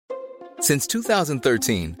Since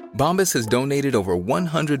 2013, Bombas has donated over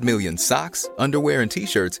 100 million socks, underwear, and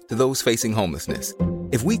T-shirts to those facing homelessness.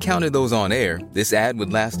 If we counted those on air, this ad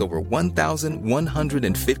would last over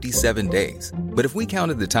 1,157 days. But if we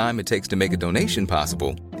counted the time it takes to make a donation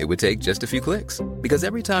possible, it would take just a few clicks. Because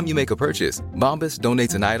every time you make a purchase, Bombas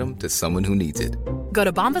donates an item to someone who needs it. Go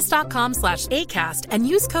to bombas.com/ACAST and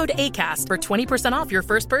use code ACAST for 20% off your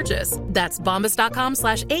first purchase. That's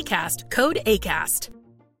bombas.com/ACAST, code ACAST.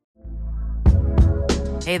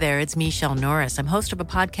 Hey there, it's Michelle Norris. I'm host of a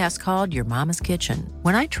podcast called Your Mama's Kitchen.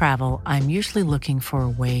 When I travel, I'm usually looking for a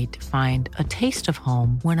way to find a taste of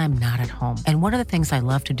home when I'm not at home. And one of the things I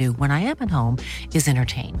love to do when I am at home is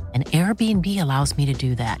entertain. And Airbnb allows me to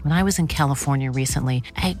do that. When I was in California recently,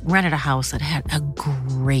 I rented a house that had a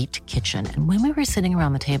great kitchen. And when we were sitting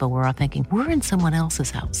around the table, we were all thinking, we're in someone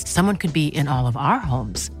else's house. Someone could be in all of our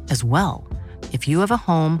homes as well. If you have a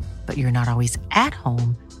home, but you're not always at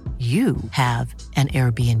home, you have an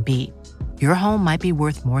Airbnb. Your home might be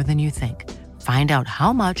worth more than you think. Find out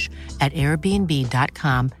how much at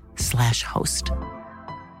airbnb.com/host.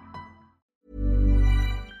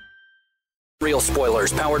 Real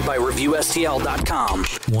spoilers powered by ReviewSTL.com.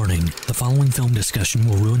 Warning, the following film discussion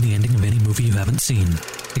will ruin the ending of any movie you haven't seen.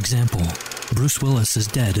 Example, Bruce Willis is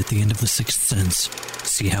dead at the end of The Sixth Sense.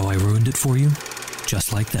 See how I ruined it for you?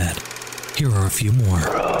 Just like that. Here are a few more.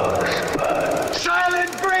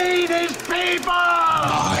 Silent breed is people!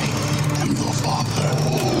 I am your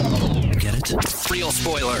father. Get it? Real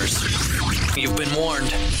spoilers. You've been warned.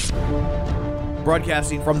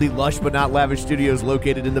 Broadcasting from the lush but not lavish studios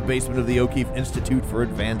located in the basement of the O'Keefe Institute for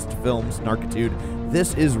Advanced Films, Narkitude,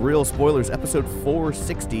 this is Real Spoilers, episode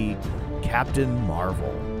 460, Captain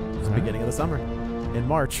Marvel. It's the beginning of the summer. In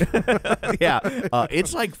March. Yeah.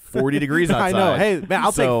 It's like 40 degrees outside. I know. Hey, man,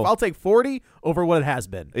 I'll take 40 over what it has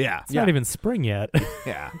been. Yeah. It's not even spring yet.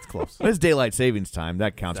 Yeah. It's close. But it's daylight savings time.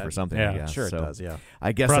 That counts for something. Yeah, I guess. Sure it So does, yeah.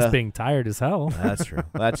 I guess For us being tired as hell. that's true.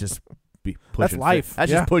 That's just pushing. That's life. That's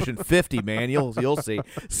Yeah. just pushing 50, man. You'll see.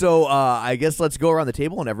 So I guess let's go around the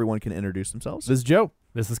table and everyone can introduce themselves. This is Joe.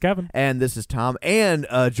 This is Kevin. And this is Tom. And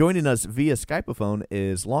joining us via Skypeophone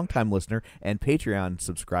is longtime listener and Patreon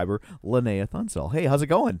subscriber, Linnea Thunsell. Hey, how's it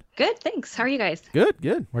going? Good, thanks. How are you guys? Good.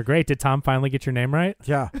 We're great. Did Tom finally get your name right?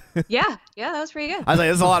 Yeah. Yeah, that was pretty good. I was like,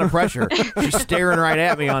 this is a lot of pressure. She's staring right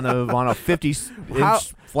at me on a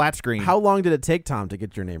 50-inch flat screen. How long did it take Tom to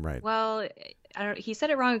get your name right? Well, he said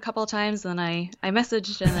it wrong a couple of times, and I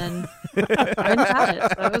messaged, and then I got it,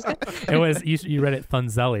 so it was good. It was you read it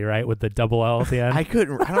Thunzelli, right, with the double L at the end. I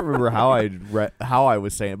don't remember how I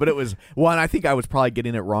was saying it, but it was one. I think I was probably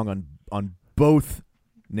getting it wrong on both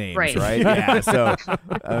names, right? Yeah. So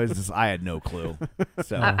I had no clue.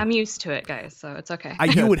 So I'm used to it, guys, so it's okay.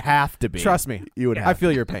 You would have to be. Trust me. You would. I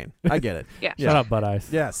feel your pain. I get it. Yeah. Shut up, Bud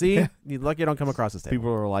Ice. Yeah. See, you're lucky I don't come across this table.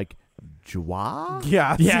 People are like, Joie?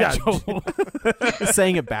 Yeah. Joel.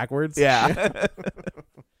 Saying it backwards. Yeah.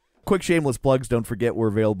 Quick shameless plugs. Don't forget we're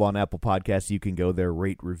available on Apple Podcasts. You can go there,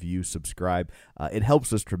 rate, review, subscribe. It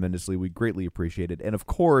helps us tremendously. We greatly appreciate it. And, of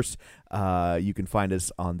course, you can find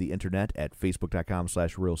us on the internet at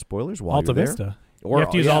facebook.com/Real Spoilers while Alta you're there. Vista. You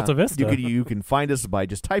have to use Alta Vista. You can find us by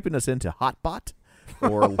just typing us into Hotbot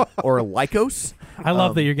or Lycos. I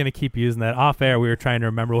love that you're going to keep using that. Off air, we were trying to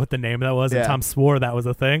remember what the name of that was, and Tom swore that was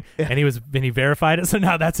a thing, and he verified it, so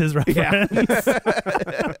now that's his reference.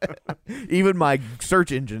 Even my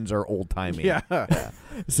search engines are old-timey. Yeah.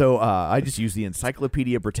 So I just use the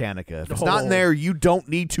Encyclopedia Britannica. If it's not in there, you don't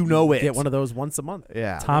need to know it. Get one of those once a month.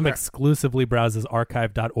 Yeah. Tom exclusively browses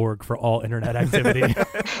archive.org for all internet activity.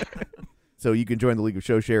 So you can join the League of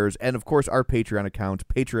Show Sharers and, of course, our Patreon account,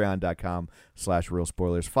 patreon.com/Real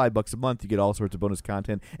Spoilers. $5 a month. You get all sorts of bonus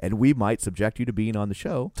content, and we might subject you to being on the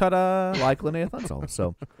show. Ta-da! Like Linnea Thunsell.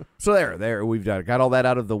 So there. We've got all that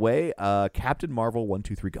out of the way. Captain Marvel, 1,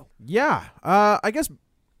 2, 3, go. Yeah. I guess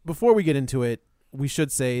before we get into it, we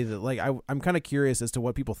should say that I'm kind of curious as to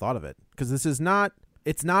what people thought of it, because it's not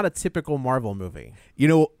a typical Marvel movie. You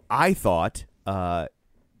know, I thought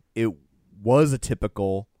it was a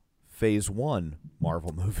typical Phase 1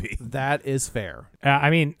 Marvel movie. That is fair. I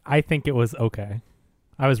mean, I think it was okay.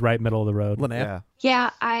 I was right middle of the road. Linnea?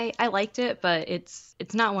 Yeah, I liked it, but it's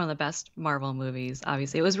not one of the best Marvel movies,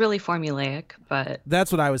 obviously. It was really formulaic, but...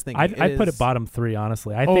 That's what I was thinking. I'd put it bottom 3,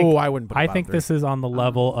 honestly. I wouldn't put it I bottom think 3. this is on the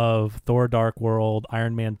level of Thor Dark World,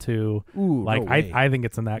 Iron Man 2. Ooh, like, no way. I think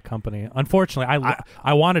it's in that company. Unfortunately,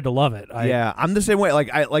 I wanted to love it. I'm the same way.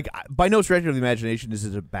 Like by no stretch of the imagination, this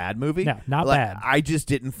is a bad movie. No, not bad. I just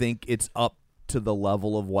didn't think it's up to the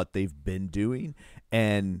level of what they've been doing.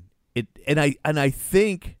 And I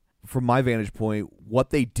think... from my vantage point,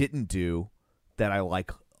 what they didn't do that I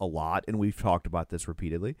like a lot, and we've talked about this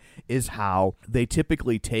repeatedly, is how they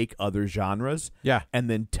typically take other genres and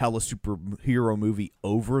then tell a superhero movie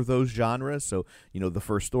over those genres. So, the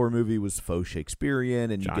first Thor movie was faux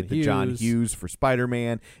Shakespearean, and you get the John Hughes for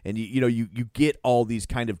Spider-Man, and you get all these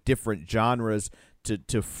kind of different genres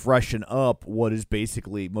to freshen up what is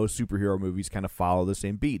basically most superhero movies kind of follow the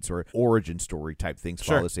same beats, or origin story type things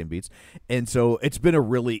follow the same beats. And so it's been a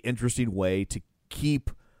really interesting way to keep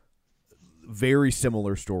very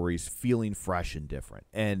similar stories feeling fresh and different.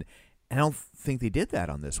 And I don't think they did that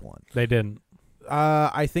on this one. They didn't.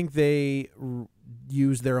 I think they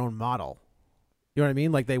used their own model. You know what I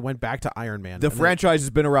mean? Like they went back to Iron Man. The franchise has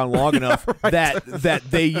been around long enough that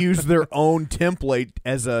they use their own template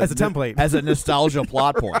as a template, as a nostalgia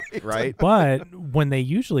plot point, right? But when they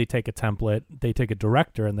usually take a template, they take a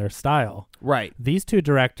director and their style. Right. These two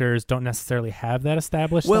directors don't necessarily have that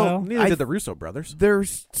established style. Neither did the Russo brothers. Their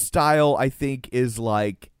style, I think, is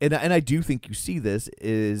like, and I do think you see this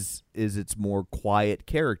is it's more quiet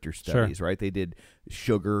character studies, right? They did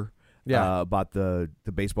Sugar. About the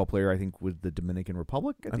baseball player, I think, was the Dominican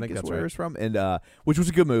Republic. I think that's where it's from, and which was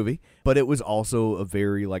a good movie, but it was also a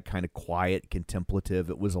very like kind of quiet, contemplative.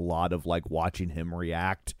 It was a lot of like watching him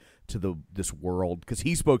react to this world because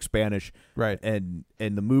he spoke Spanish, right? And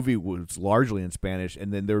the movie was largely in Spanish,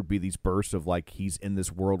 and then there would be these bursts of like he's in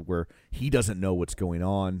this world where he doesn't know what's going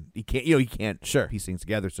on. He can't piece things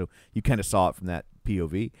together. So you kind of saw it from that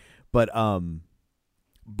POV, but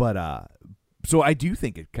so I do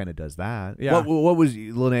think it kind of does that. Yeah. What was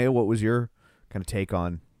Linnea? What was your kind of take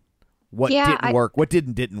on what didn't work? What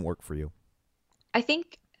didn't work for you? I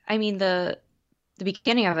think. I mean the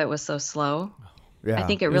beginning of it was so slow. Yeah. I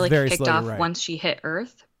think it really kicked off once she hit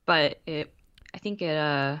Earth, but I think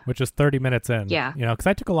it which is 30 minutes in. Yeah. Because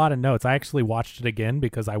I took a lot of notes. I actually watched it again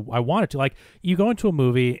because I wanted to. Like, you go into a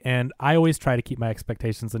movie, and I always try to keep my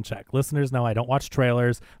expectations in check. Listeners know I don't watch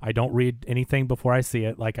trailers. I don't read anything before I see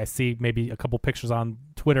it. Like, I see maybe a couple pictures on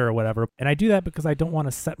Twitter or whatever, and I do that because I don't want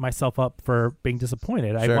to set myself up for being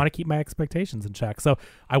disappointed. I want to keep my expectations in check. So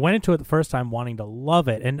I went into it the first time wanting to love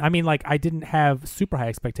it. And I mean, like, I didn't have super high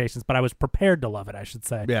expectations, but I was prepared to love it, I should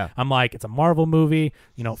say. Yeah. I'm like, it's a Marvel movie,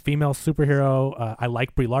 female superhero. I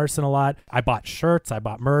like Brie Larson a lot. I bought shirts. I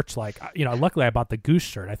bought merch. Like, luckily I bought the Goose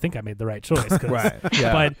shirt. I think I made the right choice. Right.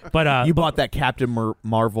 Yeah. But you bought that Captain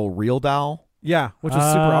Marvel real doll? Yeah, which was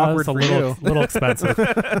super awkward for you. A little expensive,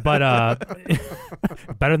 but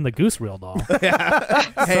better than the Goose real doll.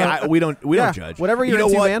 Hey, we don't judge. Whatever you know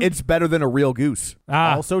into, what? Man. It's better than a real goose.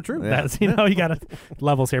 Also true. That's, you got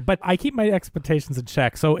levels here. But I keep my expectations in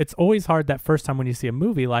check. So it's always hard that first time when you see a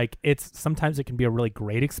movie. Like, sometimes it can be a really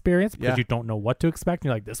great experience because you don't know what to expect. And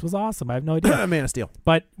you're like, this was awesome. I have no idea. Man of Steel.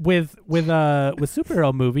 But with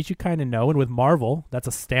superhero movies, you kind of know, and with Marvel, that's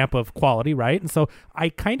a stamp of quality, right? And so I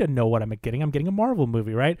kind of know what I'm getting. I'm getting a Marvel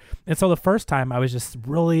movie, right? And so the first time I was just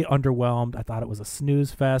really underwhelmed. I thought it was a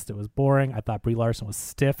snooze fest. It was boring. I thought Brie Larson was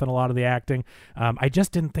stiff in a lot of the acting. I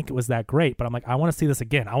just didn't think it was that great, but I'm like, I want to see this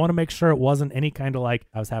again. I want to make sure it wasn't any kind of like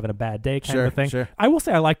I was having a bad day kind of thing. Sure. I will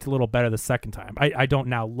say I liked it a little better the second time. I don't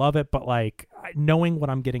now love it, but like knowing what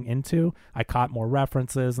I'm getting into, I caught more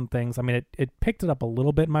references and things. I mean, it picked it up a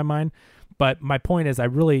little bit in my mind, but my point is I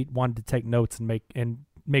really wanted to take notes and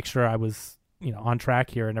make sure I was on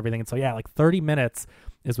track here and everything. And so, like 30 minutes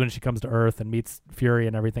is when she comes to Earth and meets Fury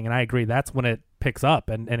and everything. And I agree. That's when it picks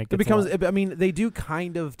up and it becomes, I mean, they do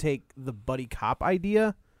kind of take the buddy cop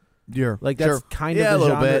idea. Yeah. Like that's kind of a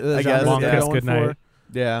little bit, I guess. Long Kiss Goodnight.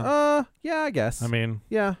 Yeah. Yeah, I guess. I mean,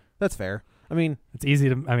 yeah, that's fair. I mean, it's easy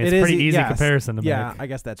to, it's pretty easy comparison to make. Yeah, I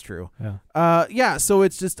guess that's true. Yeah. So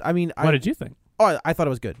it's just, I mean, what did you think? Oh, I thought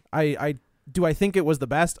it was good. Do I think it was the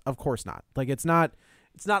best? Of course not. Like, it's not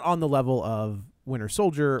on the level of Winter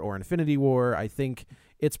Soldier or Infinity War. I think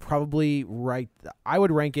it's probably right. I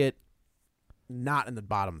would rank it not in the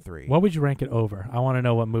bottom 3. What would you rank it over? I want to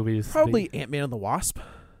know what movies. Probably Ant-Man and the Wasp.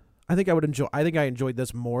 I think I enjoyed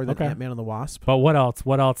this more than Ant-Man and the Wasp. But what else?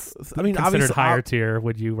 I mean, considered higher tier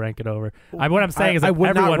would you rank it over? What I'm saying is that I would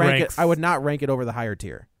everyone not rank ranks. I would not rank it over the higher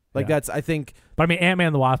tier. Like that's, I think. But I mean, Ant-Man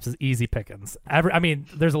and the Wasp is easy pickings. I mean,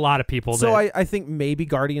 there's a lot of people. So I think maybe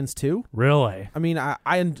Guardians 2. Really? I mean, I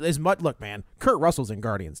as much. Look, man, Kurt Russell's in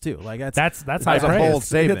Guardians 2. Like that's high praise. A bold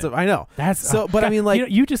statement. I know. That's so. But I mean, like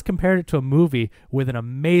you just compared it to a movie with an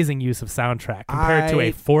amazing use of soundtrack compared to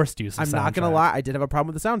a forced use of soundtrack. I'm not gonna lie. I did have a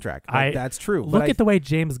problem with the soundtrack. Like, that's true. Look at the way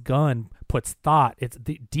James Gunn puts thought. It's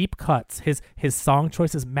the deep cuts. His song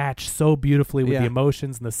choices match so beautifully with the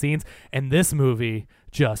emotions and the scenes. And this movie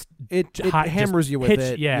just hammers you with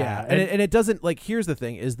it. Yeah. And it doesn't, like, here's the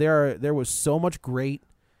thing is there was so much great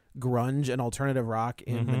grunge and alternative rock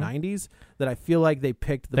in the 90s that I feel like they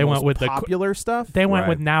picked the most went with popular stuff. They went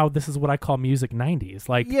with now this is what I call music 90s.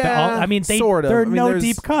 Like sort of. There are no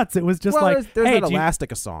deep cuts. It was just there's hey, that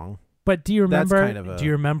Elastica song. But do you remember? That's kind of do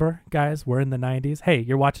you remember, guys? We're in the 90s. Hey,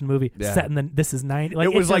 you're watching a movie set in the. This is 90. Like,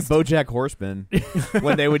 it was like BoJack Horseman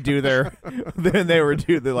when they would do their. Then they would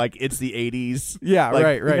do the it's the 80s. Yeah, like,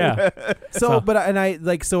 right. Yeah.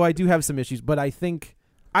 So I do have some issues, but I think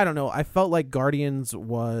I don't know. I felt like Guardians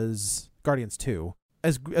 2.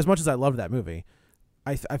 As much as I loved that movie,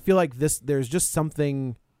 I feel like there's just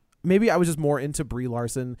something. Maybe I was just more into Brie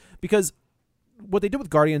Larson because what they did with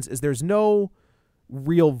Guardians is there's no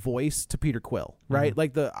real voice to Peter Quill, right?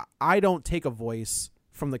 Like I don't take a voice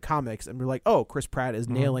from the comics and be like, oh, Chris Pratt is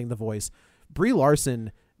nailing the voice. Brie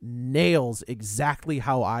Larson nails exactly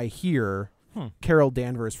how I hear Carol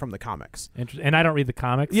Danvers from the comics. And I don't read the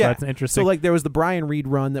comics, so that's interesting. So like there was the Brian Reed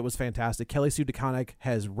run that was fantastic. Kelly Sue DeConnick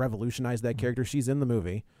has revolutionized that character. She's in the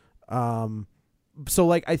movie. So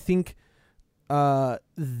like I think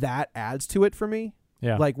that adds to it for me.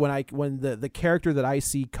 Yeah. Like when the character that I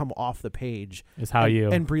see come off the page is how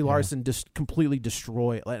and Brie Larson just completely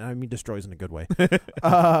destroys in a good way.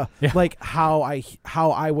 Like how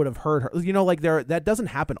I would have heard her. You know, like that doesn't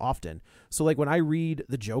happen often. So like when I read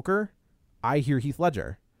The Joker, I hear Heath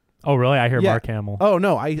Ledger. Oh really? I hear Mark Hamill. Oh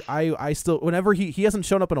no, I still whenever he hasn't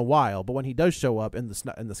shown up in a while, but when he does show up in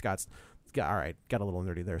the Scott's, all right, got a little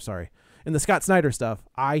nerdy there. Sorry. In the Scott Snyder stuff,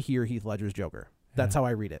 I hear Heath Ledger's Joker. That's how I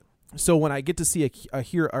read it. So when I get to see a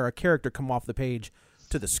character come off the page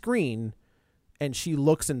to the screen, and she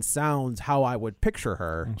looks and sounds how I would picture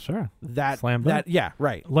her, sure, Slam dunk.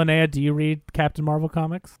 Right. Linnea, do you read Captain Marvel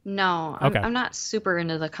comics? No, I'm not super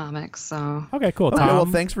into the comics, so. Okay, cool. Okay, well,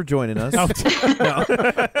 thanks for joining us.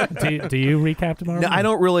 Do you read Captain Marvel? No, I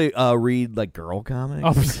don't really read like girl comics.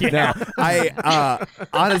 Oh, yeah. No, I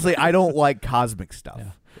honestly I don't like cosmic stuff.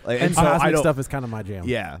 Yeah. And so cosmic stuff is kind of my jam.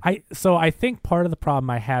 Yeah. I think part of the problem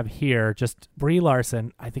I have here, just Brie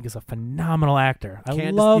Larson, I think is a phenomenal actor. I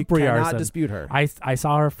love Brie Larson. Cannot dispute her. I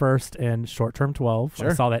saw her first in Short Term 12. Sure.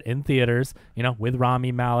 I saw that in theaters, with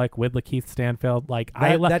Rami Malek, with Lakeith Stanfield. Like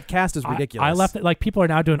that cast is ridiculous. I left it, like people are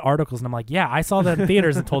now doing articles and I'm like, yeah, I saw that in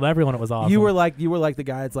theaters and told everyone it was awesome. You were like the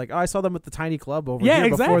guy. It's like, oh, I saw them at the tiny club over here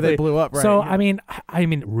before they blew up. Right. So I mean,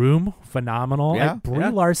 Room, phenomenal. Yeah. Like, Brie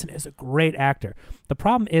Larson is a great actor. The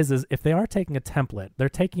problem is if they are taking a template, they're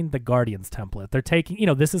taking the Guardians template. They're taking,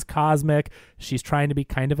 this is cosmic. She's trying to be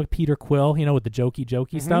kind of a Peter Quill, with the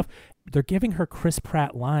jokey stuff. They're giving her Chris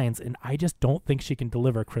Pratt lines, and I just don't think she can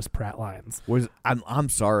deliver Chris Pratt lines. I'm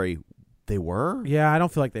sorry, they were? Yeah, I don't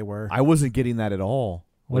feel like they were. I wasn't getting that at all.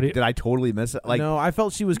 Did I totally miss it? Like, no, I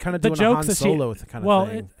felt she was kind of doing the a jokes Han Solo kind of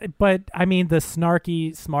thing. But I mean, the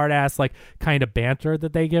snarky, smart-ass, like, kind of banter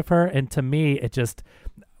that they give her, and to me, it just...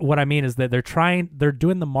 What I mean is that they're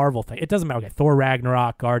doing the Marvel thing. It doesn't matter. Okay, Thor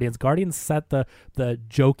Ragnarok, Guardians set the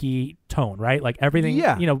jokey tone, right? Like everything,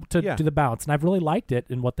 to the balance. And I've really liked it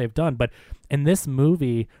in what they've done. But in this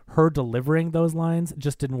movie, her delivering those lines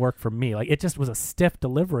just didn't work for me. Like it just was a stiff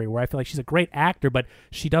delivery where I feel like she's a great actor, but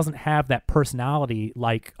she doesn't have that personality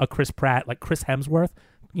like a Chris Pratt, like Chris Hemsworth.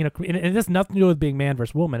 And it has nothing to do with being man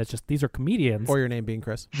versus woman. It's just these are comedians. Or your name being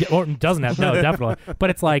Chris. Yeah, or it doesn't have, no, definitely. But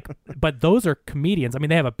it's like, but those are comedians. I mean,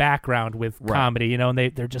 they have a background with comedy, and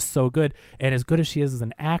they're just so good. And as good as she is as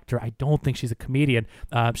an actor, I don't think she's a comedian.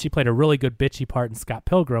 She played a really good bitchy part in Scott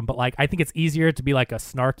Pilgrim, but like I think it's easier to be like a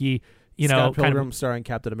snarky, Scott Pilgrim kind of, starring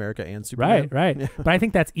Captain America and Superman. Right. But I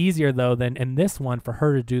think that's easier though than in this one for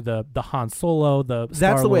her to do the Han Solo, the Star-Lord.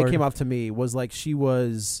 That's the way it came off to me. Was like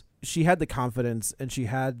she had the confidence and she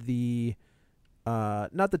had the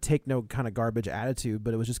not the take no kind of garbage attitude,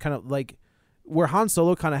 but it was just kind of like where Han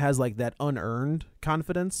Solo kind of has like that unearned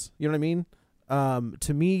confidence. You know what I mean?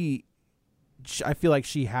 To me, I feel like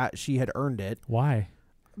she had earned it. Why?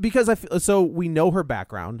 Because so we know her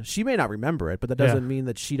background. She may not remember it, but that doesn't mean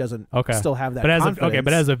that she doesn't still have that confidence.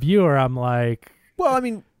 But as a viewer, I'm like... Well, I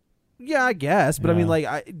mean... Yeah, I guess, but I mean,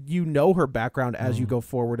 like, you know her background as you go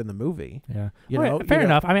forward in the movie. Yeah, fair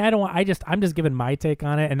enough. I mean, I'm just giving my take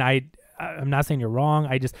on it, and I'm not saying you're wrong.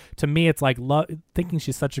 To me, it's like thinking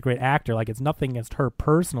she's such a great actor. Like, it's nothing against her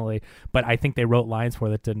personally, but I think they wrote lines for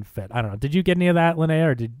her that didn't fit. I don't know. Did you get any of that, Linnea,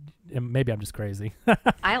 or maybe I'm just crazy?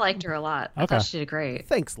 I liked her a lot. I thought she did great.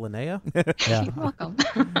 Thanks, Linnea. Yeah. You're welcome.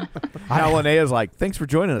 Now Linnea's like, thanks for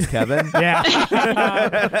joining us, Kevin. Yeah.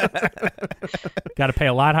 Got to pay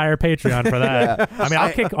a lot higher Patreon for that. Yeah. I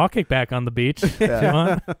mean, I'll kick back on the beach if you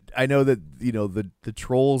want. I know that the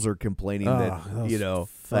trolls are complaining that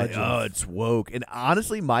like, it's woke. And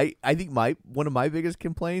honestly, I think one of my biggest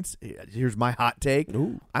complaints. Here's my hot take.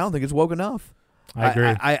 I don't think it's woke enough. I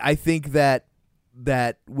agree. I think that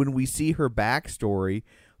when we see her backstory,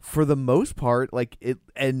 for the most part, like it,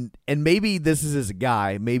 and maybe this is as a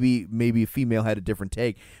guy, maybe a female had a different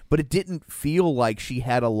take, but it didn't feel like she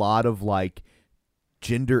had a lot of like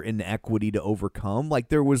gender inequity to overcome. Like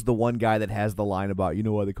there was the one guy that has the line about, you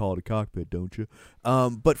know why they call it a cockpit, don't you?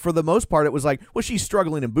 But for the most part, it was like, well, she's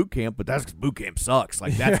struggling in boot camp, but that's 'cause boot camp sucks.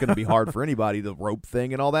 Like that's going to be hard for anybody, the rope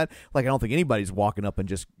thing and all that. Like I don't think anybody's walking up and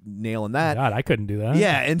just nailing that. God, I couldn't do that.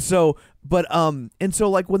 Yeah, and so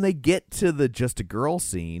like when they get to the just a girl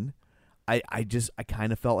scene, I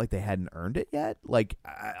kind of felt like they hadn't earned it yet. Like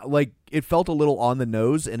it felt a little on the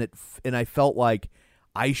nose, and I felt like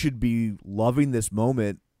I should be loving this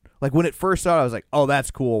moment. Like when it first started, I was like, "Oh,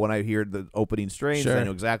 that's cool." When I hear the opening strings, I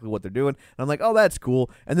know exactly what they're doing, and I'm like, "Oh, that's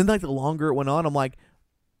cool." And then like the longer it went on, I'm like,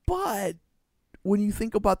 "But when you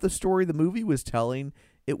think about the story the movie was telling,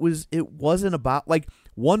 it wasn't about like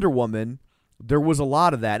Wonder Woman." There was a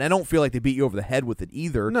lot of that. And I don't feel like they beat you over the head with it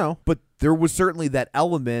either. No. But there was certainly that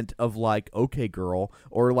element of like, okay, girl,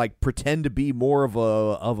 or like pretend to be more of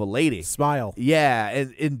a lady. Smile. Yeah,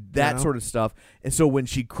 and that sort of stuff. And so when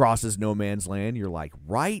she crosses no man's land, you're like,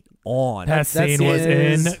 right on. That scene was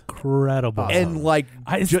incredible. And like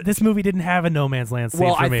this movie didn't have a no man's land scene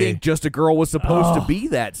for me. I think Just a Girl was supposed to be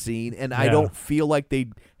that scene, and I don't feel like they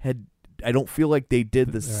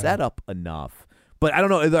did the setup enough. But I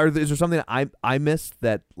don't know. Is there something that I missed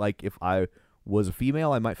that, like, if I was a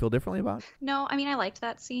female, I might feel differently about? No, I mean, I liked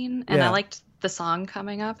that scene, and I liked the song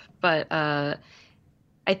coming up. But I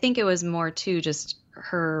think it was more, too, just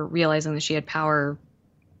her realizing that she had power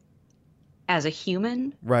as a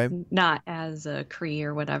human. Right. Not as a Kree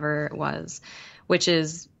or whatever it was, which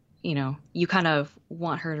is, you kind of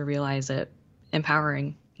want her to realize it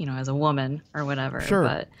empowering, as a woman or whatever. Sure.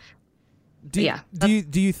 But Do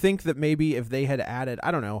you think that maybe if they had added, I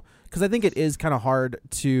don't know, because I think it is kind of hard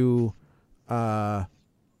to,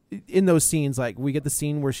 in those scenes, like we get the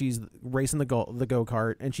scene where she's racing the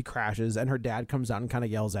go-kart and she crashes and her dad comes out and kind of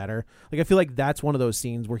yells at her. Like I feel like that's one of those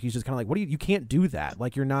scenes where he's just kind of like, you can't do that.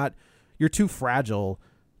 Like you're too fragile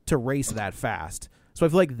to race that fast. So I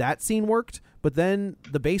feel like that scene worked, but then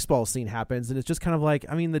the baseball scene happens and it's just kind of like,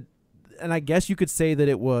 I mean, and I guess you could say that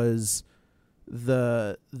it was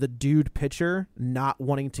the dude pitcher not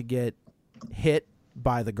wanting to get hit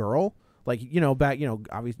by the girl, like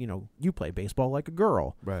obviously you play baseball like a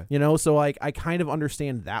girl, right? So like I kind of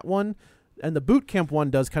understand that one, and the boot camp one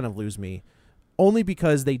does kind of lose me, only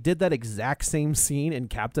because they did that exact same scene in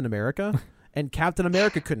Captain America, and Captain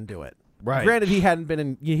America couldn't do it. Right. Granted, he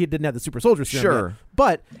didn't have the super soldier serum yet,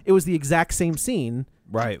 but it was the exact same scene,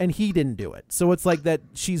 right? And he didn't do it. So it's like that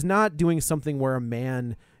she's not doing something where a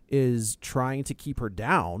man is trying to keep her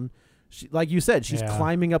down. She, like you said, she's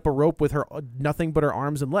climbing up a rope with her nothing but her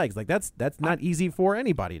arms and legs. Like that's not easy for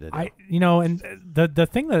anybody to do. And the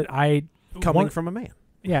thing that coming from a man.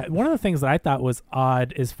 Yeah, one of the things that I thought was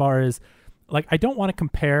odd as far as like I don't want to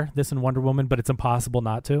compare this and Wonder Woman, but it's impossible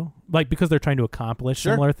not to. Like because they're trying to accomplish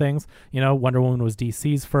similar things. Wonder Woman was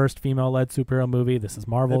DC's first female-led superhero movie. This is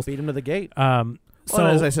Marvel's. They beat him to the gate. So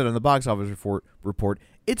as I said in the box office report,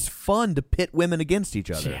 it's fun to pit women against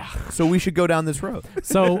each other. Yeah. So we should go down this road.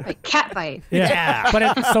 So like cat fight. Yeah. But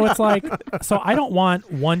it's like, so I don't want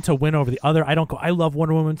one to win over the other. I don't go, I love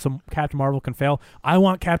Wonder Woman, so Captain Marvel can fail. I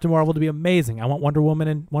want Captain Marvel to be amazing. I want Wonder Woman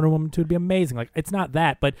and Wonder Woman 2 to be amazing. Like it's not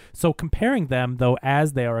that. But so comparing them though,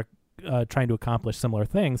 as they are trying to accomplish similar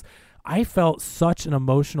things, I felt such an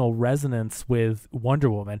emotional resonance with Wonder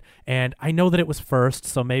Woman, and I know that it was first,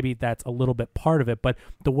 so maybe that's a little bit part of it, but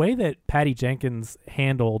the way that Patty Jenkins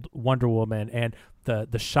handled Wonder Woman and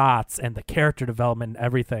the shots and the character development and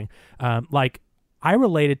everything, like I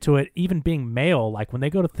related to it even being male, like when they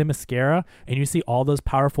go to Themyscira and you see all those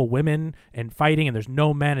powerful women and fighting and there's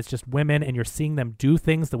no men, it's just women, and you're seeing them do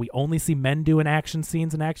things that we only see men do in action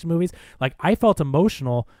scenes and action movies. Like I felt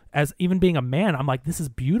emotional as even being a man. I'm like, this is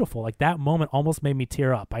beautiful. Like that moment almost made me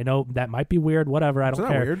tear up. I know that might be weird, whatever, I don't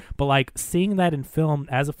care. Weird. But like seeing that in film,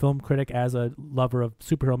 as a film critic, as a lover of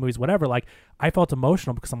superhero movies, whatever, like I felt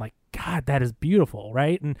emotional because I'm like, God, that is beautiful,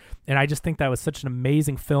 right? And I just think that was such an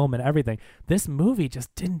amazing film and everything. This movie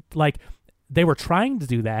just didn't, like, they were trying to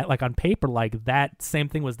do that, like on paper, like that same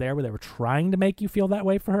thing was there where they were trying to make you feel that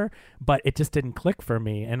way for her, but it just didn't click for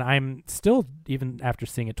me. And I'm still, even after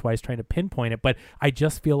seeing it twice, trying to pinpoint it, but I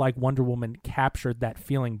just feel like Wonder Woman captured that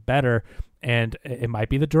feeling better. And it might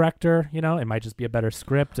be the director, it might just be a better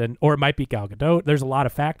script, or it might be Gal Gadot. There's a lot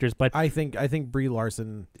of factors, but I think Brie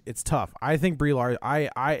Larson. It's tough. I think Brie Larson.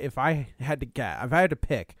 If I had to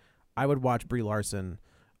pick, I would watch Brie Larson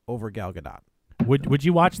over Gal Gadot. Would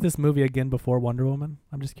you watch this movie again before Wonder Woman?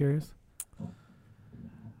 I'm just curious.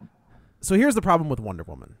 So here's the problem with Wonder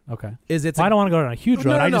Woman. Okay. Is it's I don't want to go down a huge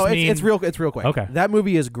road. It's real quick. Okay. That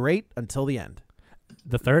movie is great until the end.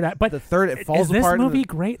 The third act, but the third it falls is apart. Is this movie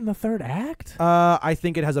great in the third act? I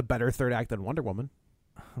think it has a better third act than Wonder Woman.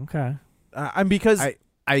 Okay. Because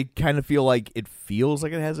I kind of feel like it feels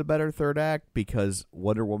like it has a better third act because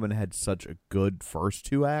Wonder Woman had such a good first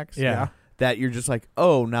 2 acts. Yeah. That you're just like,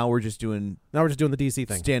 oh, now we're just doing the DC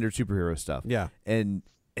thing, standard superhero stuff. Yeah. And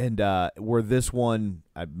where this one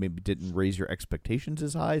maybe didn't raise your expectations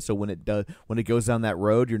as high, so when it goes down that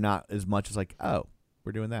road, you're not as much as like, oh,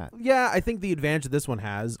 we're doing that. Yeah, I think the advantage that this one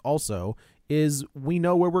has also is we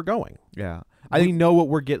know where we're going. Yeah. We know what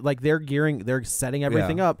we're getting. Like they're setting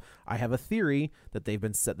everything up. I have a theory that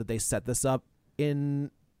they set this up in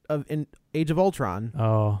Age of Ultron.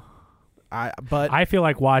 Oh. But I feel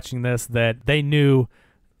like watching this that they knew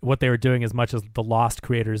what they were doing as much as the Lost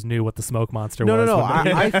creators knew what the smoke monster was. No.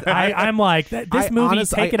 I'm like, this movie,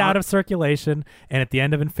 take it out of circulation, and at the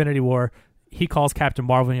end of Infinity War, he calls Captain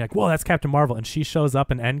Marvel, and you're like, whoa, that's Captain Marvel, and she shows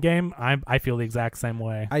up in Endgame. I feel the exact same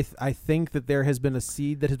way. I think that there has been a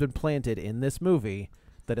seed that has been planted in this movie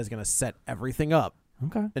that is going to set everything up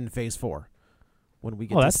in Phase 4. When we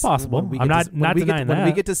get that's possible. I'm not denying that. When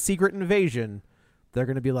we get to Secret Invasion, they're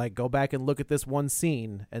going to be like, go back and look at this one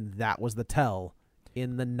scene, and that was the tell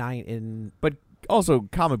But also,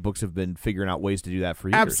 comic books have been figuring out ways to do that for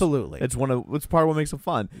years. Absolutely, it's part of what makes them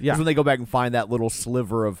fun. Yeah, is when they go back and find that little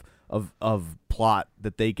sliver of plot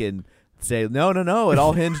that they can say, no, it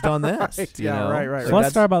all hinged on this. Right. You know? Right. So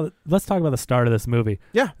let's talk about the start of this movie.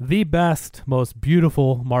 Yeah, the best, most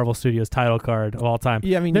beautiful Marvel Studios title card of all time.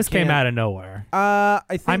 Yeah, I mean, this came out of nowhere.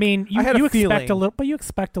 You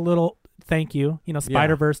expect a little. Thank you.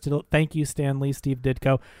 Spider-Verse, thank you, Stan Lee, Steve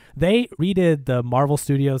Ditko. They redid the Marvel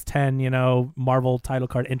Studios 10, Marvel title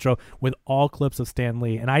card intro with all clips of Stan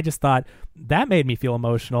Lee. And I just thought that made me feel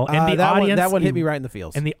emotional. And that one hit me right in the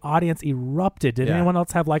feels. And the audience erupted. Did anyone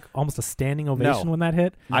else have like almost a standing ovation when that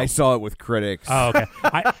hit? No. I saw it with critics. Oh, okay.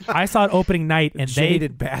 I saw it opening night, and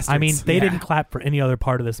jaded bastards. They didn't clap for any other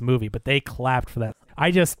part of this movie, but they clapped for that.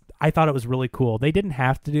 I thought it was really cool. They didn't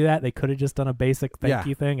have to do that. They could have just done a basic thank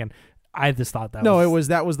you thing, and I just thought that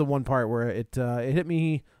that was the one part where it hit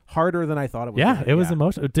me harder than I thought it would. Yeah, it was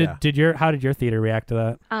emotional. How did your theater react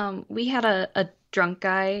to that? We had a drunk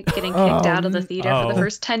guy getting kicked out of the theater for the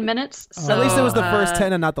first 10 minutes. So at least it was the first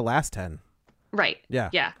 10 and not the last 10. Right.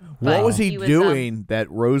 Yeah. What was he doing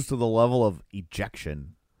that rose to the level of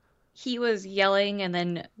ejection? He was yelling and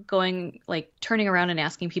then turning around and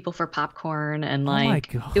asking people for popcorn, and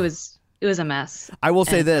it was a mess. I will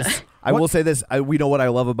say this. We know what I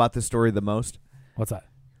love about this story the most. What's that?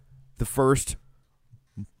 The first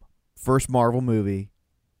Marvel movie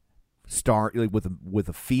with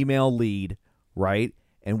a female lead, right?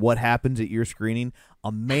 And what happens at your screening?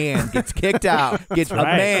 A man gets kicked out.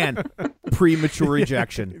 Premature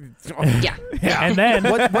ejection. Yeah. And then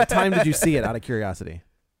what time did you see it? Out of curiosity.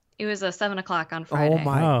 It was 7:00 on Friday. Oh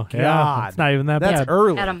my God! Yeah, it's not even that bad. That's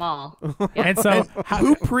early. At a mall. And so,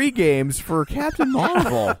 who pre-games for Captain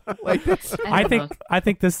Marvel? I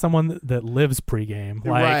think this is someone that lives pre-game.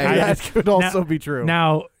 Right. That could also be true.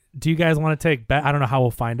 Now, do you guys want to take bet? I don't know how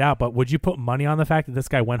we'll find out, but would you put money on the fact that this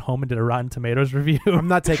guy went home and did a Rotten Tomatoes review? I'm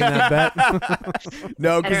not taking that bet.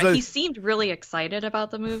 No, because he seemed really excited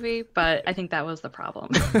about the movie, but I think that was the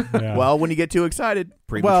problem. Yeah. Well, when you get too excited,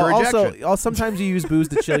 premature ejection. Also, sometimes you use booze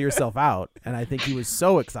to chill yourself out, and I think he was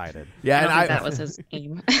so excited. Yeah, I think that was his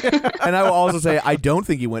aim. And I will also say, I don't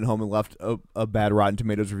think he went home and left a bad Rotten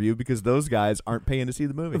Tomatoes review because those guys aren't paying to see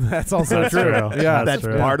the movie. That's also true. Yeah, that's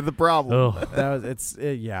part of the problem.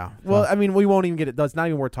 Yeah. Well, I mean, we won't even get it. That's not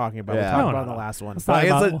even worth talking about. We'll talk about it in the last one.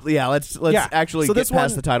 Let's actually get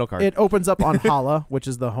past the title card. It opens up on Hala, which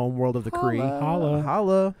is the home world of the Kree.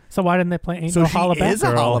 Hala. So why didn't they play Ain't No Hala Batgirl? So she is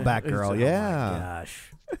a Hala Batgirl, yeah. Oh my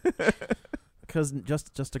gosh. Because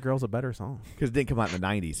Just a Girl's a better song. Because it didn't come out in the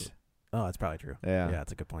 90s. Oh, that's probably true. Yeah,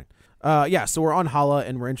 that's a good point. So we're on Hala,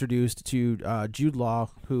 and we're introduced to Jude Law,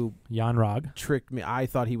 who Jan Rog tricked me. I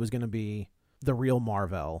thought he was going to be the real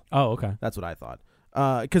Mar-Vell. Oh, okay. That's what I thought.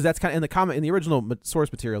 Because that's kind of in the original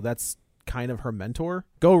source material, that's kind of her mentor.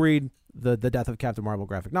 Go read the Death of Captain Marvel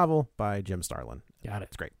graphic novel by Jim Starlin. Got it.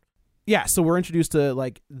 It's great. Yeah, so we're introduced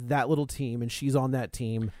to that little team, and she's on that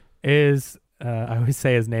team. I always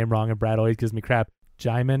say his name wrong, and Brad always gives me crap.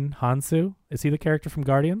 Jaimin Hansu? Is he the character from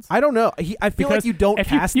Guardians? I don't know. I feel like you don't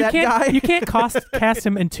cast that guy. You can't cast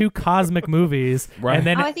him in two cosmic movies. Right. And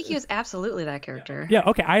then I think he was absolutely that character. Yeah,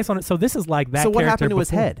 okay. I just want to, so this is like that. So what character happened to his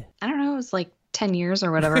before. head? I don't know. It was 10 years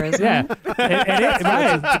or whatever, isn't Yeah, it?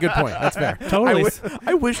 That's a good point. That's fair. totally.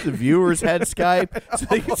 I wish the viewers had Skype so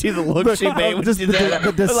they could see the look she made when Just she did that.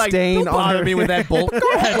 the disdain don't on bother her- me with that bolt.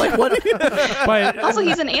 Go ahead, like what? But Also,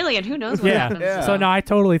 he's an alien. Who knows what happens? Yeah. So no, I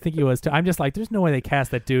totally think he was too. I'm just like, there's no way they cast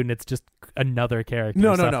that dude and it's just another character.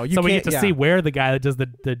 No, so, no, you so we can't- get to yeah. see where the guy that does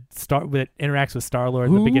the star that interacts with Star-Lord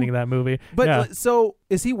in the Who? beginning of that movie. But yeah. so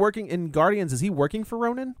is he working in Guardians? Is he working for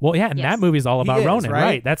Ronan? Well, yeah, and Yes. that movie's all He about is, Ronan,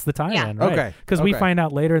 right? That's the tie-in, Yeah. right? Okay, Because we okay. find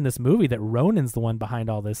out later in this movie that Ronan's the one behind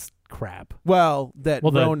all this crap. Well, the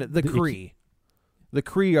Ronan, the Kree. The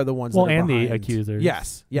Kree are the ones Well, that are and the behind. accusers.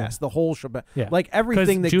 Yes, Yeah. the whole shebang. Yeah. Like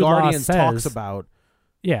everything 'Cause that Jude Law Guardians talks says- about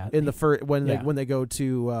Yeah. in the first when Yeah. they go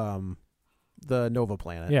to the Nova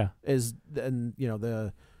planet. Yeah. is and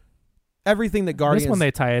the everything that Guardians. This one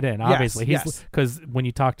they tie it in, obviously. yes. Because when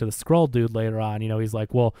you talk to the Skrull dude later on, he's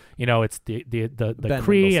like, well, it's the Ben Kree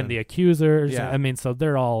Mendelsohn. and the accusers. Yeah. I mean, so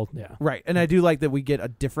they're all right, and I do like that we get a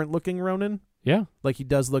different looking Ronan. Yeah. Like he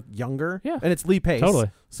does look younger. Yeah. And it's Lee Pace.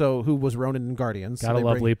 Totally. So who was Ronan in Guardians. Gotta so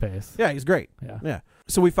love Lee Pace. Yeah, he's great. Yeah. Yeah.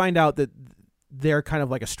 So we find out that they're kind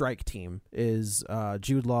of like a strike team is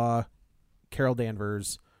Jude Law, Carol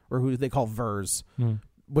Danvers, or who they call Vers,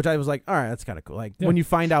 which I was like, all right, that's kind of cool. Like when you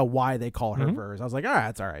find out why they call her Vers, I was like, all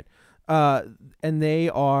right, that's all right. And they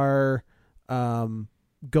are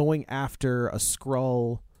going after a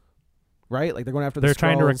Skrull, right? Like they're going after the They're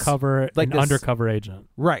trying to Skrulls. recover like an this- undercover agent.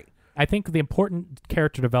 Right. I think the important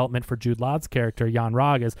character development for Jude Law's character, Jan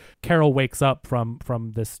Rog, is Carol wakes up from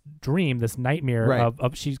this dream, this nightmare Right.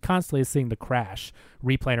 of she constantly is seeing the crash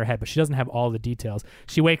replay in her head, but she doesn't have all the details.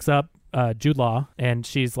 She wakes up, Jude Law, and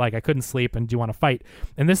she's like, I couldn't sleep, and do you want to fight?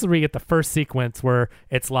 And this is where you get the first sequence where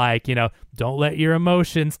it's like, don't let your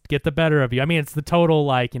emotions get the better of you. I mean, it's the total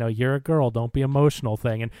like, you're a girl, don't be emotional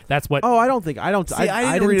thing, and that's what. Oh, I don't. See, I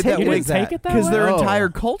I didn't read it take that you way. didn't take it that Because way? their Oh. entire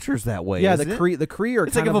culture's that way. Yeah, isn't the it? Kree are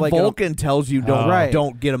It's kind like if of a like Vulcan tells you Right.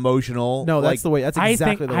 don't get emotional. No, that's like, the way. That's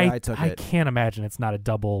exactly the way I took I it. can't imagine it's not a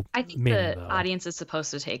double. I think meaning, the though. audience is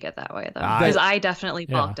supposed to take it that way, though, I- because I definitely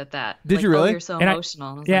Yeah. balked at that. Did Like, you really? Oh, you're so And emotional.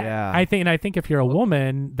 And I was Yeah, like, Yeah. I think if you're a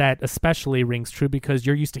woman, that especially rings true because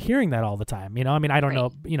you're used to hearing that all the time. I mean, I don't know,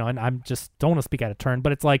 and I'm just don't want to speak out of turn,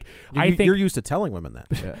 but it's like I think you're used to telling women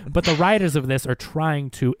that. But the writers of this are trying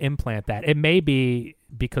to implant that. It may be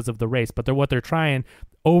because of the race, but what they're trying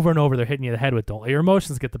over and over, they're hitting you in the head with, don't let your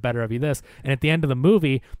emotions get the better of you, this. And at the end of the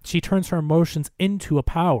movie, she turns her emotions into a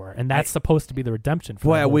power, and that's supposed to be the redemption for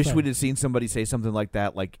Boy, the I whole wish thing. we'd have seen somebody say something like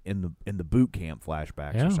that, like in the boot camp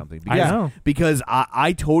flashbacks Yeah. or something. I know. Because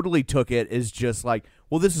I totally took it as just like,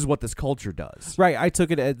 well, this is what this culture does. Right. I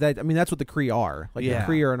took it as that. I mean, that's what the Kree are. Like Yeah.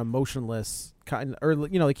 the Kree are an emotionless kind, or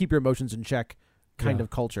they keep your emotions in check kind Yeah. of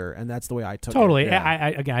culture, and that's the way I took Totally. it.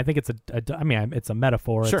 I think it's it's a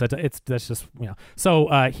metaphor. Sure. That's just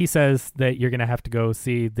So he says that you're gonna have to go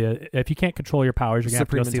see if you can't control your powers, you're gonna have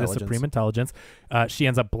to go see the Supreme Intelligence. She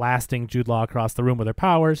ends up blasting Jude Law across the room with her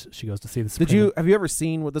powers. She goes to see the Supreme. Have you ever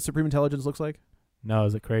seen what the Supreme Intelligence looks like? No,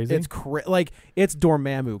 is it crazy? It's it's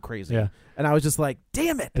Dormammu crazy. Yeah. And I was just like,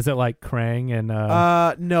 damn it. Is it like Krang and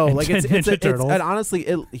No, and like it's Ninja Turtles? and honestly,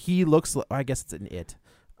 he looks. I guess it's an it.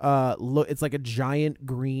 It's like a giant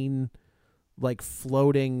green, like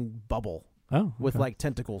floating bubble. Oh, with okay. like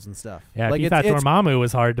tentacles and stuff. Yeah, like if you thought Dormammu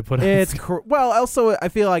was hard to put on It's screen. well, also I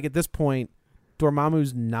feel like at this point,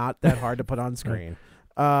 Dormammu's not that hard to put on screen.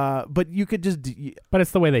 But you could just. But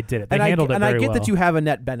it's the way they did it. They handled it very well. And I get well. that you have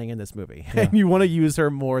Annette Bening in this movie, Yeah. and you want to use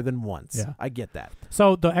her more than once. Yeah. I get that.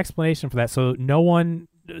 So the explanation for that. So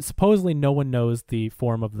supposedly no one knows the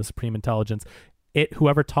form of the Supreme Intelligence.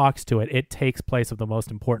 Whoever talks to it takes place of the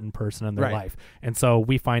most important person in their Right. life. And so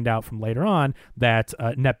we find out from later on that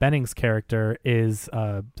Annette Bening's character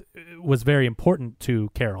was very important to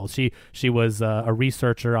Carol. She was a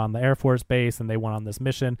researcher on the Air Force Base, and they went on this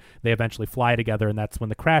mission. They eventually fly together, and that's when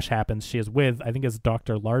the crash happens. She is with, I think it's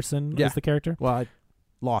Dr. Larson is the character? Well,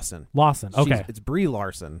 Lawson. Okay. It's Brie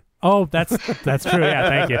Larson. Oh, that's true.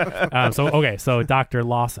 Yeah, thank you. So Dr.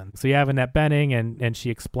 Lawson. So you have Annette Bening, and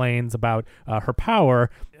she explains about her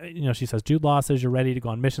power. She says, Jude Law says you're ready to go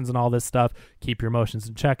on missions and all this stuff. Keep your emotions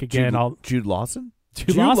in check again. Jude Lawson?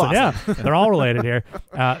 Jude Lawson, yeah. They're all related here.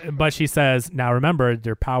 But she says, now remember,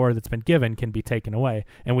 your power that's been given can be taken away.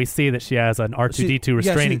 And we see that she has an R2-D2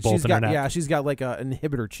 restraining bolt in her neck. Yeah, she's got like an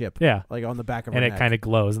inhibitor chip. Yeah. Like on the back of her and neck. it kind of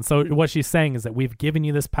glows. And so what she's saying is that we've given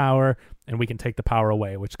you this power, and we can take the power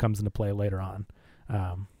away, which comes into play later on.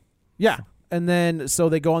 Yeah. And then, so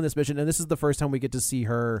they go on this mission, and this is the first time we get to see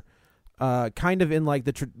her kind of in like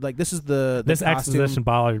this is the this costume. exposition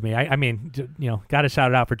bothered me. I mean, got to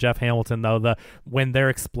shout it out for Jeff Hamilton though. When they're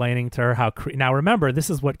explaining to her how now remember this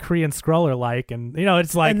is what Kree and Skrull are like, and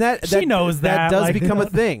it's like she knows that does like, become a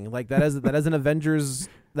thing. Like that is an Avengers.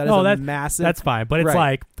 That is a massive. That's fine, but it's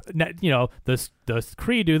like the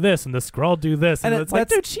Kree do this and the Skrull do this, and it's like,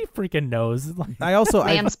 dude, she freaking knows. Like, I also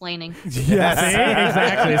mansplaining. Yes,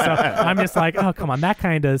 exactly. So I'm just like, oh, come on, that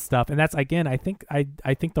kind of stuff. And that's again, I think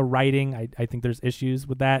the writing, I think there's issues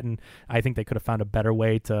with that, and I think they could have found a better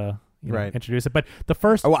way to. Introduce it, but the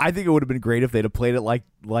first. Oh, I think it would have been great if they'd have played it like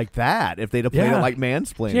that. If they'd have played it like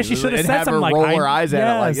mansplaining, yeah, she should have said have her something roll like, her eyes at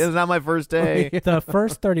it like this is not my first day. The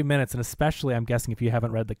first 30 minutes, and especially, I'm guessing if you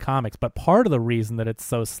haven't read the comics, but part of the reason that it's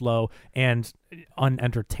so slow and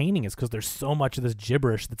unentertaining is because there's so much of this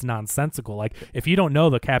gibberish that's nonsensical. Like if you don't know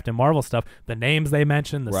the Captain Marvel stuff, the names they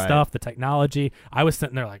mention, the stuff, the technology, I was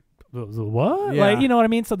sitting there like. What? Yeah. Like, you know what I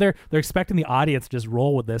mean? So they're expecting the audience to just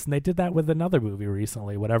roll with this, and they did that with another movie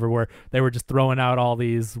recently, whatever, where they were just throwing out all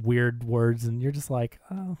these weird words, and you're just like,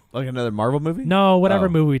 oh. Like another Marvel movie? No, whatever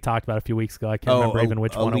movie we talked about a few weeks ago. I can't remember even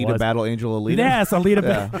which one it was. Alita Battle Angel Alita? Yes,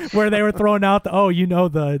 Alita, where they were throwing out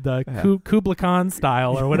the Kubla Khan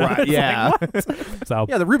style or whatever. Right, yeah. Like, so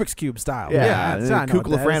the Rubik's Cube style. Yeah,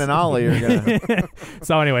 Kukla, Fran, and Ollie are gonna.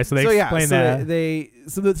 So anyway, so they explain that.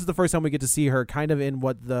 So this is the first time we get to see her kind of in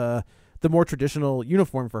what the more traditional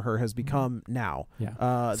uniform for her has become now.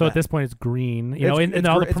 Yeah. So at this point, it's green. In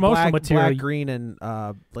all the promotional material, black, green, and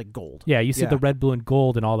like gold. Yeah, you see the red, blue, and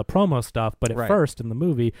gold in all the promo stuff. But at first in the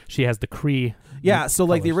movie, she has the Kree. Yeah. So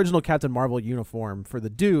like the original Captain Marvel uniform for the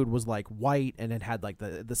dude was like white, and it had like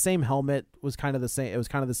the same helmet was kind of the same. It was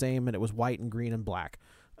kind of the same, and it was white and green and black.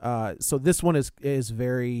 So this one is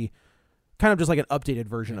very. Kind of just like an updated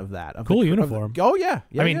version of that. Cool uniform. Yeah.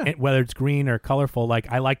 I mean, whether it's green or colorful,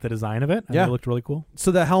 like I like the design of it. It looked really cool. So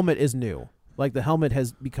the helmet is new. Like the helmet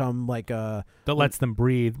has become like that lets them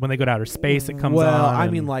breathe when they go to outer space. It comes on. Well, I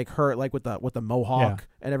mean, like her, like with the mohawk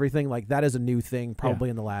and everything. Like that is a new thing, probably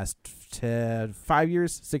in the last 5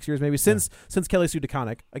 years, 6 years, maybe since Kelly Sue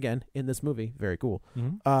DeConnick, again in this movie, very cool.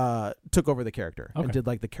 Took over the character and did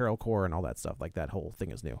like the Carol Core and all that stuff. Like that whole thing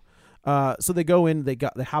is new. So they go in. They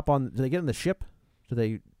hop on. Do they get in the ship? Do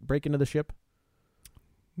they break into the ship?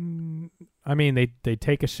 I mean, they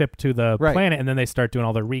take a ship to the planet, and then they start doing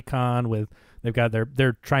all their recon with.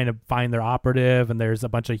 They're trying to find their operative, and there's a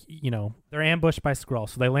bunch of they're ambushed by Skrull.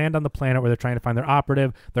 So they land on the planet where they're trying to find their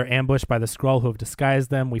operative. They're ambushed by the Skrull who have disguised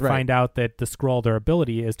them. We find out that the Skrull, their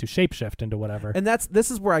ability is to shapeshift into whatever. And this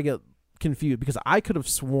is where I get confused because I could have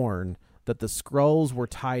sworn that the Skrulls were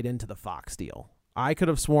tied into the Fox deal. I could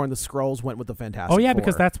have sworn the Skrulls went with the Fantastic Four.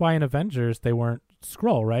 Because that's why in Avengers they weren't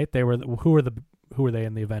Skrull, right? They were who were they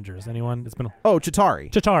in the Avengers? Anyone? It's been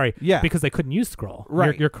Chitauri. Yeah, because they couldn't use Skrull.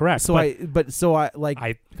 Right, you're correct. So I will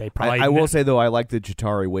say though I like the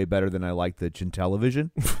Chitauri way better than I like the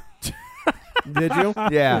Chintelevision. Did you?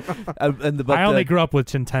 Yeah. I only grew up with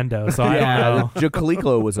Nintendo, so I don't know.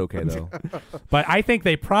 Caliclo was okay though. But I think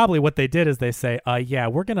they probably what they did is they say,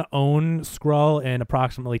 we're gonna own Skrull in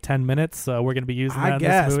approximately 10 minutes, so we're gonna be using that in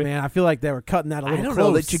this movie. Man, I feel like they were cutting that a little close. I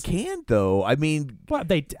don't know that you can't though. I mean,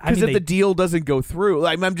 because if the deal doesn't go through,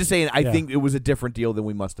 I'm just saying. I think it was a different deal than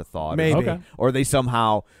we must have thought. Maybe, or they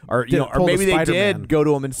somehow, or maybe they did go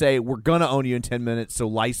to them and say, "We're gonna own you in 10 minutes, so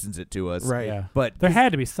license it to us." Right. Yeah. But there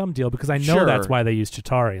had to be some deal because I know that's why they used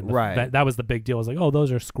Chitauri. And that was the big deal. It was like, oh,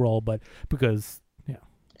 those are Skrull, but because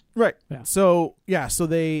right. Yeah. So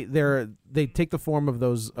they take the form of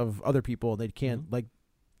those of other people. They can't like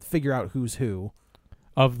figure out who's who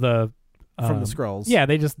of the from the Skrulls. Yeah,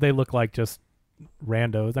 they look like just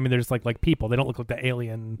randos. I mean, they're just like people. They don't look like the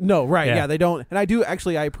alien. No, right? Yeah, they don't. And I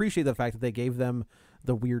appreciate the fact that they gave them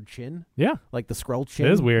the weird chin. Yeah. Like the Skrull chin.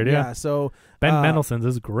 It is weird, yeah. So Ben Mendelsohn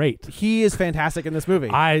is great. He is fantastic in this movie.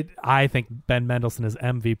 I think Ben Mendelsohn is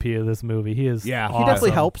MVP of this movie. He is awesome. He definitely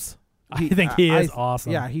helps. I think he is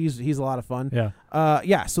awesome. Yeah, he's a lot of fun.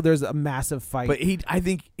 Yeah. So there's a massive fight. But I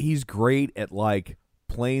think he's great at like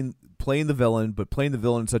playing the villain, but playing the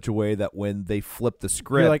villain in such a way that when they flip the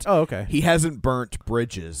script, you're like, oh, okay, he hasn't burnt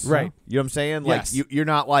bridges. Right. You know what I'm saying? Like, yes. you're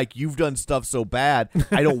not like, you've done stuff so bad,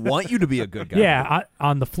 I don't want you to be a good guy. Yeah,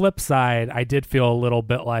 on the flip side, I did feel a little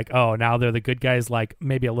bit like, oh, now they're the good guys, like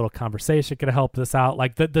maybe a little conversation could help this out.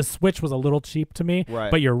 Like, the switch was a little cheap to me. Right.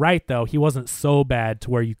 But you're right, though. He wasn't so bad to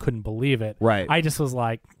where you couldn't believe it. Right. I just was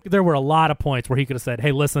like, there were a lot of points where he could have said,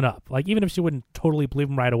 hey, listen up. Like, even if she wouldn't totally believe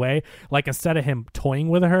him right away, like, instead of him toying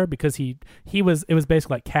with her, because it was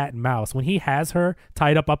basically like cat and mouse. When he has her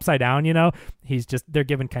tied up upside down, they're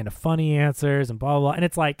giving kind of funny answers and blah, blah, blah. And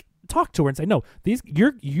it's like, talk to her and say, no,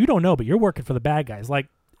 you don't know, but you're working for the bad guys. Like,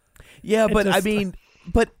 Yeah, but just, I mean,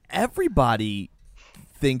 but everybody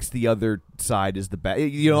thinks the other side is the bad.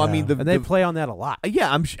 You know, I mean, and they play on that a lot.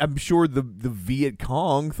 Yeah, I'm sure the Viet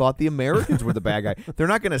Cong thought the Americans were the bad guy. They're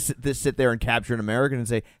not going to sit there and capture an American and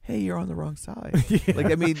say, "Hey, you're on the wrong side."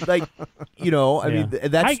 Like, I mean, like, you know, I mean,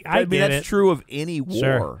 that's true of any war.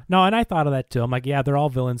 Sure. No, and I thought of that too. I'm like, yeah, they're all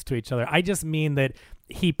villains to each other. I just mean that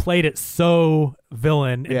he played it so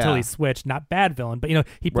villain until he switched, not bad villain, but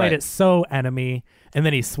he played it so enemy, and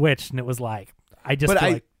then he switched, and it was like, I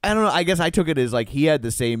don't know. I guess I took it as like he had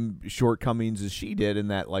the same shortcomings as she did in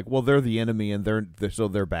that, like, well, they're the enemy and they're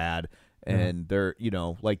bad, and they're the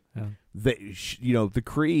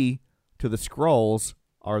Kree to the Skrulls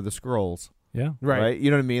are the Skrulls. Yeah, right. You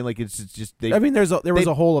know what I mean? Like it's just. I mean, there was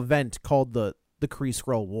a whole event called the Kree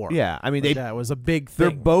Skrull War. Yeah, I mean, that was a big thing.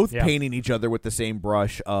 They're both painting each other with the same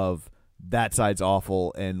brush of that side's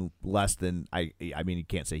awful and less than I mean, you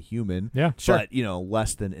can't say human, but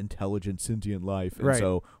less than intelligent sentient life, and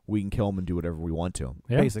so we can kill them and do whatever we want to them,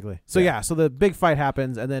 basically. So so the big fight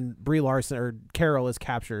happens, and then Brie Larson or Carol is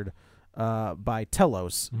captured by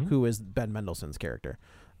Telos, who is Ben Mendelsohn's character.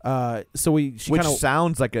 Which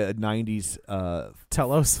sounds like a 90s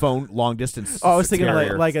Telos phone long distance. Oh, I was thinking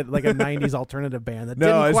carrier. like a 90s alternative band that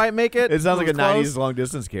didn't quite make it. It sounds like a close. 90s long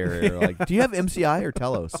distance carrier. Like, do you have MCI or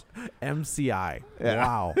Telos? MCI. Yeah.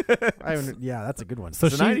 Wow. That's a good one. So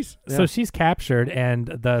she's captured, and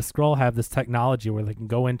the Skrull have this technology where they can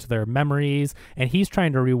go into their memories, and he's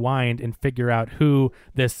trying to rewind and figure out who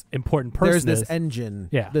this important person is. There's this engine,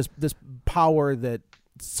 this power that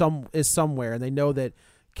is somewhere, and they know that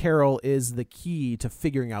Carol is the key to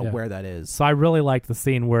figuring out where that is. So I really liked the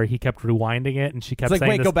scene where he kept rewinding it, and she kept saying,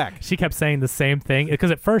 "Wait, go back." She kept saying the same thing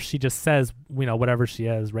because at first she just says, whatever she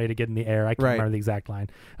is, ready to get in the air. I can't remember the exact line,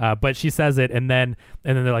 but she says it, and then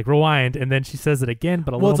they're like rewind, and then she says it again,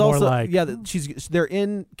 but a little more like they're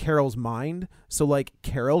in Carol's mind, so like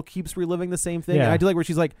Carol keeps reliving the same thing. And I do like where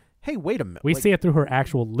she's like, hey, wait a minute. We see it through her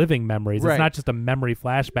actual living memories. It's not just a memory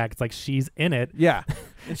flashback. It's like she's in it. Yeah.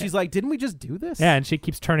 And she's like, didn't we just do this? Yeah, and she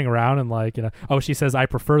keeps turning around and like, she says, I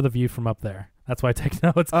prefer the view from up there. That's why I take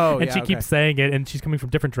notes. Oh, and she keeps saying it, and she's coming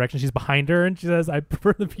from different directions. She's behind her, and she says, I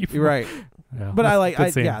prefer the view from right. Yeah, but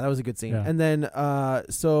that was a good scene. Yeah. And then,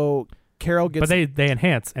 so Carol gets... But they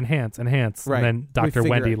enhance, right. And then Dr.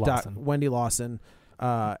 Wendy Lawson. Wendy Lawson.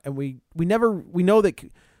 And we know that...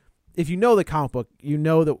 If you know the comic book, you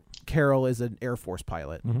know that Carol is an Air Force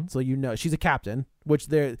pilot. Mm-hmm. So she's a captain, which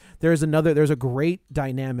there's a great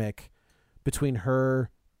dynamic between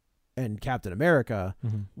her and Captain America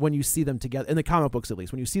when you see them together, in the comic books at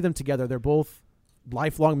least. When you see them together, they're both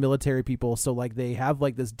lifelong military people, so like they have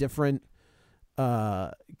like this different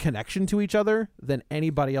connection to each other than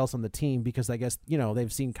anybody else on the team, because I guess,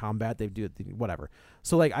 they've seen combat, they do whatever.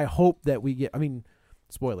 So like I hope that we get,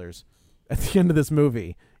 spoilers, at the end of this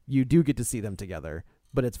movie, you do get to see them together,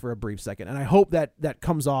 but it's for a brief second. And I hope that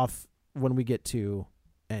comes off when we get to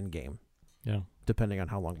Endgame. Yeah. Depending on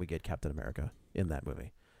how long we get Captain America in that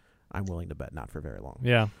movie. I'm willing to bet not for very long.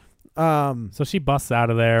 Yeah. So she busts out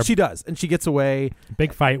of there. She does, and she gets away.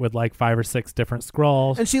 Big fight with like 5 or 6 different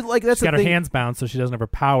Skrulls. And she's got her hands bound, so she doesn't have her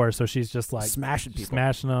power, so she's just like smashing people.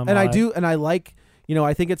 Smashing them. And I like,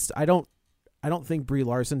 I think I don't think Brie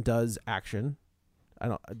Larson does action.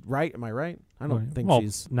 Right? Am I right? I don't think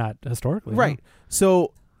she's not historically. Right. No.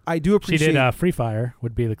 So I do appreciate. She did Free Fire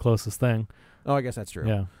would be the closest thing. Oh, I guess that's true.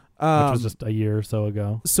 Yeah. Which was just a year or so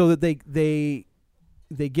ago. So that they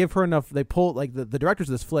give her enough. They pull, like the directors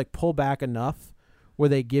of this flick pull back enough where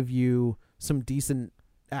they give you some decent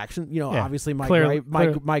action. Obviously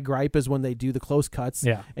my gripe is when they do the close cuts.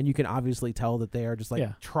 Yeah. And you can obviously tell that they are just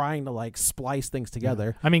trying to like splice things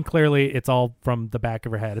together. Yeah. Clearly it's all from the back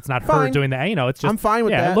of her head. It's not her doing that. It's just, I'm fine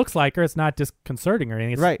with that. It looks like her. It's not disconcerting or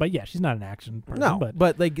anything. It's, right. But yeah, she's not an action person. No,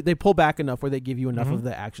 but they pull back enough where they give you enough of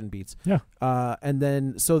the action beats. Yeah. And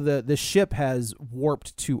then so the ship has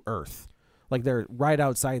warped to Earth. Like they're right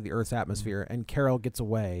outside the Earth's atmosphere, and Carol gets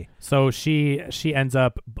away. So she ends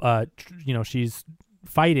up, she's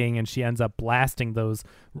fighting, and she ends up blasting those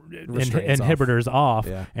inhibitors off.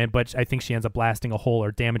 Yeah. But I think she ends up blasting a hole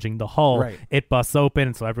or damaging the hull. Right. It busts open,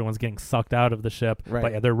 and so everyone's getting sucked out of the ship. Right.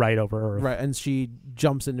 But yeah, they're right over Earth. Right, and she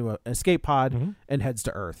jumps into an escape pod and heads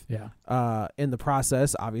to Earth. Yeah. In the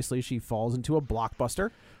process, obviously, she falls into a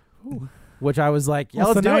blockbuster. Ooh. Which I was like, yeah,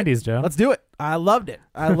 let's do 90s, it. Joe. Let's do it. I loved it.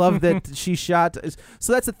 I love that she shot.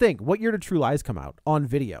 So that's the thing. What year did True Lies come out on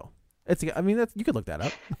video? You could look that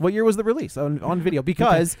up. What year was the release on video?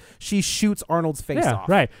 Because she shoots Arnold's face off.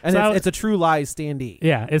 Right. And so it's a True Lies standee.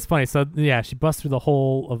 Yeah, it's funny. So yeah, she busts through the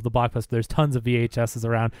whole of the blockbuster. There's tons of VHSs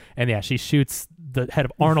around, and yeah, she shoots the head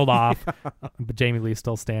of Arnold off, but Jamie Lee's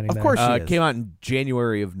still standing there. Of course she is. Came out in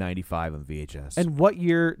January of '95 on VHS. And what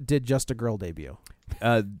year did Just a Girl debut?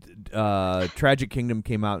 Tragic Kingdom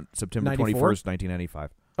came out September 21st,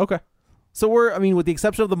 1995. Okay. So with the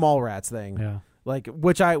exception of the Mallrats thing, Yeah. like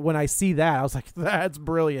when I see that, I was like, that's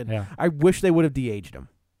brilliant. Yeah. I wish they would have de-aged him.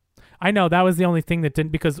 I know that was the only thing that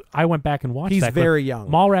didn't, because I went back and watched He's that. very young.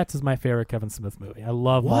 Mallrats is my favorite Kevin Smith movie. I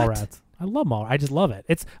love What? Mallrats. I love Mallrats. I just love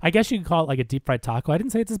it. I guess you could call it like a deep fried taco. I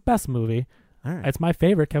didn't say it's his best movie. All right. It's my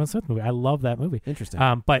favorite Kevin Smith movie. I love that movie. Interesting.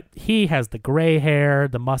 But he has the gray hair,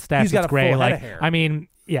 the mustache. He's got is a gray. full like head of hair. I mean,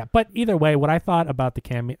 yeah. But either way, what I thought about the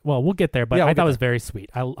cameo. Well, we'll get there. But Yeah, I thought it was very sweet.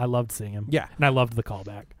 I loved seeing him. Yeah. And I loved the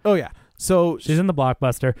callback. Oh yeah. So She's in the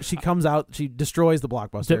Blockbuster. she comes out. She destroys the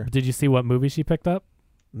Blockbuster. Did you see what movie she picked up?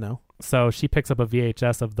 No. So she picks up a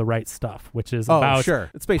VHS of The Right Stuff, which is Oh, about sure.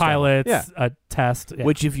 It's space travel. pilots, Yeah. a test. Yeah.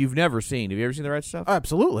 Which, if you've never seen, have you ever seen The Right Stuff?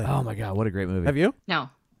 Absolutely. Oh my God, what a great movie! Have you? No.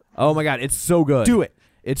 Oh my God, it's so good. Do it.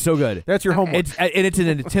 It's so good. That's your homework. It's an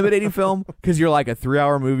intimidating film because you're like a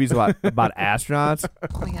 3-hour movie's about astronauts.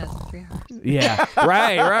 Oh my God, 3 hours. Yeah,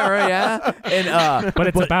 right, yeah. And but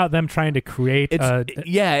it's about them trying to create.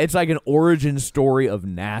 It's like an origin story of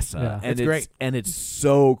NASA, Yeah. and It's great. and it's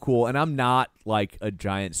so cool. And I'm not like a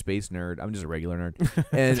giant space nerd. I'm just a regular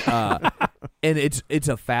nerd, and it's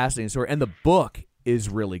a fascinating story. And the book is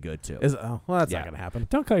really good too. That's not Yeah. gonna happen.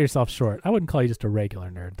 Don't call yourself short. I wouldn't call you just a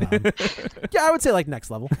regular nerd, Tom. Yeah, I would say like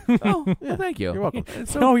next level. Oh, yeah, thank you. You're welcome.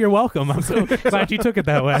 No, you're welcome. I'm so glad you took it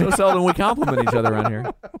that way. So seldom we compliment each other around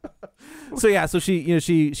here. So yeah, so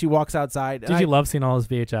she walks outside. Did you love seeing all those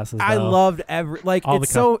VHSs? I though? loved all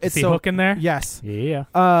it's so See Hook in there? Yes. Yeah.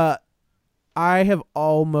 I have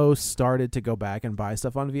almost started to go back and buy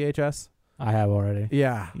stuff on VHS. I have already.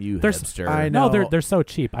 Yeah. You There's- hipster. I No, know. they're so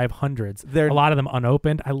cheap. I have hundreds. They're- a lot of them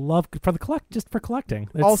unopened. I love just for collecting.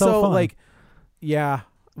 It's also so fun. like, yeah,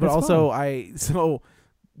 but It's also fun.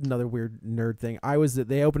 another weird nerd thing.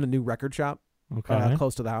 They opened a new record shop Okay.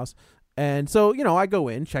 close to the house, and so I go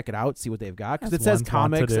in, check it out, see what they've got because it That's says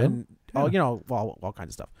one thing to comics do. and Yeah. all kinds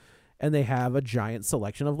of stuff, and they have a giant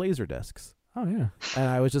selection of laser discs, Oh yeah. and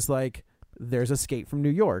I was just like, "There's Escape from New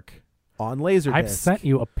York on Laserdisc." I've sent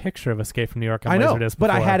you a picture of Escape from New York on I know, Laserdisc but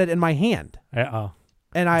I before. had it in my hand, Oh,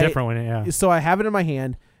 and different one. Yeah. So I have it in my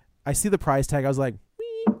hand. I see the price tag. I was like,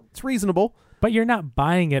 it's reasonable. But you're not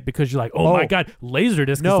buying it because you're like, oh my God, Laserdisc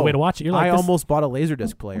is the way to watch it. You're like, I this- almost bought a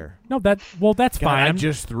Laserdisc player. No, that's God, fine. I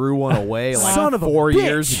just threw one away like Son of a 4 bitch.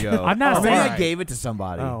 years ago. I'm not Or maybe saying- I gave it to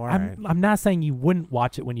somebody. Oh, all right. I'm not saying you wouldn't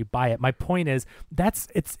watch it when you buy it. My point is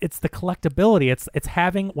it's the collectability. It's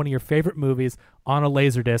having one of your favorite movies on a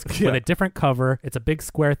Laserdisc with a different cover. It's a big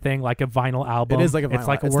square thing like a vinyl album. It is like a It's vinyl-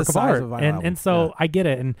 like a it's work the of size art. of a vinyl and album. so Yeah. I get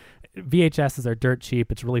it. And VHSs are dirt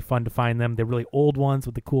cheap. It's really fun to find them. They're really old ones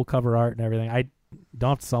with the cool cover art and everything. I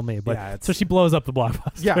don't have to sell me, but Yeah, so she blows up the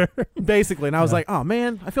Blockbuster. Yeah, basically. And I was Yeah. like, oh,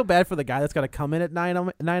 man, I feel bad for the guy that's got to come in at 9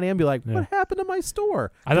 a.m. and be like, Yeah. what happened to my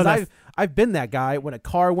store? I thought 'Cause that's- I've been that guy when a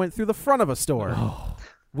car went through the front of a store.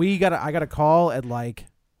 I got a call at like,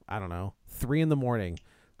 I don't know, 3 in the morning.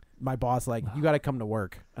 My boss like, you got to come to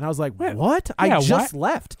work. And I was like, what? I yeah, just why-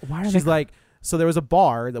 left. why are She's they- like, so there was a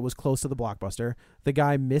bar that was close to the Blockbuster. The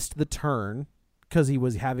guy missed the turn because he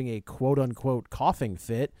was having a quote-unquote coughing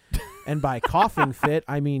fit. And by coughing fit,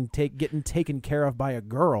 I mean getting taken care of by a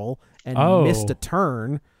girl and missed a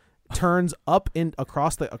turn. Turns up in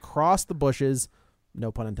across the bushes.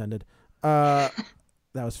 No pun intended. That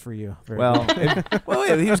was for you. Very Well,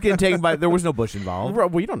 good. he was getting taken by. There was no bush involved.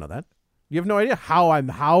 Well, you don't know that. You have no idea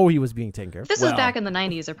how he was being taken care of. This was back in the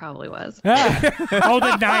 90s. There probably was. Oh,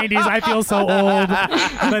 the 90s. I feel so old.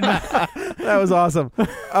 That was awesome.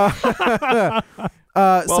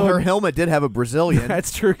 So her helmet did have a Brazilian.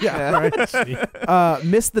 That's true. Yeah. Right.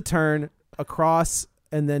 Missed the turn across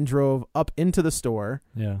and then drove up into the store.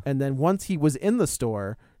 Yeah. And then once he was in the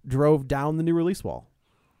store, drove down the new release wall.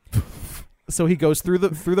 So he goes through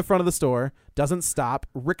the front of the store, doesn't stop,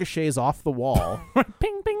 ricochets off the wall.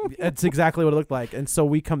 Ping, ping. That's exactly what it looked like. And so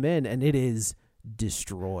we come in, and it is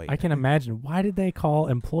destroyed. I can imagine. Why did they call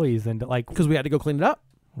employees into like? Because we had to go clean it up.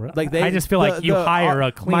 Like I just feel like you hire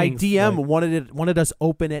a cleaning. My DM wanted us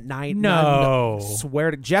open at night. No.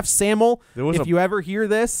 Swear to Jeff Sammel. If you ever hear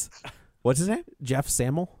this, what's his name? Jeff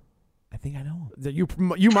Sammel. I think I know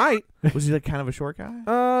him. You might. Was he like kind of a short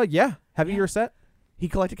guy? Yeah. Heavy year set. He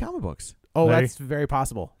collected comic books. Oh, that's very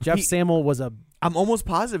possible. Jeff Sammel was a. I'm almost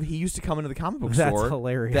positive he used to come into the comic book That's store.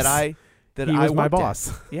 hilarious. That he I was my worked at.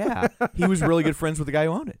 boss. Yeah, he was really good friends with the guy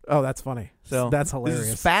who owned it. Oh, that's funny. So that's hilarious.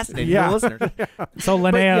 This is fascinating Yeah. for the listeners. So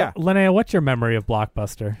Linnea, what's your memory of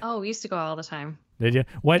Blockbuster? Oh, we used to go all the time. Did you?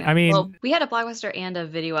 What I mean? Well, we had a Blockbuster and a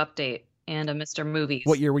Video Update and a Mr. Movies.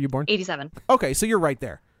 What year were you born? 87. Okay, so you're right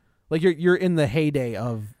there. Like you're in the heyday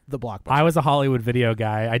of the Blockbuster. I was a Hollywood Video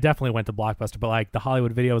guy. I definitely went to Blockbuster, but like the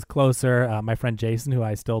Hollywood Video was closer. My friend Jason, who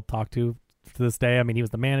I still talk to this day, I mean, he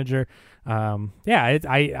was the manager. But I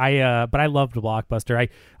loved Blockbuster.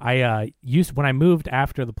 I used, when I moved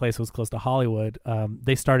after the place was close to Hollywood,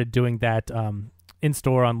 they started doing that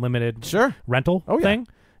in-store unlimited rental thing.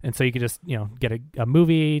 And so you could just, get a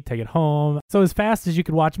movie, take it home. So as fast as you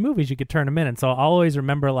could watch movies, you could turn them in. And so I'll always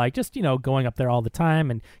remember going up there all the time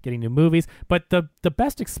and getting new movies. But the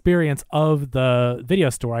best experience of the video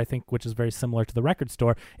store, I think, which is very similar to the record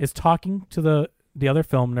store, is talking to the other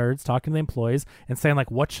film nerds, talking to the employees and saying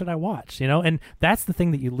like, what should I watch? And that's the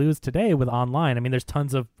thing that you lose today with online. I mean, there's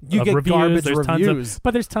tons of reviews,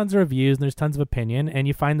 but there's tons of reviews and there's tons of opinion, and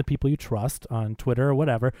you find the people you trust on Twitter or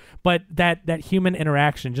whatever. But that human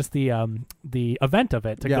interaction, just the event of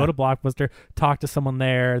it, to go to Blockbuster, talk to someone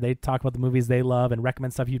there, they talk about the movies they love and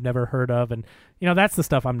recommend stuff you've never heard of, and that's the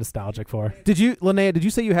stuff I'm nostalgic for. Linnea, did you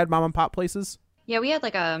say you had mom and pop places? Yeah, we had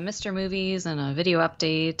like a Mr. Movies and a Video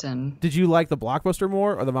Update. And did you like the Blockbuster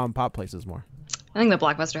more or the mom and pop places more? I think the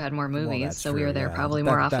Blockbuster had more movies, so we were there probably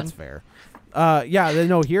more often. That's fair.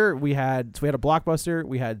 Here we had a Blockbuster.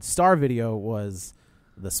 We had Star Video was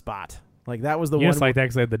the spot. Like that was the one. Just like that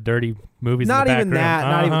because they had the dirty movies. Not in the even back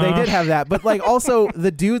that. room. Not even. They did have that, but like also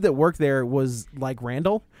the dude that worked there was like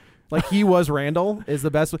Randall. Like he was Randall is the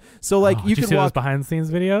best. So like you can see watch those behind the scenes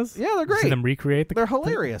videos. Yeah, they're great. See them recreate. They're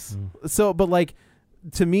hilarious. So, but like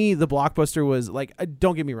to me, the Blockbuster was like.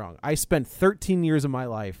 Don't get me wrong. I spent 13 years of my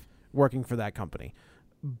life working for that company,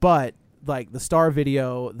 but like the Star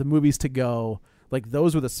Video, the Movies to Go, like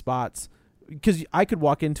those were the spots because I could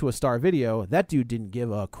walk into a Star Video. That dude didn't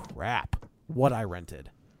give a crap what I rented.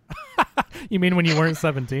 You mean when you weren't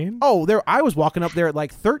 17? Oh, I was walking up there at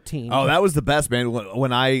like 13. Oh, that was the best, man.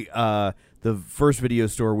 When I the first video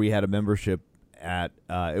store we had a membership at,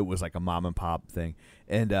 it was like a mom and pop thing,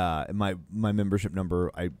 and my membership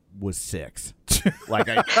number was 6.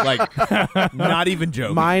 Not even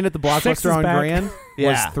joking. Mine at the Blockbuster on Grand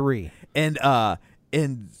was 3.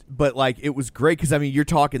 But like it was great because I mean you're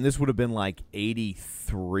talking this would have been like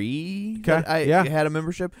 83 that I had a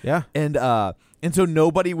membership, and so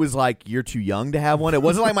nobody was like you're too young to have one. It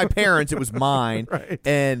wasn't like my parents, it was mine. Right.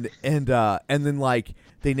 And then like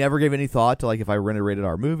they never gave any thought to like if I rented rated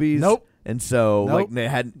R movies. Nope. And so like they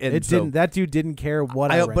hadn't. Didn't. That dude didn't care what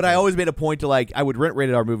I rented. But I always made a point to like I would rent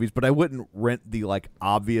rated R movies, but I wouldn't rent the like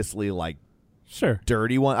obviously like. Sure.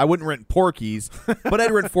 Dirty one. I wouldn't rent Porky's, but I'd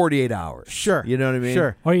rent 48 Hours. Sure. You know what I mean?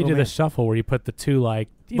 Sure. Or you do the shuffle where you put the two tame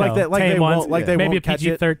They ones, maybe won't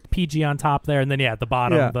a PG on top there, and then at the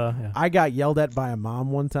bottom. I got yelled at by a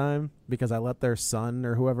mom one time because I let their son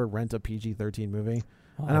or whoever rent a PG-13 movie,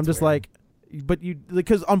 and I'm just weird. like, but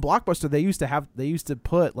because on Blockbuster they used to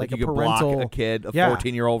put like a you could parental block a kid, a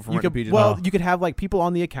 14-year-old from renting PG. Well, you could have like people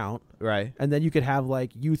on the account, right, and then you could have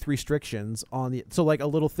like youth restrictions on the. So like a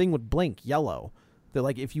little thing would blink yellow. That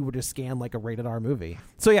like if you were to scan like a rated R movie.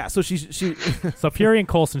 So yeah, so she So Fury and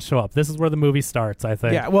Coulson show up. This is where the movie starts, I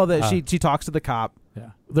think. Yeah, well she talks to the cop.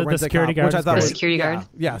 Yeah. The security guard. Which I thought was security guard.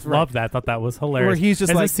 Yeah, right. Loved that. Thought that was hilarious. Where he's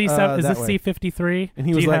just is like this C7, is this C53? And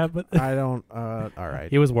he was like I don't all right.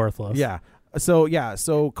 He was worthless. Yeah.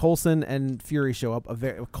 So Coulson and Fury show up.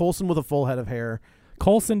 Coulson with a full head of hair.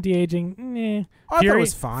 Coulson de-aging, I thought it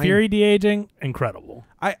was fine. Fury de-aging, incredible.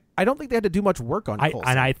 I don't think they had to do much work on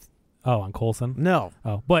Coulson. On Coulson? No.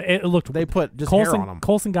 Oh, but it looked... They put just Coulson, hair on him.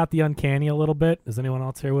 Coulson got the uncanny a little bit. Is anyone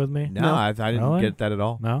else here with me? No. I didn't get that at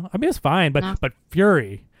all. No? I mean, it's fine, but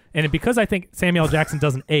Fury... And because I think Samuel Jackson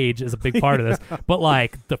doesn't age is a big part of this. But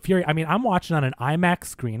like the Fury, I mean, I'm watching on an IMAX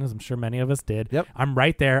screen, as I'm sure many of us did. Yep. I'm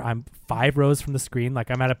right there. I'm 5 rows from the screen.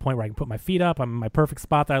 Like I'm at a point where I can put my feet up. I'm in my perfect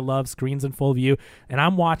spot that I love. Screen's in full view. And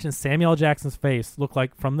I'm watching Samuel Jackson's face look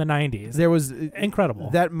like from the 90s. There was incredible.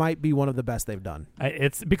 That might be one of the best they've done.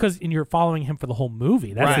 It's because you're following him for the whole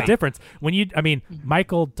movie. That's the difference.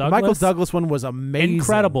 Michael Douglas. Michael Douglas one was amazing.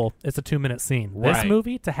 Incredible. It's a 2-minute scene. Right. This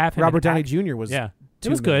movie, to have him Robert Downey Jr. was it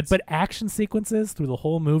was good, but action sequences through the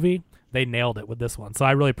whole movie, they nailed it with this one. So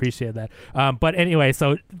I really appreciate that. But anyway,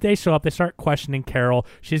 so they show up. They start questioning Carol.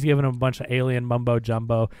 She's giving them a bunch of alien mumbo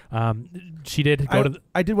jumbo. She did go to the...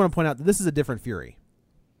 I did want to point out that this is a different Fury.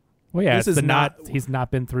 Well, yeah, he's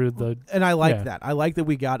not been through the... And I like that. I like that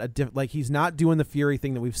we got he's not doing the Fury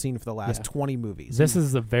thing that we've seen for the last 20 movies. This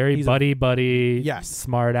is a very buddy, yes,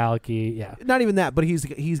 smart alecky, yeah. Not even that, but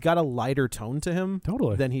he's got a lighter tone to him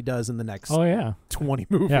totally than he does in the next 20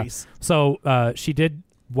 movies. Yeah. So she did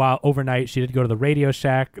while overnight she did go to the Radio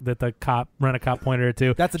Shack that the rent-a-cop pointed her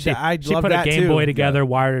to. That's she love put that a Game too. Boy together,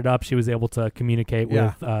 wired it up. She was able to communicate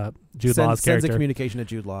with Jude Law's character. Sends a communication to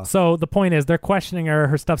Jude Law. So the point is, they're questioning her.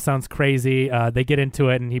 Her stuff sounds crazy. They get into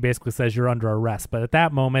it, and he basically says, "You're under arrest." But at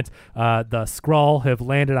that moment, the Skrull have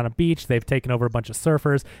landed on a beach. They've taken over a bunch of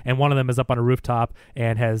surfers, and one of them is up on a rooftop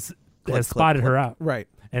and has spotted her out. Right.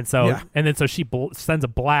 And so, and then she sends a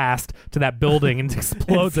blast to that building and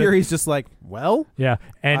explodes. And Fury's just like, well, yeah,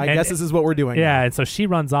 and I guess this is what we're doing. Yeah, now. and so she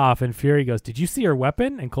runs off, and Fury goes, "Did you see her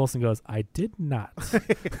weapon?" And Coulson goes, "I did not."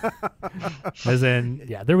 As in,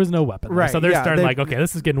 there was no weapon. Right. So they're starting like, okay,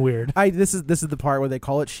 this is getting weird. This is the part where they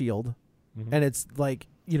call it S.H.I.E.L.D., and it's like,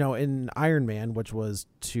 in Iron Man, which was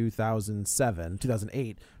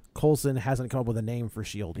 2008, Coulson hasn't come up with a name for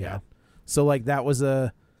S.H.I.E.L.D. yet. So like that was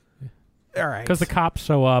a. All right. Because the cops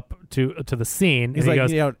show up to the scene. He's and like,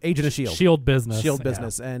 he goes, Agent of S.H.I.E.L.D. S.H.I.E.L.D. business. S.H.I.E.L.D.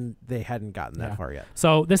 business, and they hadn't gotten that far yet.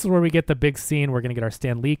 So this is where we get the big scene. We're going to get our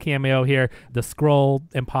Stan Lee cameo here. The Skrull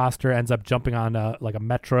imposter ends up jumping on a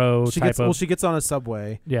metro She gets on a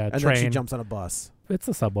subway. Yeah, and train. then she jumps on a bus. It's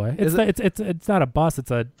a subway. It's not a bus.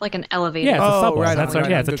 It's like an elevator. Yeah, it's a subway. Right, That's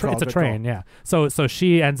it's a train. Yeah. So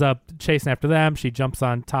she ends up chasing after them. She jumps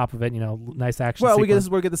on top of it. Nice action. Well, sequence.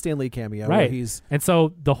 we get the Stan Lee cameo. Right. Where he's and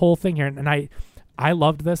so the whole thing here, and I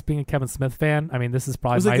loved this being a Kevin Smith fan. I mean, this is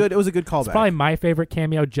probably it was a good callback. It's probably my favorite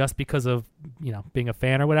cameo just because of being a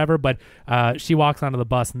fan or whatever. But she walks onto the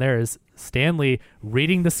bus and there is Stan Lee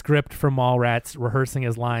reading the script for Mallrats, rehearsing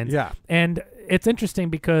his lines. Yeah, and it's interesting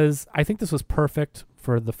because I think this was perfect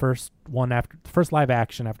for the first live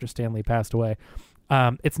action after Stan Lee passed away.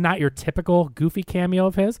 It's not your typical goofy cameo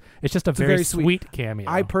of his. It's just a very sweet cameo.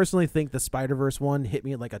 I personally think the Spider-Verse one hit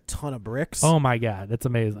me like a ton of bricks. Oh my god, that's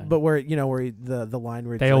amazing. But where the line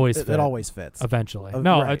where they always it always fits eventually.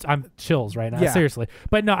 Right. I'm chills right now. Yeah. Seriously.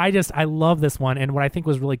 But no, I love this one, and what I think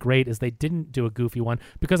was really great is they didn't do a goofy one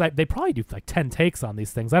because they probably do like 10 takes on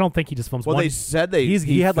these things. I don't think he just films one. Well, they said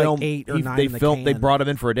he had filmed, like 8 or 9 in the can. They brought him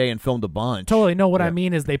in for a day and filmed a bunch. Totally. No, what I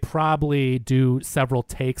mean is they probably do several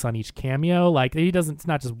takes on each cameo. Like it's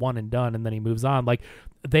not just one and done and then he moves on. Like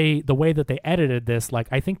the way that they edited this, like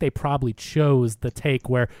I think they probably chose the take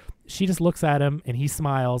where she just looks at him and he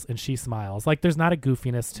smiles and she smiles. Like there's not a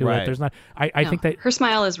goofiness to it. There's not. I think that her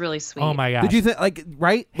smile is really sweet. Oh my gosh. Did you think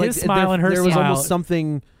right? His smile and her there was smile. almost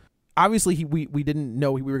something. Obviously, we didn't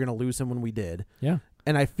know we were going to lose him when we did. Yeah.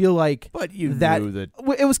 And I feel like knew that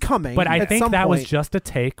it was coming. But I think that point. was just a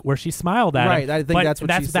take where she smiled at him. Right, I think that's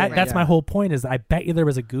what she's saying. That's my whole point is I bet you there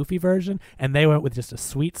was a goofy version and they went with just a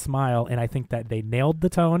sweet smile, and I think that they nailed the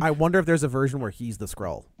tone. I wonder if there's a version where he's the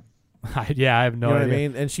Skrull. Yeah, I have no idea. What I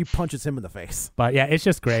mean? And she punches him in the face. But yeah, it's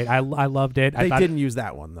just great. I loved it. They didn't use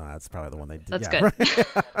that one. No, that's probably the one they did. That's good.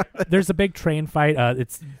 Right. There's a big train fight.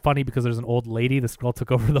 It's funny because there's an old lady. The Skrull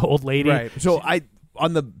took over the old lady. Right. So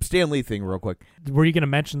on the Stan Lee thing real quick. Were you going to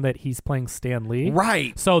mention that he's playing Stan Lee?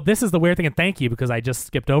 Right. So this is the weird thing, and thank you, because I just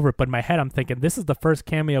skipped over it, but in my head I'm thinking this is the first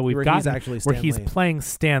cameo we've gotten where he's playing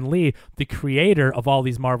Stan Lee, the creator of all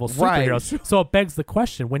these Marvel superheroes. Right. So it begs the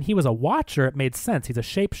question, when he was a Watcher, it made sense. He's a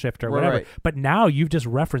shapeshifter or whatever. Right. But now you've just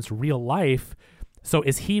referenced real life. So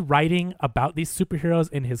is he writing about these superheroes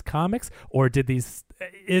in his comics, or did these?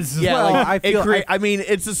 I mean,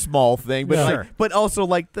 it's a small thing, but sure. But also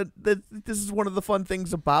like this is one of the fun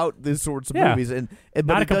things about these sorts of movies, and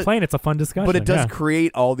not a complaint. It's a fun discussion, but it does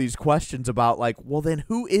create all these questions about like, well, then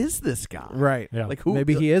who is this guy? Right? Yeah. Like who?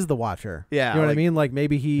 Maybe he is the Watcher. Yeah, you know what I mean? Like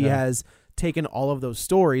maybe he has taken all of those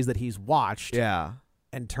stories that he's watched. Yeah.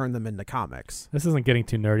 And turn them into comics. This isn't getting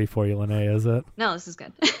too nerdy for you, Linnea, is it? No, this is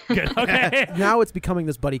good. Good. Okay. Now it's becoming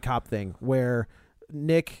this buddy cop thing where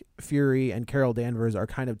Nick Fury and Carol Danvers are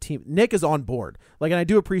kind of team. Nick is on board. Like, and I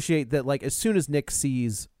do appreciate that. Like, as soon as Nick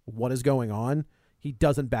sees what is going on, he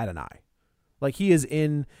doesn't bat an eye. Like he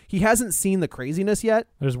hasn't seen the craziness yet.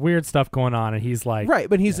 There's weird stuff going on, and he's like, right,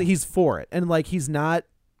 but he's for it, and like he's not.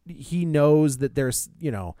 He knows that there's,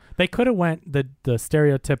 they could have went the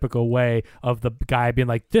stereotypical way of the guy being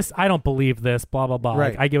like, this, I don't believe this, blah, blah, blah.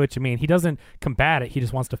 Right. Like, I get what you mean. He doesn't combat it. He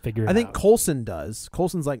just wants to figure it out. I think Coulson does.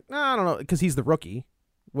 Coulson's like, I don't know, because he's the rookie,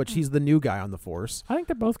 which he's the new guy on the force. I think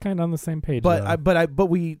they're both kind of on the same page. But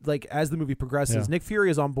we, like, as the movie progresses, Nick Fury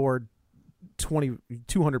is on board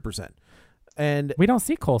 200%. And we don't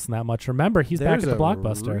see Coulson that much. Remember, he's back at the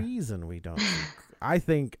Blockbuster. There's a reason we don't see I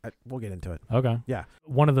think we'll get into it. Okay. Yeah.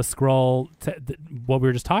 One of the Skrull, what we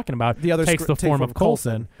were just talking about, the other takes the form of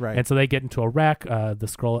Coulson. Right. And so they get into a wreck. The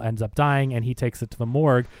Skrull ends up dying, and he takes it to the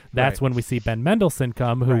morgue. That's when we see Ben Mendelsohn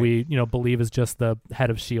come, who we believe is just the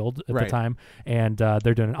head of S.H.I.E.L.D. at the time. And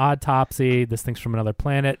they're doing an autopsy. This thing's from another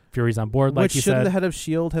planet. Fury's on board, like you said. Shouldn't the head of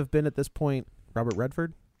S.H.I.E.L.D. have been at this point Robert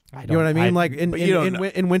Redford. I You know what I mean? Like But you don't know.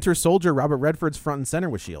 in Winter Soldier, Robert Redford's front and center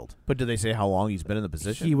with S.H.I.E.L.D. But did they say how long he's been in the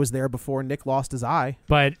position? He was there before Nick lost his eye.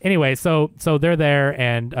 But anyway, so they're there,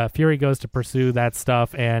 and Fury goes to pursue that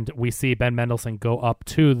stuff, and we see Ben Mendelsohn go up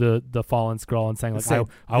to the fallen Skrull and saying, like,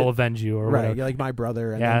 I will avenge you, or right, whatever. you're like my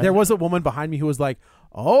brother. And Yeah. then there was a woman behind me who was like,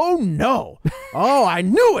 "Oh no! Oh, I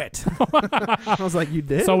knew it." I was like, "You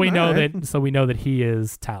did." So we know All right. that. So we know that he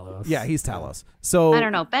is Talos. Yeah, he's Talos. So I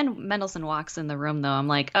don't know. Ben Mendelsohn walks in the room, though. I'm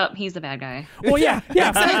like, oh, he's the bad guy. Well, yeah,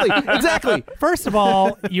 exactly. First of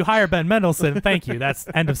all, you hire Ben Mendelsohn. Thank you. That's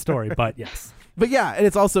end of story. But yes. But yeah, and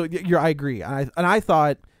it's also I agree. And I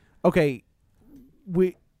thought, okay,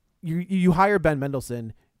 you hire Ben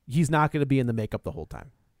Mendelsohn, he's not going to be in the makeup the whole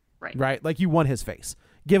time. Right? Like, you want his face.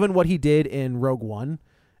 Given what he did in Rogue One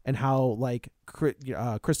and how, like,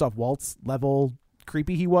 Christoph Waltz level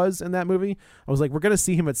creepy he was in that movie, I was like, we're going to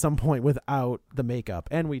see him at some point without the makeup.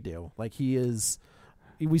 And we do. Like,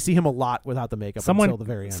 we see him a lot without the makeup until the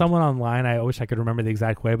very end. Someone online, I wish I could remember the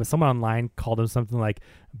exact way, but someone online called him something like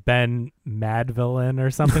Ben Madvillain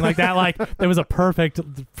or something like that. Like, it was a perfect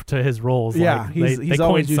to his roles. Yeah, like, he's they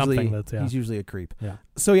always coined something that's, he's usually a creep. Yeah.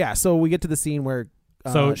 So we get to the scene where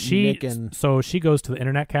so she goes to the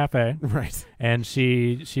internet cafe, right? And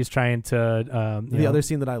she's trying to the other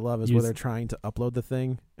scene that I love is where they're trying to upload the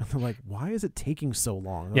thing, and they're like, "Why is it taking so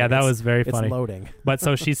long?" Yeah, that was very funny. It's loading. But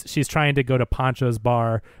so she's trying to go to Pancho's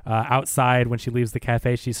bar outside. When she leaves the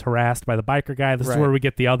cafe, she's harassed by the biker guy. This is where we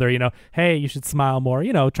get the other, hey, you should smile more.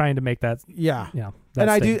 Trying to make that. Yeah.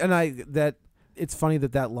 That it's funny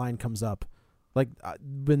that line comes up. Like,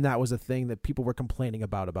 when that was a thing that people were complaining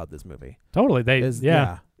about this movie. Totally. It's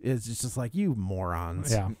just like, you morons.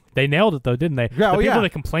 Yeah. They nailed it, though, didn't they? Yeah, the people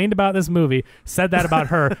that complained about this movie said that about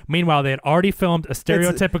her. Meanwhile, they had already filmed a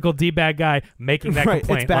stereotypical D-bag guy making that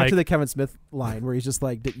complaint. It's back to the Kevin Smith line where he's just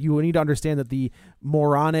like, you need to understand that the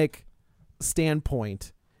moronic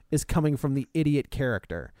standpoint is coming from the idiot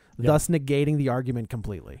character, thus negating the argument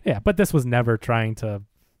completely. Yeah, but this was never trying to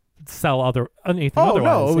sell anything otherwise.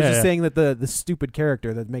 No, it was just saying that the stupid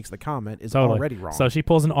character that makes the comment is already wrong. So she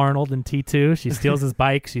pulls an Arnold in T2. She steals his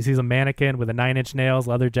bike. She sees a mannequin with a 9-inch nails,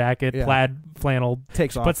 leather jacket, plaid flannel.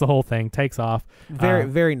 Takes off. Puts the whole thing. Takes off. Very,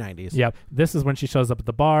 very 90s. Yep. This is when she shows up at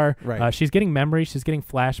the bar. Right. She's getting memories. She's getting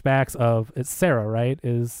flashbacks of it's Sarah, right?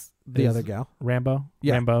 Is the other gal Rambo?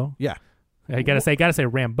 Yeah. Rambo. Yeah. You gotta say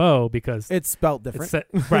Rambo because it's spelled different,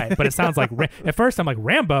 right? But it sounds like at first I'm like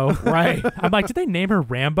Rambo, right? I'm like, did they name her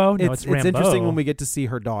Rambo? No, it's Rambo. It's interesting when we get to see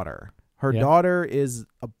her daughter. Her daughter is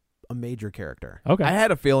a major character. Okay, I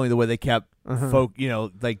had a feeling the way they kept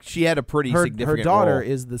like she had a pretty significant. Her daughter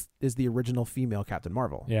role. is the original female Captain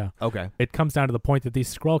Marvel. Yeah. Okay. It comes down to the point that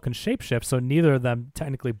these Skrull can shapeshift, so neither of them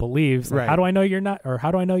technically believes. Like, right. How do I know you're not, or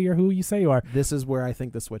how do I know you're who you say you are? This is where I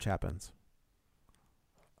think the switch happens.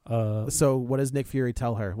 So what does Nick Fury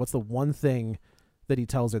tell her? What's the one thing that he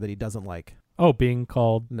tells her that he doesn't like? Oh, being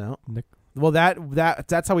called no. Nick. Well,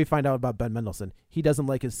 that's how we find out about Ben Mendelsohn. He doesn't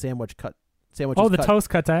like his sandwich cut. Toast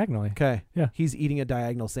cut diagonally. Okay. Yeah. He's eating a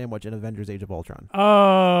diagonal sandwich in Avengers: Age of Ultron.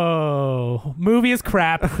 Oh, movie is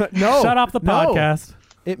crap. No. Shut off the podcast.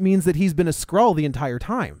 It means that he's been a Skrull the entire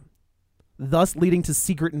time, thus leading to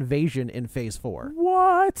secret invasion in Phase 4.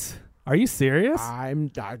 What? Are you serious?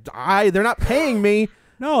 They're not paying me.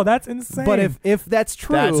 No, that's insane. But if that's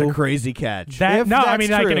true, that's a crazy catch. Like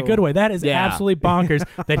in a good way. That is absolutely bonkers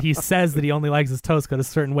that he says that he only likes his toast cut a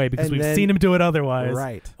certain way because we've seen him do it otherwise.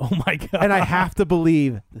 Right. Oh my god. And I have to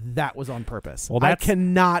believe that was on purpose. Well, I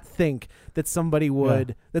cannot think that somebody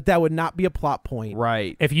would that would not be a plot point.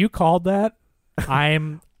 Right. If you called that,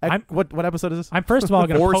 what episode is this? I'm first of all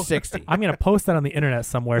going to 460. I'm going to post that on the internet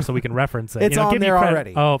somewhere so we can reference it. It's on give there me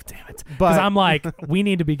already. Oh damn it! Because I'm like, we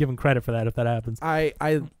need to be given credit for that if that happens.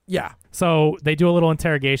 Yeah. So they do a little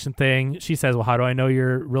interrogation thing. She says, well, how do I know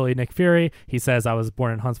you're really Nick Fury? He says, I was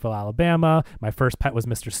born in Huntsville, Alabama. My first pet was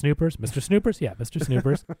Mr. Snoopers. Mr. Snoopers? Yeah, Mr.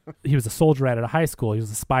 Snoopers. He was a soldier at a high school. He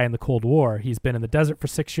was a spy in the Cold War. He's been in the desert for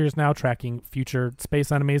 6 years now, tracking future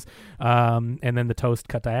space enemies. And then the toast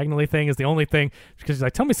cut diagonally thing is the only thing, because he's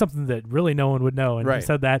like, tell me something that really no one would know. And he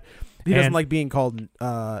said that. He doesn't like being called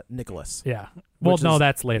Nicholas. Yeah. Well, no,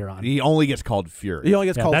 that's later on. He only gets called Fury. He only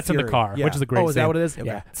gets called that's Fury. in the car, which is a great scene. Is that what it is? Yeah.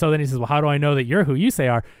 Okay. So then he says, well, how do I know that you're who you say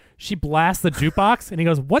are? She blasts the jukebox, and he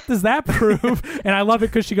goes, what does that prove? And I love it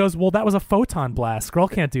because she goes, well, that was a photon blast. Skrull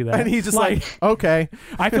can't do that. And he's just like okay.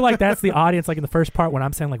 I feel like that's the audience, like in the first part when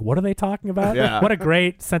I'm saying, like, what are they talking about? Yeah. What a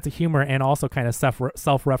great sense of humor and also kind of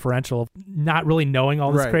self-referential, not really knowing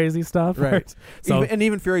all this crazy stuff. Right. So,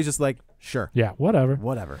 even Fury's just like, sure. Yeah,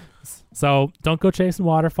 whatever. So don't go chasing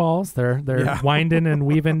waterfalls. They're winding and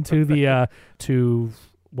weaving to the to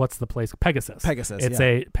what's the place? Pegasus. Pegasus.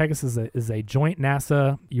 Pegasus is a joint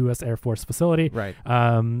NASA U.S. Air Force facility. Right.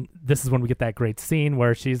 This is when we get that great scene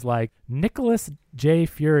where she's like, Nicholas J.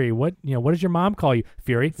 Fury, what does your mom call you?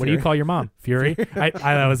 Fury. What do you call your mom? Fury. I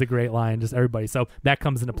that was a great line. Just everybody. So that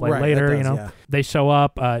comes into play later. They show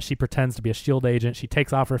up. She pretends to be a SHIELD agent. She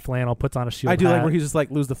takes off her flannel, puts on a SHIELD I do hat. like where he's just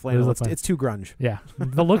like, lose the flannel. It's too grunge. Yeah.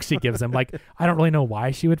 The look she gives him, like, I don't really know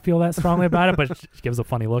why she would feel that strongly about it, but she gives a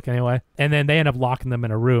funny look anyway. And then they end up locking them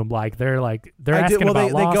in a room. Like they're asking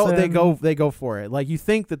about Lawson. They go for it. Like you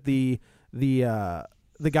think that the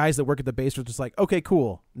guys that work at the base are just like, okay,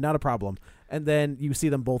 cool, not a problem. And then you see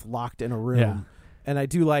them both locked in a room. Yeah. And I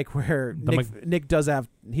do like where Nick does a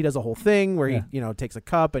whole thing where he takes a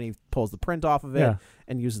cup and he pulls the print off of it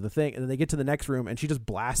and uses the thing. And then they get to the next room and she just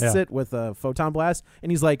blasts it with a photon blast.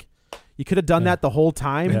 And he's like, you could have done that the whole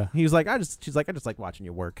time. Yeah. He's like, she's like, I just like watching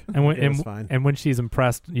you work. And when she's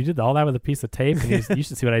impressed, you did all that with a piece of tape. And you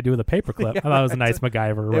should see what I do with a paperclip. I thought it was a nice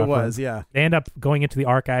MacGyver reference. It was, yeah. They end up going into the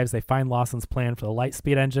archives. They find Lawson's plan for the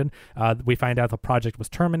Lightspeed engine. We find out the project was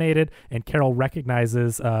terminated, and Carol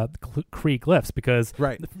recognizes Kree glyphs because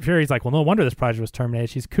Fury's like, well, no wonder this project was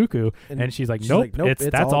terminated. She's cuckoo, and she's like, nope,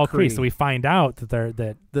 that's all Kree. So we find out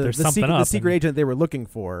that there's something up. The secret agent they were looking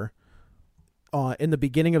for in the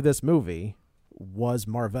beginning of this movie was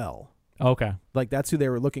Mar-Vell. Okay. Like that's who they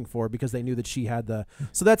were looking for because they knew that she had the.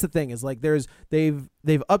 So that's the thing is like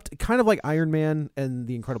they've upped kind of like Iron Man and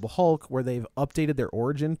the Incredible Hulk where they've updated their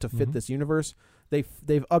origin to fit this universe. They've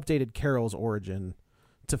updated Carol's origin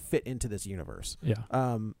to fit into this universe.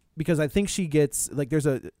 Yeah. Because I think she gets like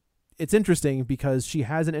it's interesting because she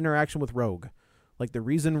has an interaction with Rogue. Like the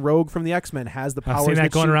reason Rogue from the X-Men has the powers. I've seen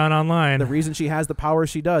that going around online. The reason she has the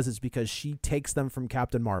powers she does is because she takes them from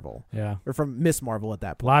Captain Marvel. Yeah. Or from Miss Marvel at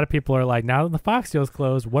that point. A lot of people are like, now that the Fox deal's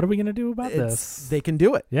closed, what are we going to do about this? They can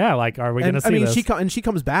do it. Yeah, like, are we going to see this? She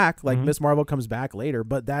comes back, like Miss Marvel comes back later,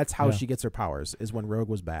 but that's how she gets her powers, is when Rogue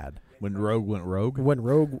was bad. When Rogue went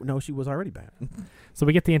rogue? No, she was already bad. So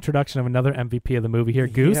we get the introduction of another MVP of the movie here,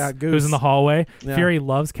 Goose, Goose. who's in the hallway. Yeah. Fury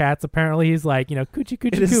loves cats, apparently. He's like, coochie, coo,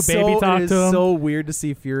 baby talk to him. It is so weird to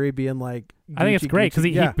see Fury being like, I think it's great because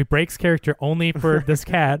he breaks character only for this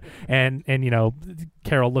cat, and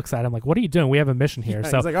Carol looks at him like, what are you doing? We have a mission here.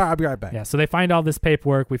 So he's like, I'll be right back. Yeah, so they find all this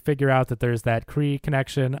paperwork. We figure out that there's that Kree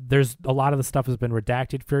connection. There's a lot of the stuff has been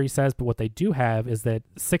redacted, Fury says, but what they do have is that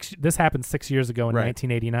this happened 6 years ago in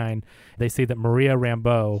 1989. They see that Maria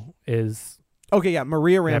Rambeau is... Okay, yeah,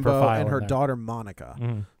 Maria Rambeau and her daughter Monica.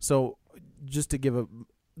 Mm-hmm. So just to give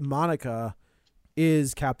Monica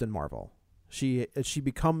is Captain Marvel. She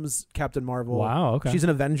becomes Captain Marvel. Wow, okay. She's an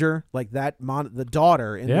Avenger. Like that the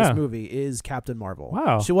daughter in this movie is Captain Marvel.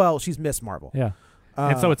 Wow. She's Miss Marvel. Yeah.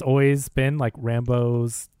 And so it's always been like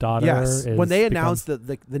Rambeau's daughter. Yes. When they announced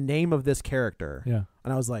the name of this character,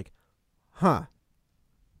 and I was like, huh.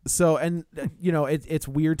 So, and it's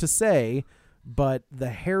weird to say, but the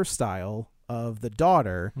hairstyle of the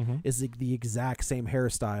daughter is the exact same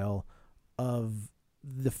hairstyle of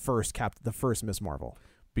the first Miss Marvel.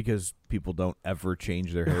 Because people don't ever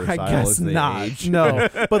change their hairstyle I guess as they age. No,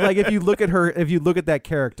 but like if you look at that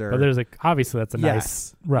character, but there's obviously that's a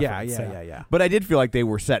nice reference. Yeah. But I did feel like they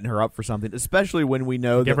were setting her up for something, especially when we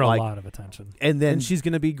know give that her a lot of attention, and she's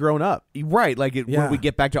going to be grown up, right? Like when we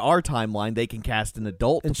get back to our timeline, they can cast an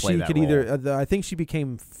adult and to play she that could role. either. I think she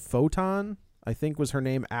became Photon. I think was her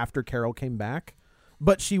name after Carol came back.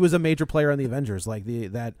 But she was a major player on the Avengers, like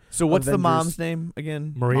that. So what's the mom's name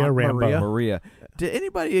again? Maria Rambeau. Maria. Did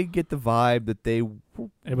anybody get the vibe that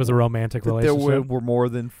it was a romantic relationship? They were more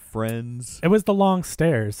than friends. It was the long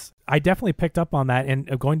stares. I definitely picked up on that,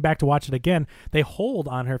 and going back to watch it again, they hold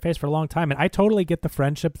on her face for a long time, and I totally get the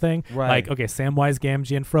friendship thing. Right. Like, okay, Samwise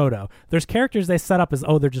Gamgee and Frodo. There's characters they set up as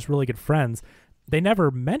they're just really good friends. They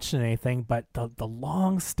never mention anything, but the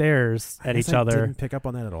long stares at each other. I didn't pick up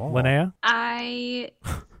on that at all. Linnea? I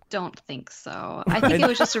don't think so. I think it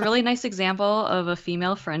was just a really nice example of a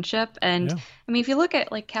female friendship. And I mean, if you look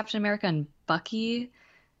at like Captain America and Bucky,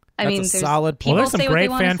 there's solid people there's some say great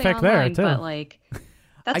what they want to say fanfic online, there too. but like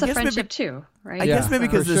that's a friendship too, right? I guess maybe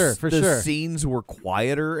because the scenes were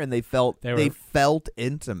quieter and they felt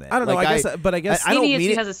intimate. I don't know. I guess I don't mean it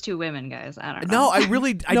because it's two women, guys. I don't know. No, I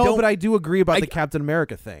really don't. But I do agree about the Captain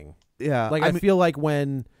America thing. Yeah, like I feel like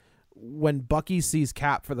when Bucky sees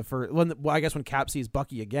Cap for the first, when Cap sees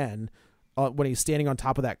Bucky again, when he's standing on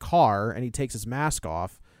top of that car and he takes his mask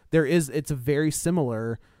off, it's a very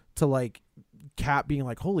similar to like Cap being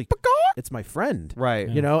like, "Holy, it's my friend," right?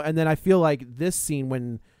 And then I feel like this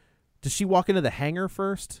scene does she walk into the hangar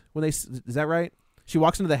first? Is that right? She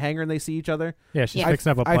walks into the hangar and they see each other. Yeah, she's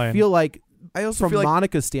fixing up a plane. I feel like I also from feel like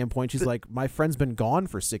Monica's standpoint, she's like, my friend's been gone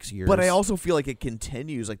for 6 years. But I also feel like it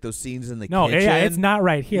continues, like those scenes in the no, kitchen. yeah, it's not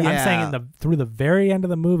right here. Yeah. I'm saying through the very end of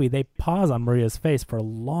the movie, they pause on Maria's face for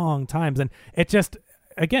long times, and it just.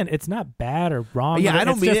 Again, it's not bad or wrong. Yeah, I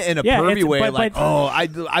don't mean it in a pervy way. But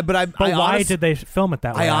why did they film it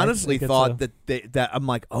that way? I honestly thought that I'm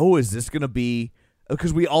like, oh, is this going to be?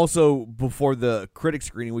 Because we also before the critic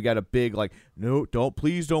screening, we got a big like, no,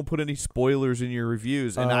 please don't put any spoilers in your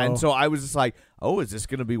reviews, and so I was just like, oh, is this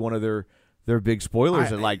going to be one of their big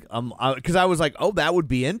spoilers? And like, because I was like, oh, that would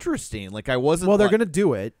be interesting. Like I wasn't. Well, they're going to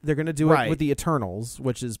do it. They're going to do it with the Eternals,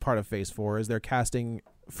 which is part of Phase 4. Is they're casting.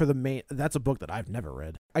 For the main, that's a book that I've never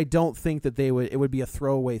read. I don't think that it would be a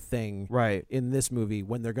throwaway thing, right, in this movie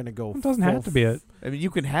when they're going to go. It doesn't have to be it. I mean, you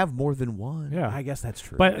can have more than one. Yeah, I guess that's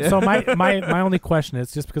true. But so my only question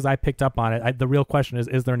is, just because I picked up on it, the real question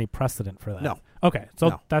is there any precedent for that? No. Okay,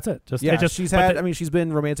 so that's it. She's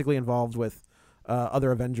been romantically involved with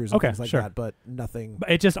other Avengers and things like that, but nothing.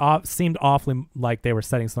 But it just seemed awfully like they were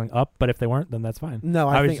setting something up. But if they weren't, then that's fine. No,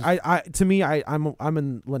 I'm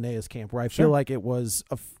in Linnea's camp where I feel like it was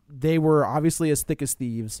they were obviously as thick as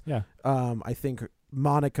thieves. Yeah. I think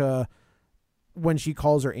Monica, when she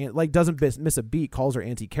calls her aunt, like doesn't miss a beat, calls her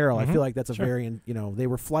Auntie Carol. I feel like that's a very they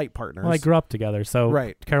were flight partners. Well, they grew up together, so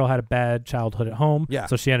right. Carol had a bad childhood at home. Yeah.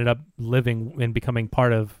 So she ended up living and becoming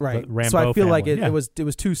part of the Rambeau So I feel family. like it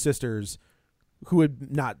was two sisters who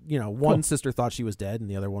had not, one sister thought she was dead and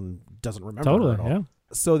the other one doesn't remember her at all. Yeah.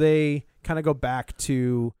 So they kind of go back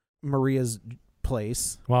to Maria's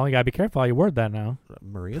place. Well, you gotta be careful how you word that now.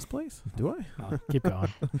 Maria's place? Do I? Keep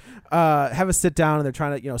going. Have a sit down and they're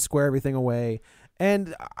trying to, square everything away.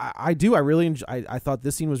 And I really enjoy, I thought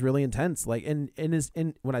this scene was really intense. Like, and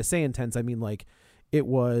when I say intense, I mean like it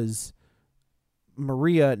was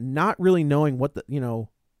Maria not really knowing what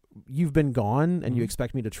you've been gone and you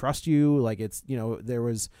expect me to trust you. Like it's, there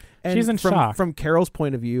was, and she's in shock. From Carol's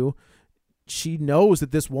point of view, she knows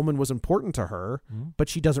that this woman was important to her, but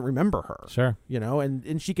she doesn't remember her. Sure.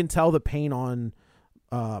 And she can tell the pain on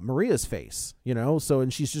Maria's face, so,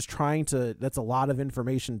 and she's just trying to, that's a lot of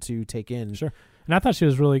information to take in. Sure. And I thought she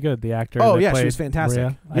was really good. The actor. Oh yeah, she was fantastic.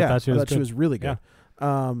 Maria. Yeah, I thought she was really good.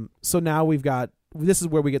 Yeah. So now this is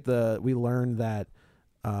where we learn that,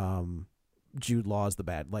 Jude Law is the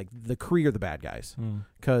bad, like the Kree are the bad guys,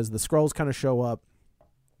 because the Skrulls kind of show up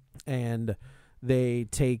and they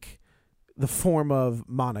take the form of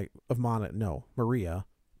Maria,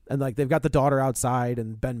 and like they've got the daughter outside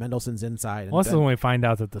and Ben Mendelsohn's inside. And well, this is when we find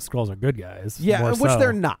out that the Skrulls are good guys. Yeah, which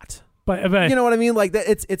they're not. But you know what I mean? Like that,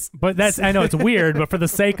 it's. But that's I know it's weird, but for the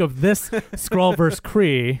sake of this Skrull versus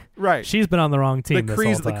Kree, right? She's been on the wrong team. The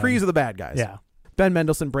Krees are the bad guys. Yeah. Ben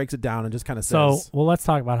Mendelsohn breaks it down and just kind of says... So, well, let's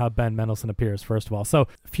talk about how Ben Mendelsohn appears, first of all. So,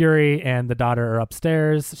 Fury and the daughter are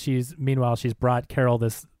upstairs. Meanwhile, she's brought Carol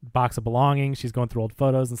this box of belongings. She's going through old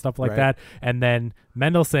photos and stuff like that. And then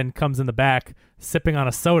Mendelsohn comes in the back sipping on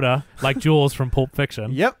a soda like Jules from Pulp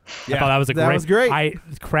Fiction. Yep. I thought that was great. I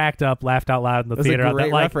cracked up, laughed out loud in the theater. That was a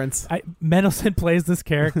great reference. Mendelsohn plays this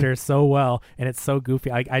character so well, and it's so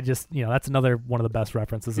goofy. I just, that's another one of the best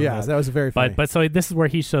references in this. That was very funny. But so this is where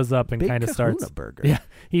he shows up and kind of starts... Burger. Yeah,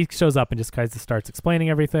 he shows up and just kind of starts explaining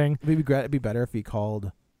everything. It'd be better if he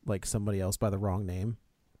called like somebody else by the wrong name.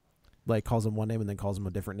 Like calls him one name and then calls him a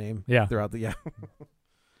different name. Yeah. Throughout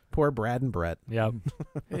Poor Brad and Brett. Yeah.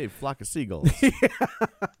 Hey, flock of seagulls.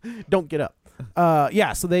 Don't get up.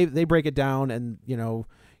 So they break it down and,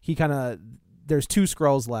 he kind of, there's two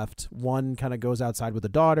Skrulls left. One kind of goes outside with the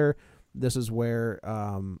daughter. This is where,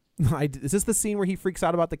 is this the scene where he freaks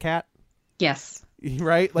out about the cat? Yes.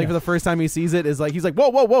 Right? Like for the first time he sees it, he's like,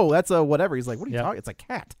 whoa, that's a whatever. He's like, what are you talking? It's a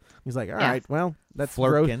cat. He's like, all right, well, that's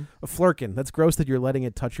Flirkin. A flirkin. That's gross that you're letting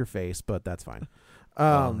it touch your face, but that's fine.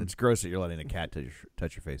 It's gross that you're letting a cat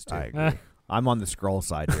touch your face too. I agree. I'm on the Skrull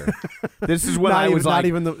side here. This is when when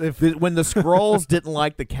the Skrulls didn't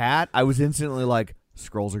like the cat, I was instantly like,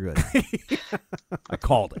 Skrulls are good. I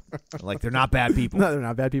called it. Like, they're not bad people. No, they're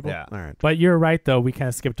not bad people? Yeah. All right. But you're right, though. We kind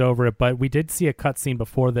of skipped over it, but we did see a cutscene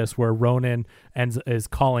before this where Ronan is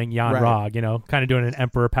calling Yon-Rogg, kind of doing an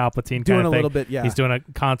Emperor Palpatine kind of thing. Doing a little bit, yeah. He's doing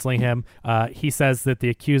constantly him. He says that the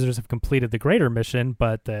accusers have completed the greater mission,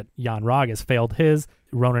 but that Yon-Rogg has failed his.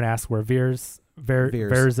 Ronan asks where Veers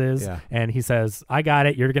is, and he says, I got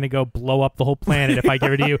it. You're going to go blow up the whole planet if I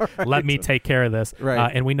give it to you. Right. Let me take care of this.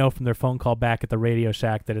 Right. And we know from their phone call back at the Radio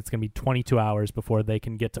Shack that it's going to be 22 hours before they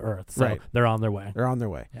can get to Earth. So they're on their way.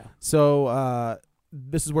 Yeah. So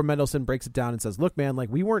this is where Mendelsohn breaks it down and says, look, man, like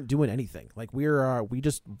we weren't doing anything. Like we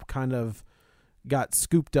just kind of got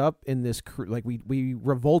scooped up in this, like we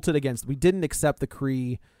revolted against, we didn't accept the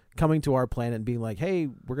Kree coming to our planet and being like, hey,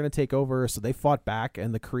 we're going to take over. So they fought back,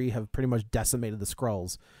 and the Kree have pretty much decimated the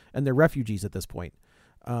Skrulls, and they're refugees at this point.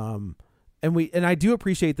 And I do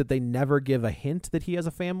appreciate that they never give a hint that he has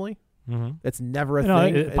a family. Mm-hmm. It's never a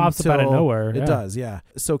thing. It pops up out of nowhere. It does, yeah.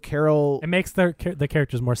 So Carol, it makes the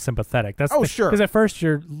characters more sympathetic. That's sure. Because at first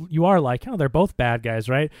you are like, they're both bad guys,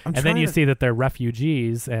 right? And then you see that they're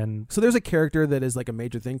refugees, and so there's a character that is like a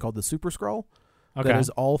major thing called the Super Skrull. Okay. That is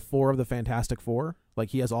all 4 of the Fantastic Four. Like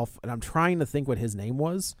he has all, and I'm trying to think what his name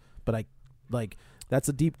was, but that's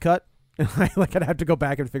a deep cut. I'd have to go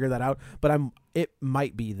back and figure that out. But it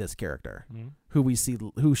might be this character who we see,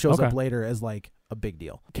 who shows up later as like a big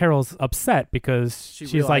deal. Carol's upset because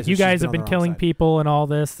she's like, you guys have been killing people and all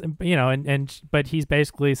this, but he's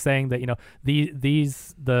basically saying that,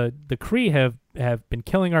 the Kree have been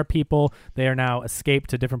killing our people. They are now escaped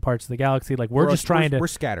to different parts of the galaxy. Like we're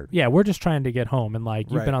scattered. Yeah, we're just trying to get home, and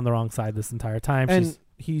like you've been on the wrong side this entire time. And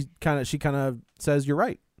she kind of says, you're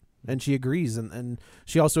right. And she agrees, and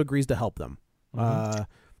she also agrees to help them. Well,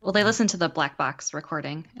 they listen to the black box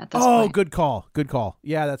recording at this point. Oh, good call.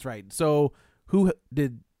 Yeah, that's right. So who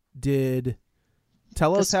did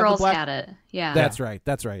Telos have the Skrulls had it? Yeah, that's right.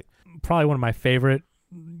 Probably one of my favorite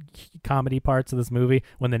comedy parts of this movie,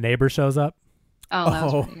 when the neighbor shows up. Oh, that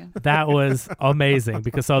was pretty good. That was amazing,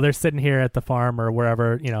 because they're sitting here at the farm or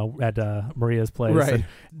wherever, at Maria's place. Right. And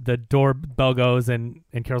the doorbell goes, and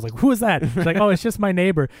Carol's like, who is that? She's like, oh, it's just my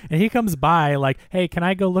neighbor. And he comes by like, hey, can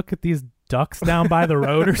I go look at these ducks down by the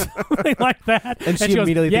road or something like that? And she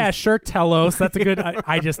immediately goes, yeah, sure, Telos. That's a good.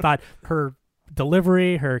 I just thought her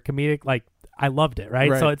delivery, her comedic, like, I loved it,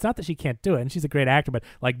 right? So it's not that she can't do it, and she's a great actor, but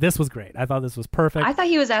like this was great. I thought this was perfect. I thought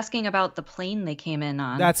he was asking about the plane they came in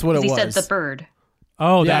on. That's what it was. He said the bird.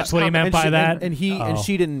 Oh, that's what he meant by that. And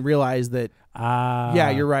she didn't realize that. Yeah,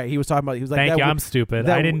 you're right. He was talking about. He was like, "Thank you, I'm stupid.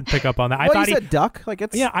 I didn't pick up on that." I thought he said duck. Like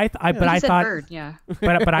it's But I thought bird. Yeah.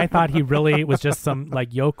 But I thought he really was just some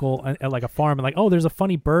like yokel at like a farm, and like, oh, there's a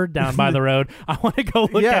funny bird down by the road. I want to go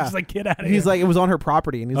look at it. Just like, get out of here. He's like, it was on her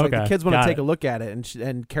property, and he's like, the kids want to take a look at it,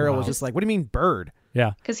 and Carol was just like, what do you mean bird?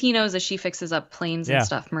 Yeah, because he knows that she fixes up planes and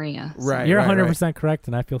stuff, Maria. So. Right, you're 100% correct,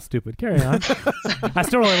 and I feel stupid. Carry on. I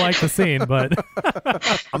still really like the scene, but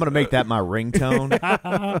I'm gonna make that my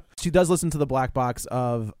ringtone. She does listen to the black box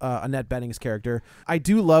of Annette Bening's character. I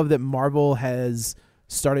do love that Marvel has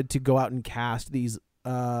started to go out and cast these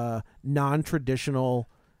non-traditional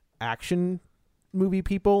action movie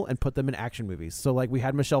people and put them in action movies. So like we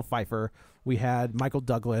had Michelle Pfeiffer, we had Michael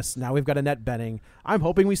Douglas, now we've got Annette Bening. I'm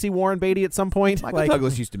hoping we see Warren Beatty at some point. Michael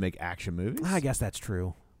Douglas used to make action movies. I guess that's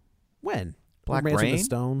true. When? Black Rain? Rain? The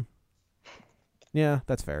Stone. Yeah,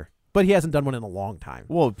 that's fair. But he hasn't done one in a long time.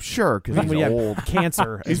 Well, sure, because he's old.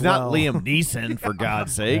 Cancer. He's not Liam Neeson, for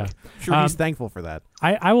God's sake. Yeah. Sure, he's thankful for that.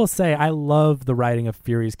 I will say I love the writing of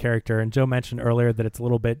Fury's character, and Joe mentioned earlier that it's a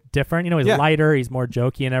little bit different. He's lighter, he's more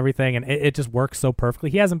jokey and everything, and it just works so perfectly.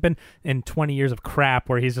 He hasn't been in 20 years of crap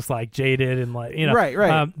where he's just like jaded and like,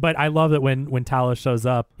 Right. But I love that when Talos shows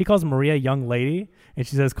up, he calls Maria young lady, and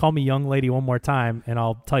she says, call me young lady one more time, and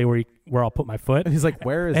I'll tell you where I'll put my foot. And he's like,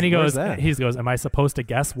 where is? And he goes, that? am I supposed to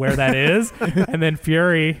guess where that is? And then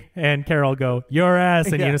Fury and Carol go, your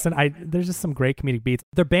ass in unison. There's just some great comedic beats.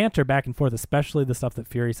 Their banter back and forth, especially the stuff that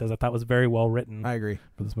Fury says, I thought was very well written. I agree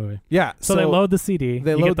for this movie. Yeah. So they load the CD.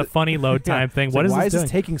 They get the funny load time thing. What is why this is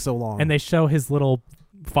this taking so long? And they show his little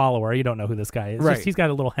follower. You don't know who this guy is. Right. He's got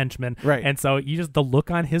a little henchman. Right. And so you just the look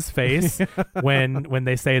on his face when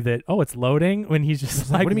they say that, oh, it's loading, when he's just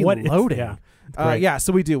like, what do you mean loading? Yeah.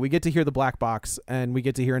 So we get to hear the black box, and we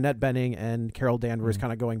get to hear Annette Bening and Carol Danvers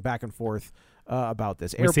kind of going back and forth about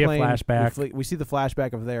this airplane. We see a flashback. We see the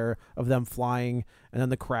flashback of them flying, and then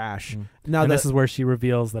the crash. Now this is where she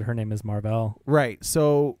reveals that her name is Mar-Vell. Right.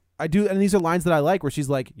 So I do, and these are lines that I like, where she's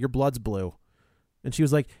like, "Your blood's blue," and she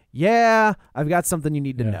was like, "Yeah, I've got something you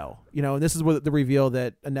need to know." And this is where the reveal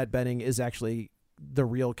that Annette Bening is actually the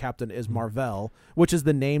real captain is Mar-Vell, which is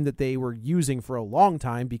the name that they were using for a long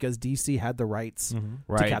time because DC had the rights to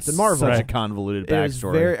Captain Marvel. Such a convoluted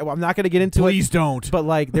backstory. I'm not going to get into Please don't. But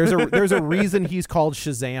like, there's a reason he's called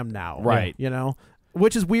Shazam now, right?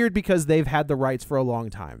 Which is weird because they've had the rights for a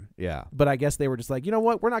long time. Yeah, but I guess they were just like, you know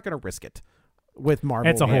what, we're not going to risk it with Marvel.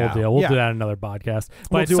 It's a whole deal. We'll do that in another podcast.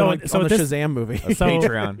 We'll do it on the Shazam movie.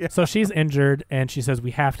 Patreon. So she's injured, and she says,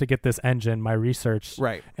 we have to get this engine, my research.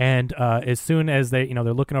 Right. And as soon as they're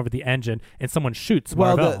looking over the engine, and someone shoots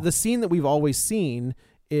Mar-Vell. Well, the scene that we've always seen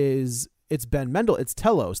is it's Ben Mendel, it's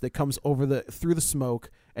Telos that comes over through the smoke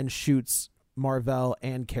and shoots Mar-Vell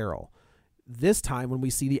and Carol. this time when we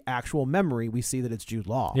see the actual memory, we see that it's Jude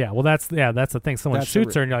Law. Yeah, well, that's the thing. Someone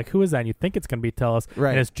shoots her, and you're like, who is that? And you think it's going to be Telos,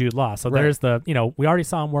 and it's Jude Law. So there's we already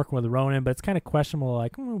saw him working with Ronan, but it's kind of questionable.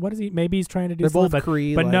 Like, what is he? Maybe he's trying to do something. They're both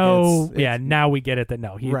Kree, but like no, it's now we get it that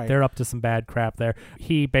no, they're up to some bad crap there.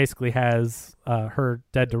 He basically has her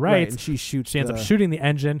dead to rights, and she ends up shooting the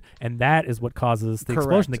engine, and that is what causes the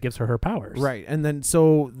explosion that gives her powers. Right, and then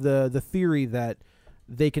so the theory that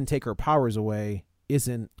they can take her powers away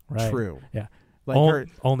isn't true. Yeah. Like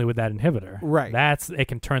only with that inhibitor. Right. It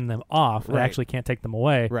can turn them off. It actually can't take them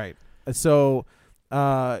away. Right. So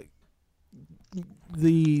her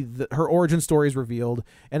origin story is revealed,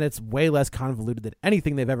 and it's way less convoluted than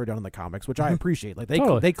anything they've ever done in the comics, which I appreciate. Like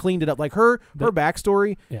they cleaned it up. Like her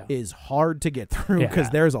backstory is hard to get through because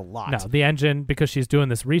there's a lot. No, the engine, because she's doing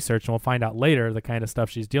this research, and we'll find out later the kind of stuff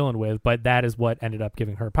she's dealing with, but that is what ended up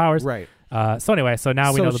giving her powers. Right. So anyway,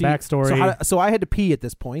 now we know the backstory. So I had to pee at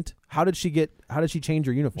this point. How did she change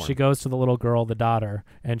her uniform? She goes to the little girl, the daughter,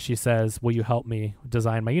 and she says, "Will you help me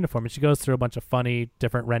design my uniform?" And she goes through a bunch of funny,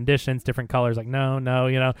 different renditions, different colors. Like, no,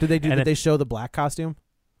 Did they show the black costume?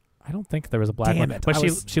 I don't think there was a black one. It. But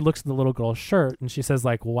she looks at the little girl's shirt and she says,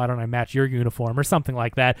 like, well, why don't I match your uniform or something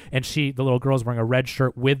like that? And the little girl's wearing a red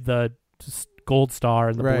shirt with the gold star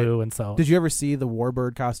and the blue, and so. Did you ever see the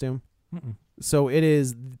Warbird costume? Mm-mm. So it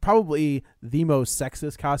is probably the most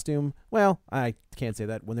sexist costume. Well, I can't say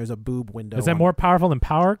that when there's a boob window. Is that more powerful than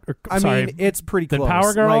Power? I mean, it's pretty close.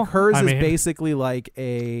 Power Girl? Like hers is basically like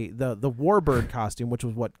the Warbird costume, which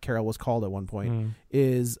was what Carol was called at one point,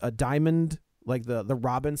 is a diamond, like the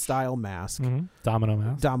Robin style mask,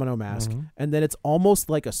 domino mask, and then it's almost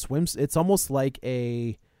like a It's almost like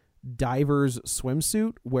a diver's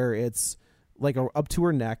swimsuit where it's like up to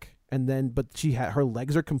her neck. And then, but her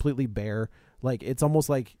legs are completely bare. Like it's almost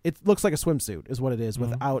like it looks like a swimsuit is what it is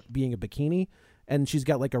without being a bikini. And she's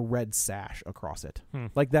got like a red sash across it,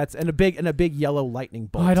 like that's and a big yellow lightning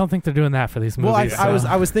bolt. Oh, I don't think they're doing that for these movies. Well,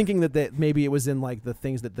 I was thinking that maybe it was in like the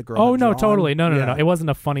things that the girl. Oh had no, drawn. totally, no. It wasn't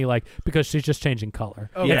a funny because she's just changing color.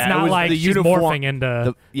 Oh, it's not like the she's uniform, morphing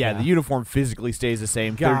into. The uniform physically stays the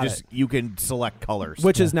same. You can select colors,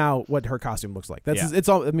 which is now what her costume looks like. It's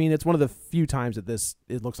all. I mean, it's one of the few times that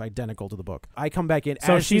it looks identical to the book. I come back in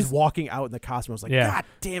as she's walking out in the costume. I was like, God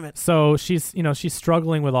damn it! So she's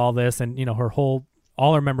struggling with all this, and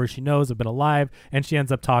all her memories she knows have been alive, and she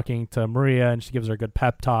ends up talking to Maria, and she gives her a good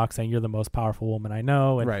pep talk saying, "You're the most powerful woman I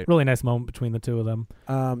know," and really nice moment between the two of them.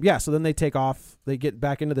 So then they take off. They get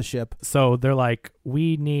back into the ship. So they're like,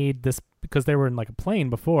 we need this, because they were in like a plane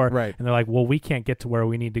before, right? And they're like, well, we can't get to where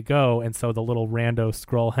we need to go, and so the little rando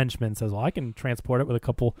Skrull henchman says, well, I can transport it with a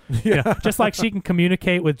couple, just like she can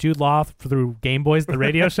communicate with Jude Law through Game Boys, the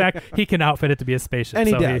Radio Shack, he can outfit it to be a spaceship, and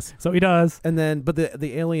he does. So he does. And then, but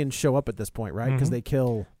the aliens show up at this point, right? Because they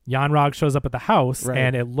kill. Yon-Rogg shows up at the house,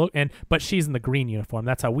 and but she's in the green uniform.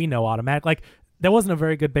 That's how we know automatic. Like, that wasn't a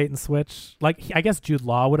very good bait and switch. Like, I guess Jude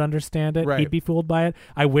Law would understand it. Right. He'd be fooled by it.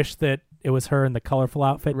 I wish that it was her in the colorful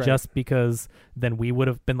outfit, just because then we would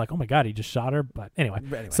have been like, oh my God, he just shot her. But anyway,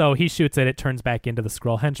 so he shoots it. It turns back into the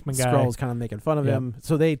Skrull henchman guy. Skrull's kind of making fun of him.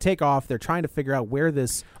 So they take off. They're trying to figure out where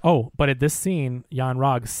this. Oh, but at this scene,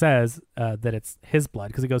 Yon-Rogg says that it's his blood,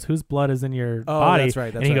 because he goes, whose blood is in your body? That's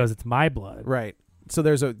right. And he goes, it's my blood. Right. So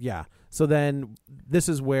there's So then this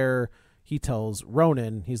is where he tells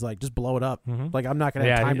Ronan, he's like, just blow it up. Like, I'm not going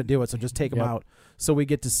to have time to do it, so just take him out. So we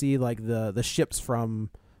get to see like the ships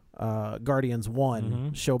from Guardians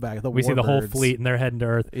 1 show back. We see the whole fleet, and they're heading to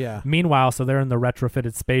Earth. Yeah. Meanwhile, so they're in the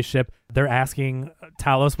retrofitted spaceship. They're asking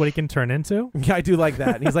Talos what he can turn into. Yeah, I do like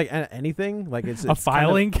that. And he's like, anything? Like it's a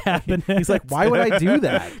filing cabinet. He's like, why would I do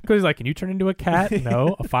that? Because he's like, can you turn into a cat?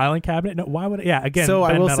 No. A filing cabinet? No. Why would? Again. So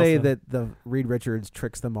Ben I will Mendelsohn. say that the Reed Richards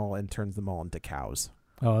tricks them all and turns them all into cows.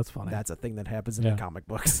 Oh, that's funny. That's a thing that happens in the comic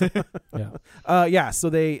books. So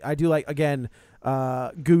I do like, again,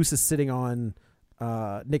 Goose is sitting on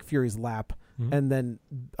Nick Fury's lap, and then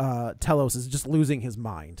Telos is just losing his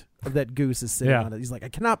mind that Goose is sitting on it. He's like, I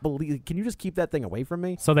cannot believe, can you just keep that thing away from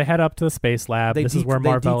me? So they head up to the space lab. This is where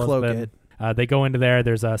Marvel has been. They go into there.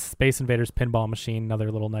 There's a Space Invaders pinball machine.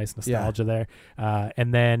 Another little nice nostalgia there.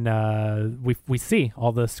 And then we see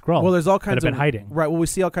all the Skrull. Well, there's all kinds that have been hiding. Right. Well, we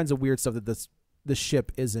see all kinds of weird stuff that the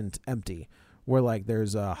ship isn't empty. Where like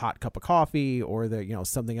there's a hot cup of coffee, or there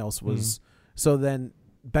something else was. So then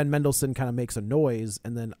Ben Mendelsohn kind of makes a noise,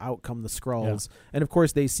 and then out come the Skrulls. And of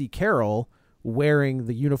course they see Carol wearing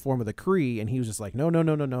the uniform of the Kree, and he was just like, no,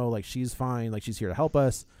 like she's fine, like she's here to help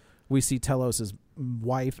us. We see Telos's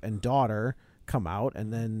wife and daughter come out,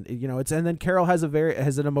 and then and then Carol has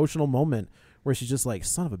an emotional moment where she's just like,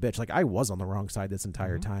 son of a bitch, like I was on the wrong side this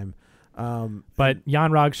entire time. But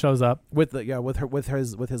Jan-Rog shows up with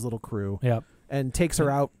his little crew. Yep. And takes her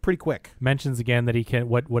out pretty quick. Mentions again that he can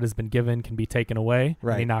what has been given can be taken away.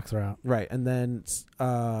 Right. And he knocks her out. Right. And then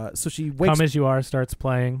so she wakes. Come As You Are starts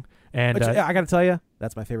playing. And I got to tell you,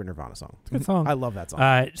 that's my favorite Nirvana song. It's a good song. I love that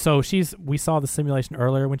song. So we saw the simulation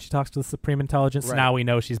earlier when she talks to the Supreme Intelligence. Right. Now we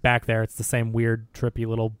know she's back there. It's the same weird, trippy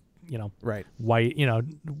little, right. white, I don't even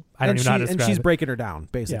know how to describe And she's it. breaking her down,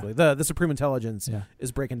 basically. Yeah. The Supreme Intelligence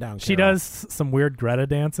is breaking down She Carol. does some weird Greta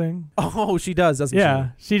dancing. Oh, she does, doesn't she?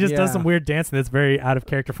 Yeah. She just does some weird dancing that's very out of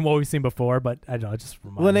character from what we've seen before, but I don't know, it just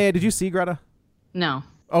reminds me. Linnea, did you see Greta? No.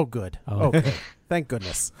 Oh, good. Oh. Okay. Thank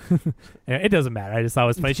goodness. It doesn't matter. I just thought it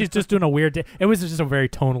was funny. She's just doing a weird it was just a very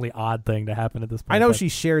tonally odd thing to happen at this point. I know but she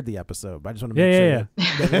shared the episode, but I just want to make sure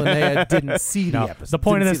that Linnea didn't see the episode. The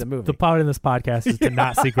point of the point in this podcast is to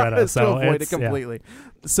not see Greta. So to avoid it completely.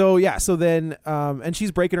 Yeah. So then and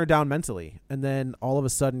she's breaking her down mentally. And then all of a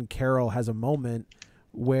sudden Carol has a moment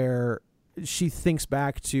where she thinks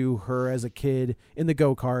back to her as a kid in the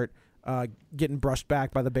go-kart, getting brushed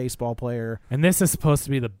back by the baseball player. And this is supposed to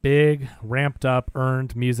be the big, ramped up,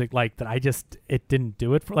 earned music like that. It didn't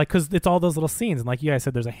do it for because it's all those little scenes. And like you guys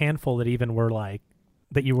said, there's a handful that even were like,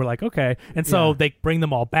 that you were like, okay. And so they bring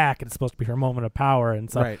them all back and it's supposed to be her moment of power. And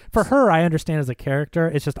so for her, I understand as a character,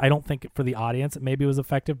 it's just, I don't think for the audience, it maybe was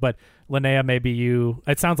effective, but Linnea,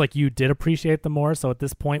 it sounds like you did appreciate them more. So at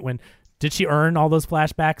this point did she earn all those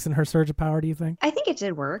flashbacks in her surge of power, do you think? I think it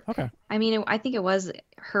did work. Okay. I mean, I think it was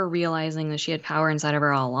her realizing that she had power inside of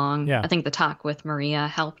her all along. Yeah. I think the talk with Maria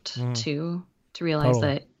helped too, to realize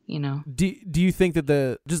that, Do you think that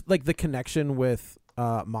the connection with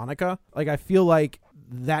Monica, like I feel like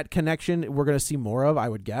that connection we're going to see more of, I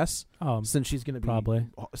would guess, since she's going to be probably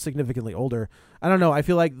significantly older. I don't know. I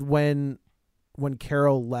feel like when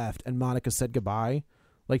Carol left and Monica said goodbye,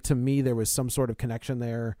 like to me, there was some sort of connection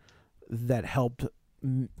there that helped,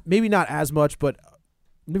 maybe not as much, but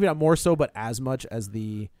maybe not more so, but as much as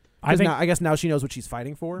I guess now she knows what she's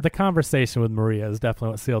fighting for. The conversation with Maria is definitely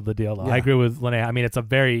what sealed the deal, though. Yeah. I agree with Linnea. I mean,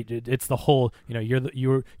 it's the whole,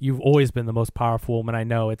 you've always been the most powerful woman I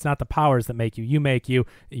know. It's not the powers that make you. You make you,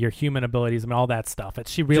 your human abilities, I mean, all that stuff.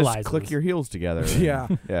 She realizes. Just click your heels together. Yeah.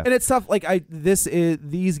 And it's tough. Like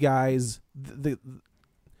these guys,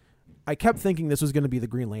 I kept thinking this was going to be the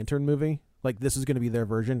Green Lantern movie. Like this is going to be their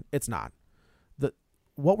version. It's not.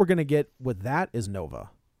 What we're going to get with that is Nova.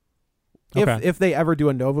 If they ever do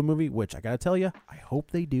a Nova movie, which I got to tell you, I hope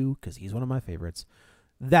they do because he's one of my favorites.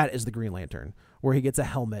 That is the Green Lantern, where he gets a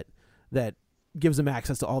helmet that gives him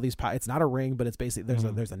access to all these powers. It's not a ring, but it's basically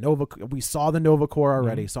there's a Nova. We saw the Nova Corps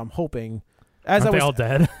already, so I'm hoping. Aren't they all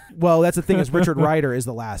dead? Well, that's the thing is Richard Rider is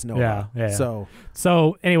the last Nova. Yeah.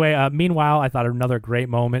 So anyway, meanwhile, I thought another great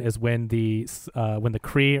moment is when the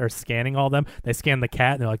Kree are scanning all of them. They scan the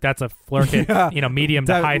cat and they're like, "That's a Flurkit, medium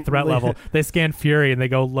to high threat level." They scan Fury and they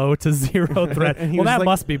go low to zero threat. Well, that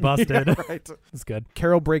must be busted. Yeah, right. It's good.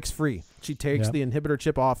 Carol breaks free. She takes the inhibitor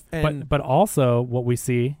chip off. But also what we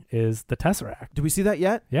see is the Tesseract. Did we see that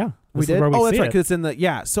yet? Yeah, we did. That's right. Because it's in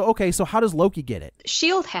the So how does Loki get it?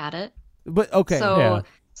 SHIELD had it. But okay.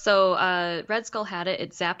 So Red Skull had it.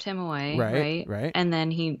 It zapped him away. Right. And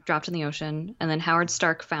then he dropped in the ocean. And then Howard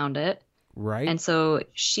Stark found it. Right. And so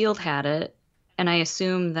SHIELD had it. And I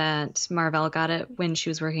assume that Mar-Vell got it when she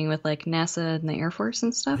was working with like NASA and the Air Force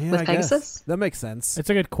and stuff with Pegasus. That makes sense.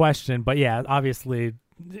 It's a good question, but yeah, obviously,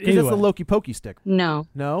 because it's the Loki Pokey stick. No,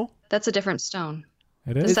 that's a different stone.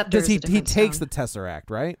 It is. He takes the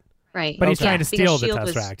Tesseract, right? Right. But he's trying to steal the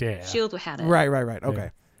Tesseract. Yeah. SHIELD had it. Right. Okay. Yeah.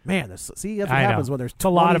 Man, that's what happens when there's. It's a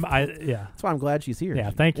lot of. That's why I'm glad she's here. Yeah,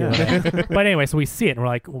 thank you. But anyway, so we see it and we're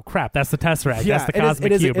like, well, crap, that's the Tesseract. Yeah, that's the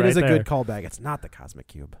Cosmic Cube. It is a there. good callback. It's not the Cosmic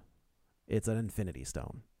Cube. It's an Infinity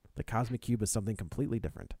Stone. The Cosmic Cube is something completely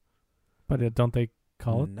different. But don't they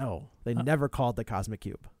call it? No, they never call it the Cosmic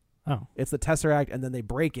Cube. Oh, it's the Tesseract, and then they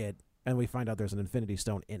break it, and we find out there's an Infinity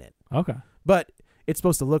Stone in it. Okay, but it's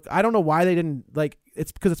supposed to look. I don't know why they didn't like.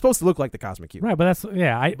 It's because it's supposed to look like the Cosmic Cube, right? But that's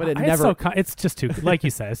But it never. It's just too, like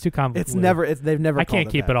you said, it's too complicated. They've never. I can't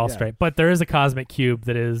keep it all straight. But there is a Cosmic Cube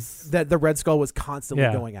that the Red Skull was constantly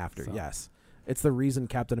going after. So. Yes, it's the reason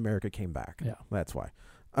Captain America came back. Yeah, that's why.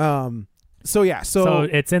 So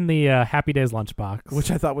it's in the Happy Days lunchbox,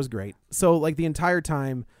 which I thought was great. So like the entire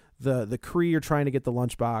time. The Kree are trying to get the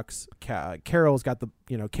lunchbox. Carol's got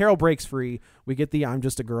Carol breaks free. We get the I'm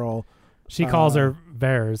just a girl. She calls her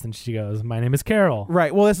Vers and she goes, "My name is Carol."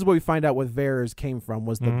 Right. Well, this is what we find out what Vers came from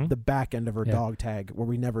was the back end of her dog tag where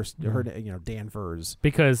we never heard Dan Vers.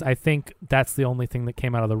 Because I think that's the only thing that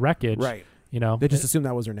came out of the wreckage. Right. They just assumed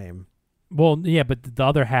that was her name. Well, yeah, but the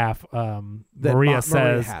other half, Maria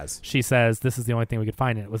says, has. she says, this is the only thing we could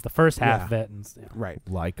find. And it was the first half of it. And, Right.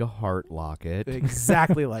 Like a heart locket.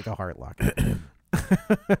 Exactly like a heart locket.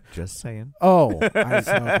 Just saying. Oh,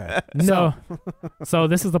 okay. No. So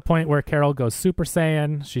this is the point where Carol goes Super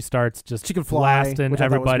Saiyan. She starts just She can fly, blasting which I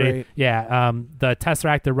thought was everybody. great. Yeah. The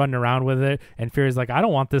Tesseract, they're running around with it, and Fury's like, I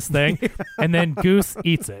don't want this thing. And then Goose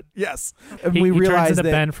eats it. Yes. And He we turns realize into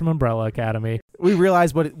that Ben from Umbrella Academy. we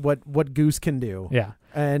realize what Goose can do. Yeah.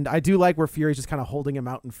 And I do like where Fury's just kind of holding him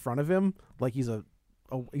out in front of him, like he's like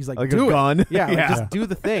Like do a it. gun. Yeah, like, Yeah. just do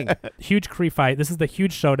the thing. Huge Kree fight. This is the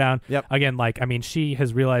huge showdown. Yep. Again, she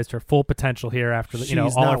has realized her full potential here after the, She's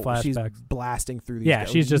all her flashbacks. She's blasting through these. Yeah,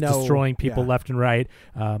 she's just destroying people yeah. left and right.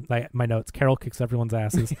 Like my notes, Carol kicks everyone's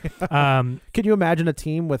asses. Can you imagine a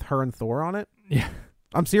team with her and Thor on it? Yeah.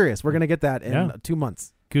 I'm serious. We're gonna get that in 2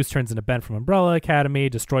 months. Goose turns into Ben from Umbrella Academy,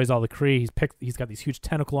 destroys all the Kree. He's got these huge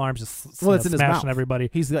tentacle arms, just it's in his smashing mouth. everybody.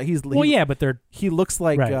 Yeah, but they're he looks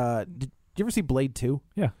like. Right. Did you ever see Blade 2?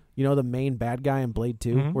 Yeah. You know the main bad guy in Blade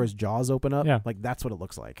 2, where his jaws open up? Yeah. Like that's what it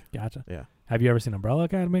looks like. Gotcha. Yeah. Have you ever seen Umbrella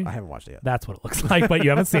Academy? I haven't watched it yet. That's what it looks like, but you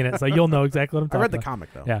haven't seen it, so you'll know exactly what I'm talking I about. read the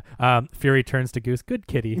comic though. Yeah. Fury turns to Goose. Good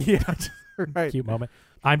kitty. Yeah. Right. Cute moment.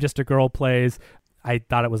 I'm Just a Girl plays. I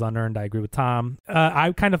thought it was unearned. I agree with Tom.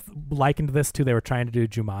 I kind of likened this to they were trying to do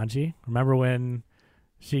Jumanji. Remember when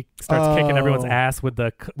she starts kicking everyone's ass with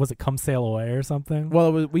was it Come Sail Away or something? Well,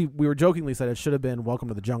 it was, we were jokingly said it should have been Welcome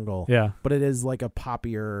to the Jungle. Yeah. But it is like a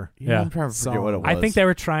poppier. Yeah. I'm trying to forget what it was. I think they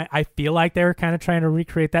were trying. I feel like they were kind of trying to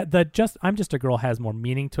recreate that. I'm Just a Girl has more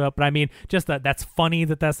meaning to it, but I mean, just that's funny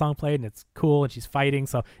that song played and it's cool and she's fighting,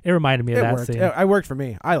 so it reminded me of that worked. scene. It worked for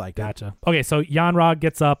me. I liked it. Gotcha. Okay, so Yon-Rogg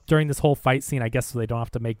gets up during this whole fight scene. I guess so they don't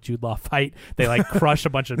have to make Jude Law fight. They like crush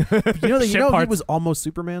a bunch of you know he parts. was almost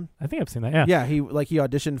Superman. I think I've seen that. Yeah. Yeah. He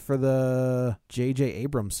auditioned for the J.J.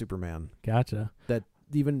 Abrams Superman. Gotcha. That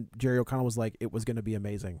even Jerry O'Connell was like, it was going to be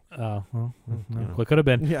amazing. Oh, well, it could have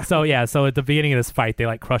been. Yeah. So at the beginning of this fight, they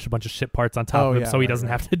like crush a bunch of ship parts on top of him, so he doesn't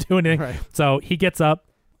have to do anything. Right. So he gets up.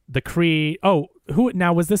 The Kree. Oh, who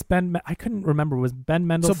now was this? Ben? I couldn't remember. Was Ben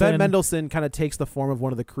Mendelsohn? So Ben Mendelsohn kind of takes the form of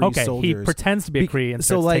one of the Kree soldiers. He pretends to be a Kree and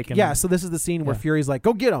so starts like taking, so this is the scene where Fury's like,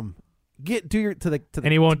 go get him.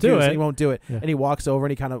 And he won't do it. And he won't do it. Yeah. And he walks over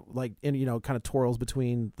and he kind of kind of twirls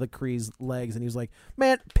between the Kree's legs and he's like,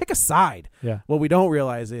 man, pick a side. Yeah. What we don't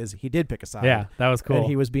realize is he did pick a side. Yeah, that was cool. And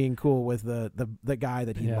he was being cool with the guy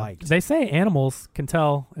that he liked. They say animals can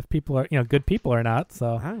tell if people are good people or not.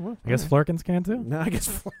 So I guess Flurkins can too. No, I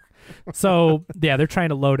guess. So they're trying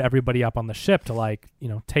to load everybody up on the ship to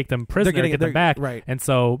take them prisoner, get them back. Right. And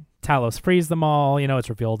so Talos frees them all. It's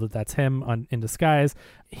revealed that that's him in disguise.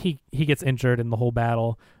 He gets injured in the whole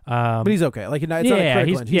battle. But he's okay. Like it's not a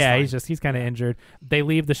critical he's kind of injured. They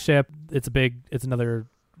leave the ship. It's another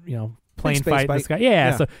plane fight in the sky.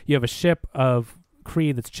 Yeah. So you have a ship of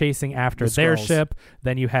Kree that's chasing after their ship.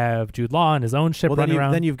 Then you have Jude Law and his own ship running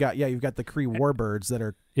around. Then you've got the Kree warbirds that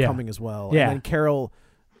are coming as well. Yeah. And then Carol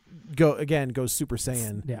goes Super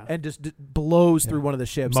Saiyan and just blows through one of the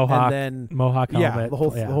ships. Mohawk helmet, the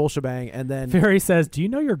whole shebang. And then Fury says, "Do you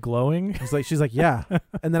know you're glowing?" She's like, yeah.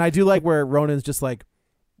 And then I do like where Ronan's just like,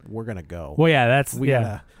 we're gonna go. Well, yeah,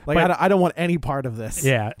 I don't want any part of this.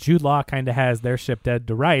 Yeah, Jude Law kind of has their ship dead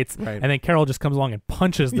to rights, right. And then Carol just comes along and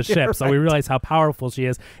punches the ship. So we realize how powerful she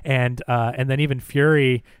is, and then even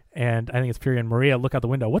Fury. And I think it's Fury and Maria look out the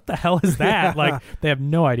window. What the hell is that? Like they have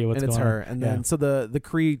no idea what's going on. And it's her. And then so the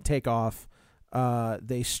Kree take off.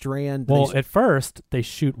 They strand. Well, at first they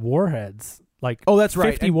shoot warheads. Like that's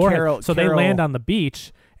right. 50 and warheads. They land on the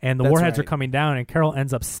beach. And the warheads are coming down, and Carol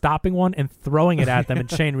ends up stopping one and throwing it at them in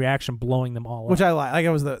chain reaction, blowing them all up. Which I like. Like it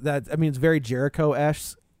was it's very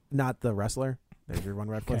Jericho-esque, not the wrestler. There's your one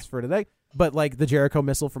reference for today. But like the Jericho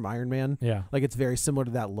missile from Iron Man. Yeah. Like it's very similar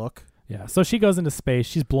to that look. Yeah, so she goes into space.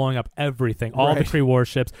 She's blowing up everything, all the Kree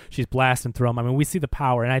warships. She's blasting through them. I mean, we see the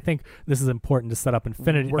power, and I think this is important to set up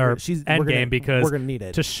Endgame because we're gonna need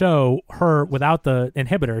it to show her without the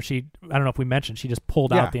inhibitor. I don't know if we mentioned she just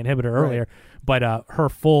pulled out the inhibitor earlier, but her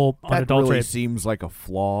full unadulterated. That really seems like a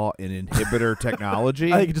flaw in inhibitor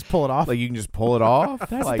technology. I think you can just pull it off. Like you can just pull it off.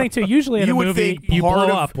 That's the thing too. Usually in a movie, you blow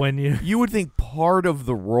up when you. You would think part of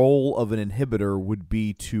the role of an inhibitor would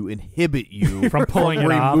be to inhibit you from pulling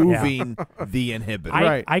it off. Removing the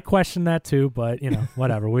inhibitor. I question that too, but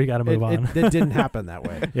whatever. We got to move on. It didn't happen that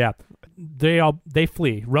way. Yeah, they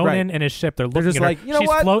flee. Ronan and his ship. They're looking just at her. like,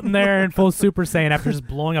 She's floating there in full Super Saiyan after just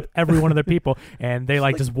blowing up every one of their people, and they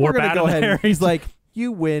just warp out of there. He's like,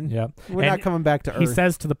 you win. Yep. We're not coming back to Earth. He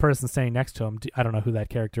says to the person standing next to him, I don't know who that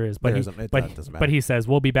character is, but it doesn't matter. But he says,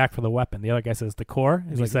 we'll be back for the weapon. The other guy says, the core?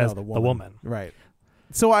 And he says, the woman. Right.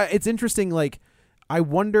 So it's interesting. Like, I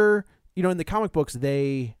wonder, in the comic books,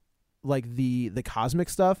 they like the cosmic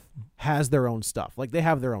stuff has their own stuff. Like, they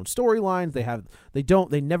have their own storylines.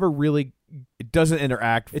 They never really. It doesn't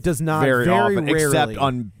interact. It does not very often, rarely. except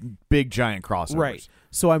on big giant crossovers. Right.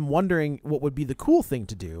 So I'm wondering what would be the cool thing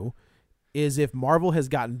to do is if Marvel has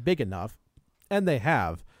gotten big enough, and they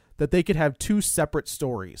have, that they could have 2 separate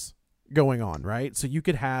stories going on, right? So you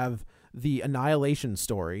could have the Annihilation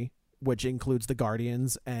story, which includes the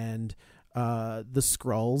Guardians and the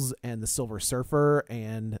Skrulls and the Silver Surfer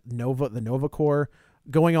and the Nova Corps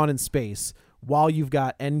going on in space, while you've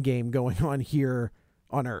got Endgame going on here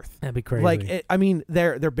on Earth. That'd be crazy. Like,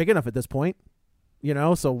 they're big enough at this point.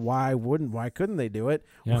 So why couldn't they do it?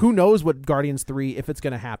 Yeah. Who knows what Guardians 3, if it's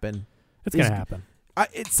going to happen? It's going to happen.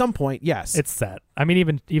 At some point, yes. It's set. I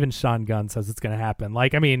mean, even Sean Gunn says it's going to happen.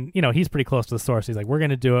 Like, I mean, he's pretty close to the source. He's like, we're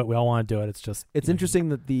going to do it. We all want to do it. It's just... It's interesting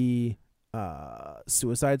that the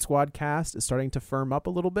Suicide Squad cast is starting to firm up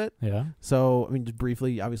a little bit. Yeah. So, I mean, just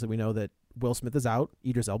briefly, obviously we know that Will Smith is out.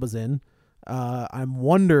 Idris Elba's in. I'm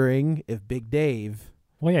wondering if Big Dave...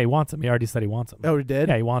 Well, yeah, he wants him. He already said he wants him. Oh, he did?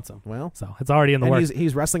 Yeah, he wants him. Well, so it's already in the works.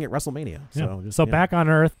 He's wrestling at WrestleMania. So, back on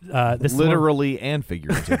Earth, this literally and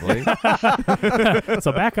figuratively.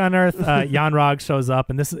 So back on Earth, Jan Rog shows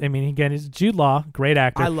up, and this is, I mean, again, he's Jude Law, great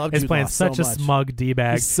actor. I love He's Jude playing Law such so a much. smug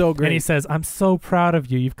d-bag. He's so great. And he says, "I'm so proud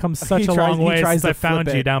of you. You've come such a long way since I found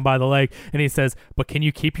you down by the lake." And he says, "But can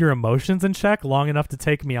you keep your emotions in check long enough to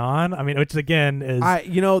take me on?" I mean, which again is,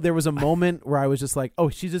 there was a moment where I was just like, "Oh,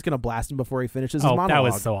 she's just gonna blast him before he finishes his monologue." That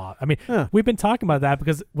was so odd. I mean, we've been talking about that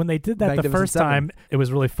because when they did that the first time, it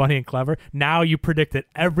was really funny and clever. Now you predict it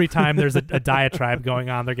every time there's a diatribe going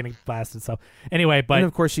on, they're getting blasted. So anyway, but and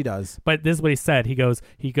of course she does. But this is what he said. He goes,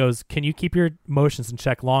 "Can you keep your emotions in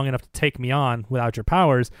check long enough to take me on without your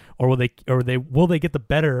powers, or will they get the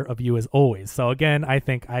better of you as always?" So again, I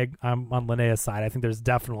think I'm on Linnea's side. I think there's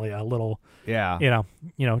definitely a little,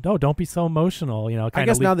 don't be so emotional. I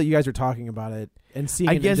guess now that you guys are talking about it and seeing,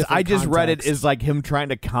 I just read it as like him trying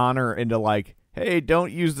to con her into like, hey,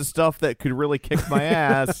 don't use the stuff that could really kick my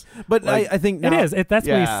ass. But I think now, it is. That's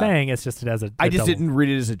what he's saying. It's just it has a. I just didn't read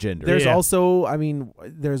it as a gender. There's also, I mean,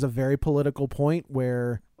 there's a very political point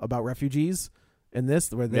about refugees in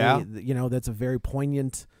this, where they, that's a very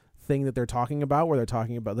poignant thing that they're talking about. Where they're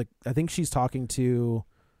talking about, like, I think she's talking to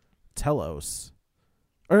Telos,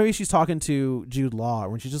 or maybe she's talking to Jude Law,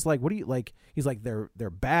 when she's just like, "What do you like?" He's like, "They're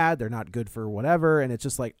bad. They're not good for whatever," and it's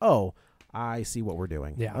just like, oh. I see what we're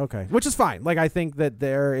doing. Yeah. Okay. Which is fine. Like, I think that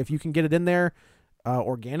if you can get it in there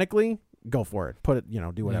organically, go for it. Put it,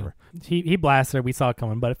 do whatever. Yeah. He blasts her. We saw it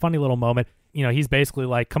coming, but a funny little moment. He's basically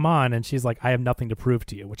like, "Come on," and she's like, "I have nothing to prove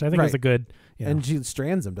to you," which I think is a good. And she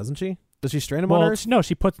strands him, doesn't she? Does she strand him on Earth?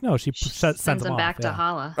 She sends him back off, to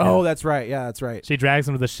Hala. Oh, that's right. Yeah, that's right. She drags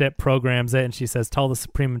him to the ship, programs it, and she says, "Tell the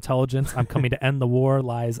Supreme Intelligence, I'm coming to end the war.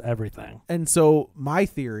 Lies everything." And so my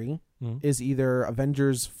theory is either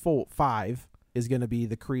Avengers 5 is going to be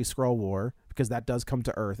the Kree-Skrull War, because that does come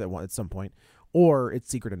to Earth at some point, or it's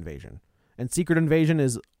Secret Invasion. And Secret Invasion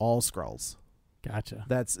is all Skrulls. Gotcha.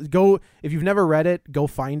 If you've never read it, go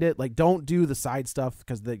find it. Like, don't do the side stuff,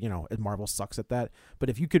 because Marvel sucks at that. But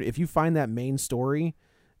if you find that main story,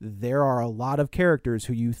 there are a lot of characters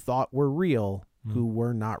who you thought were real who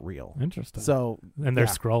were not real. Interesting. So, and they're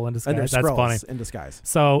Skrull in disguise. And they're That's funny. in disguise.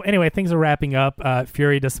 So anyway, things are wrapping up.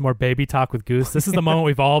 Fury does some more baby talk with Goose. This is the moment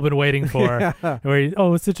we've all been waiting for. Where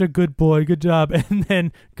it's such a good boy, good job. And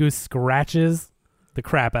then Goose scratches the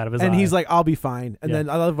crap out of his eye. And he's like, "I'll be fine." And then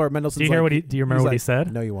I love our Mendelssohn's. Do you hear do you remember what he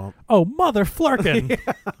said? No, you won't. "Oh, mother flurkin."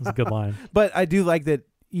 That was a good line. But I do like that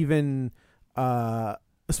even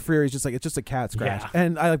Fury's just like, "It's just a cat scratch." Yeah.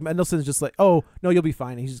 And I like Mendelssohn's just like, "Oh, no, you'll be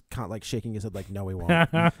fine." And he's just kind of like shaking his head like, "No, he won't."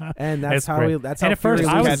 And that's how great. that's and how at first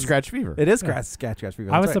Fury cat scratch fever. It is cat scratch fever.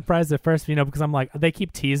 I was surprised at first, because I'm like, they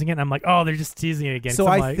keep teasing it, and I'm like, oh, they're just teasing it again. So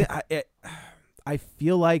I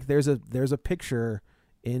feel like there's a picture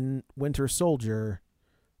in Winter Soldier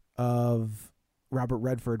of Robert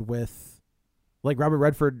Redford Robert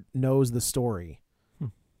Redford knows the story.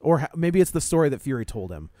 Or maybe it's the story that Fury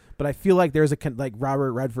told him. But I feel like there's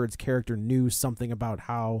Robert Redford's character knew something about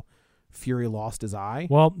how Fury lost his eye.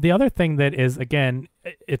 Well, the other thing that is, again,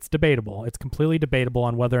 it's debatable. It's completely debatable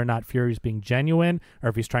on whether or not Fury's being genuine or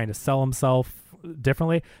if he's trying to sell himself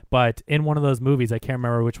differently. But in one of those movies, I can't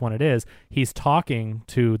remember which one it is, he's talking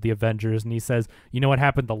to the Avengers and he says, "You know what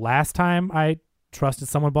happened the last time I trusted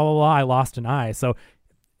someone, blah, blah, blah, I lost an eye." So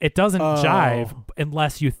it doesn't jive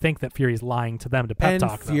unless you think that Fury's lying to them to pep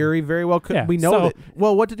talk them. Fury very well could. Yeah, we know that.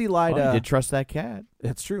 Well, what did he lie to? He did trust that cat.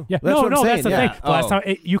 That's true. Yeah. That's what I'm saying. That's the thing. The last time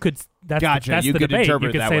you could. That's Gotcha. That's you the could debate. interpret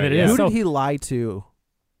You could that say way, that it yeah. is. Who So did he lie to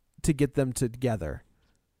to get them together?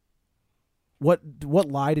 What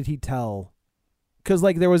lie did he tell? Because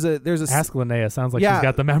like there's a Ask Linnea. Sounds like she's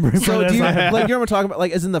got the memory for so this. do you, like you know what I'm talking about?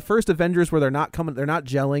 Like as in the first Avengers where they're not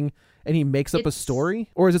gelling, and he makes up a story,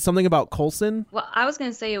 or is it something about Coulson? Well, I was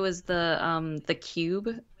gonna say it was the cube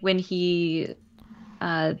when he.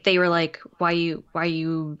 They were like, why are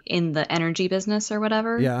you in the energy business or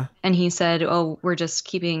whatever? Yeah. And he said, oh, we're just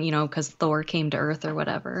keeping, because Thor came to Earth or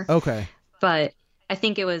whatever. Okay. But I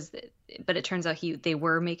think it turns out they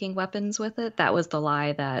were making weapons with it. That was the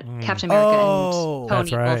lie that Captain America and Tony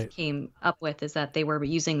both came up with, is that they were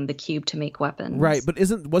using the cube to make weapons. Right. But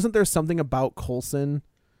wasn't there something about Coulson?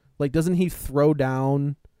 Like, doesn't he throw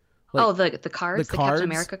down? Like, the cards, the Captain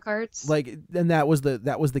America cards. Like, and that was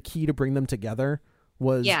the key to bring them together.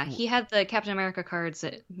 He had the Captain America cards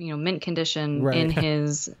at mint condition in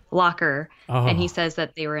his locker, and he says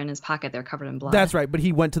that they were in his pocket. They're covered in blood. That's right, but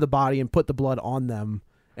he went to the body and put the blood on them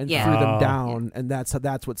and threw them down, and that's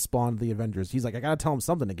what spawned the Avengers. He's like, I gotta tell him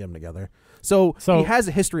something to get them together. So he has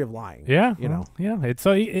a history of lying. Yeah, know. Yeah,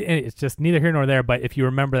 it's just neither here nor there. But if you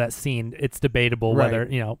remember that scene, it's debatable whether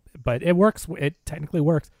but it works. It technically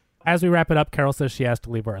works. As we wrap it up, Carol says she has to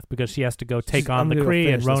leave Earth because she has to go take on the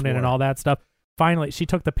Kree and Ronan and all that stuff. Finally, she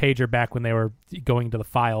took the pager back when they were going to the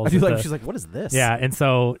files. She's like, "What is this?" Yeah, and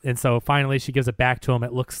so finally she gives it back to him.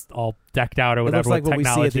 It looks all decked out or whatever. It looks like with what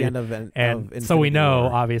technology. we see at the end of and so we know,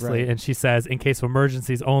 War. obviously. Right. And she says, in case of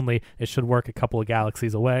emergencies only, it should work a couple of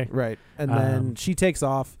galaxies away. Right, and then she takes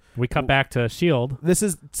off. We cut back to S.H.I.E.L.D. This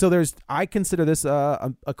is I consider this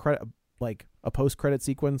a credit, like a post-credit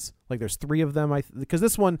sequence. Like there's 3 of them. Because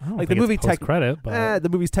this one, like the movie, the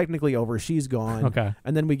movie's technically over. She's gone. Okay,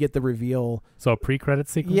 and then we get the reveal. So a pre-credit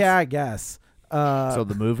sequence. Yeah, I guess. So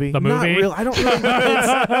the movie, not really. I don't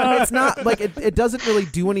really. It's not like it doesn't really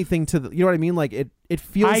do anything to the. You know what I mean? Like it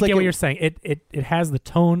feels. I like get what you're saying. It has the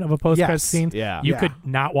tone of a post-credit scene. Yeah, you could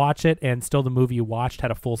not watch it, and still the movie you watched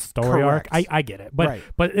had a full story arc. I get it, but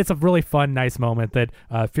it's a really fun, nice moment that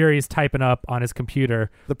Fury's typing up on his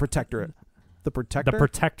computer. The Protectorate. The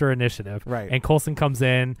Protector Initiative. Right. And Coulson comes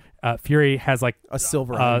in. Fury has like a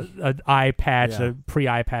silver an eye patch, a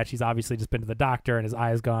pre-eye patch. He's obviously just been to the doctor and his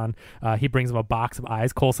eye's gone. He brings him a box of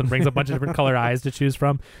eyes. Coulson brings a bunch of different colored eyes to choose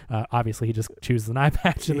from. Obviously, he just chooses an eye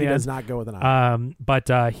patch in the end. He does not go with an eye.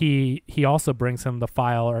 But he also brings him the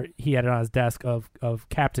file, or he had it on his desk, of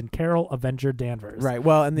Captain Carol Avenger Danvers. Right.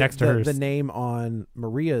 Well, and next to hers. The name on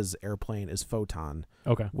Maria's airplane is Photon.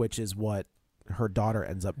 Okay. Which is what her daughter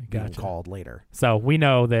ends up being called later. So we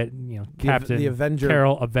know that Captain the Avenger,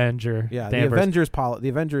 Carol Avenger. Yeah, Danvers. the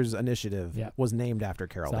Avengers Initiative was named after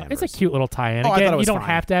Carol Danvers. It's a cute little tie-in. Oh, Again, you don't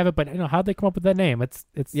have to have it, but how'd they come up with that name? It's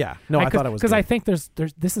I thought it was because I think there's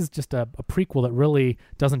this is just a prequel that really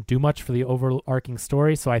doesn't do much for the overarching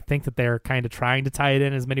story. So I think that they're kind of trying to tie it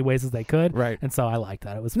in as many ways as they could. Right. And so I like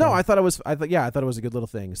that. It was fun. No, I thought it was a good little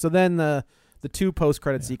thing. So then the 2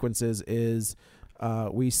 post-credit sequences is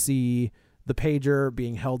we see the pager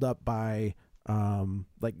being held up by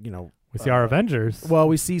we see our Avengers. Well,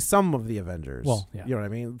 we see some of the Avengers. Well, yeah. You know what I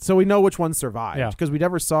mean? So we know which ones survived. Yeah. Because we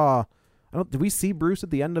never saw did we see Bruce at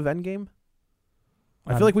the end of Endgame?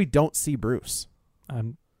 I feel like we don't see Bruce.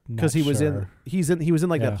 I'm because he was sure. he was in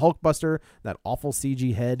like that Hulkbuster, that awful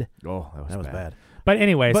CG head. Oh, that was bad. But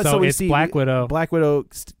anyway, so it's see Black Widow,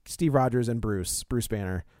 Steve Rogers, and Bruce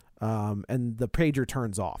Banner, and the pager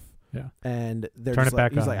turns off. Yeah, and they're turn just it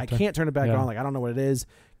back he's on. like, I can't turn it back on. Like, I don't know what it is.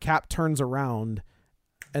 Cap turns around,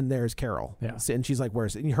 and there's Carol. Yeah, and she's like,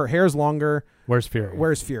 "Where's her hair's longer? Where's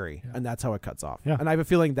Fury? Yeah. And that's how it cuts off. Yeah, and I have a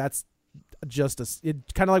feeling that's just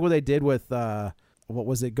kind of like what they did with what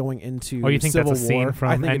was it going into? Oh, you think Civil that's a scene War?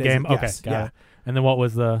 from Endgame? Okay, got it. And then what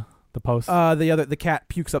was the post? The cat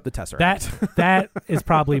pukes up the Tesseract. That is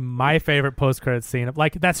probably my favorite post credit scene.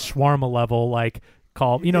 Like, that's shawarma level. Like,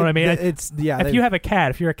 call, you know what I mean? It's if you have a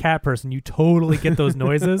cat, if you're a cat person, you totally get those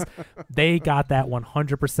noises. They got that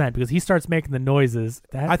 100% because he starts making the noises.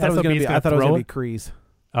 I thought it was going to be Kreese.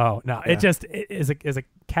 Oh no! Yeah. As a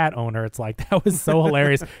cat owner, it's like that was so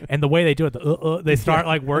hilarious, and the way they do it, they start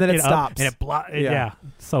like working and then it up, stops. and it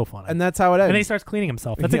so funny. And that's how it ends. And then he starts cleaning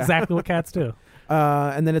himself. That's exactly what cats do.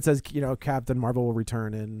 And then it says, Captain Marvel will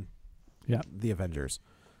return in the Avengers.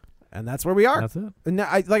 And that's where we are. That's it. And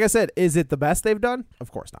like I said, is it the best they've done?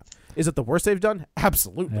 Of course not. Is it the worst they've done?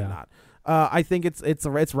 Absolutely not. I think it's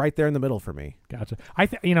right there in the middle for me. Gotcha.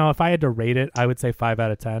 If I had to rate it, I would say 5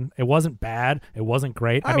 out of 10. It wasn't bad. It wasn't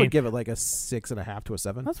great. I mean, would give it like a 6.5 to a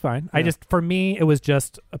 7. That's fine. Yeah. For me, it was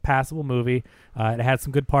just a passable movie. It had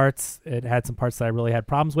some good parts. It had some parts that I really had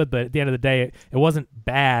problems with, but at the end of the day, it wasn't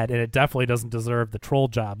bad, and it definitely doesn't deserve the troll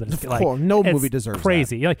job. That it's like, no movie deserves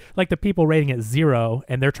crazy. that. Like the people rating it 0,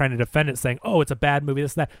 and they're trying to defend it, saying, "Oh, it's a bad movie."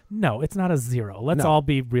 This and that. No, it's not a 0. Let's all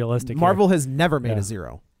be realistic. Marvel here. has never made a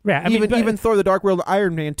 0. Yeah, even Thor: The Dark World,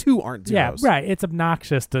 Iron Man 2 aren't zeros. Yeah, right. It's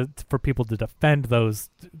obnoxious for people to defend those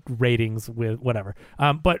ratings with whatever.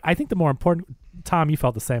 But I think the more important, Tom, you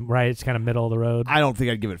felt the same, right? It's kind of middle of the road. I don't think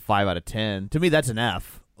I'd give it 5 out of 10. To me, that's an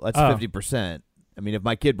F. That's 50%. I mean, if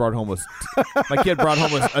my kid brought home a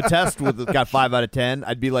test got 5 out of 10,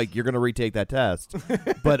 I'd be like, you're going to retake that test.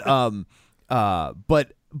 But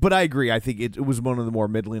I agree. I think it was one of the more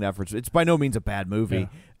middling efforts. It's by no means a bad movie.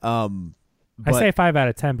 Yeah. I say 5 out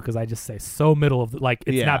of 10 because I just say so middle of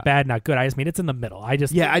it's not bad, not good. I just mean it's in the middle.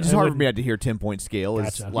 It's hard for me to hear 10-point scale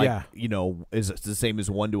Gotcha. is the same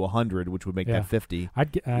as 1 to 100, which would make that 50.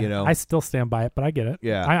 I still stand by it, but I get it.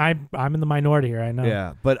 Yeah, I'm in the minority here. I know.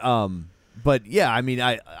 Yeah, but yeah, I mean,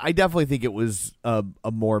 I definitely think it was a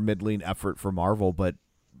more middling effort for Marvel, but.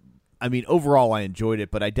 I mean, overall, I enjoyed it,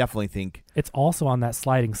 but I definitely think it's also on that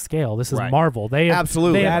sliding scale. This is right. Marvel. They have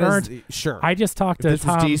earned. Sure. I just talked to if this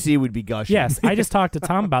Tom. was DC, we'd be gushing. Yes, I just talked to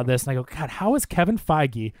Tom about this, and I go, God, how has Kevin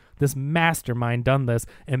Feige, this mastermind, done this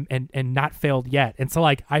and not failed yet? And so,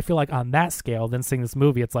 I feel like on that scale, then seeing this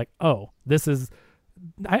movie, it's like, oh, this is.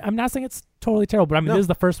 I'm not saying it's totally terrible, but I mean, this is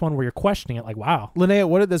the first one where you're questioning it. Like, wow, Linnea,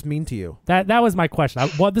 what did this mean to you? That was my question.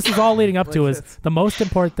 What this is all leading up to is the most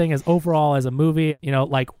important thing is overall as a movie.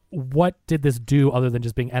 What did this do other than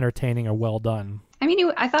just being entertaining or well done? I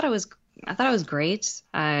mean, I thought it was great.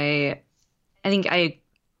 I think I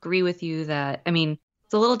agree with you that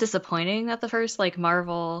it's a little disappointing that the first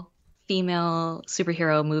Marvel female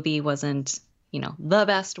superhero movie wasn't the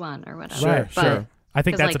best one or whatever. Sure, but, sure. I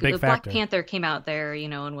think that's a big factor. Black Panther came out there,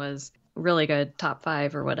 and was really good, top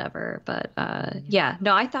 5 or whatever. But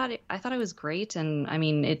I thought it was great, and I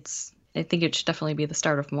think it should definitely be the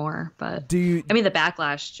start of more. But the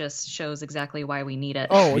backlash just shows exactly why we need it.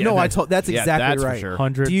 Oh no, that's exactly right. For sure.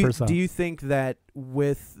 100%. Do you think that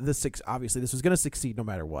with the obviously this was going to succeed no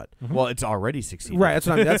matter what? Mm-hmm. Well, it's already succeeded. Right.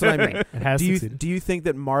 That's what I mean. It has succeeded. Do you think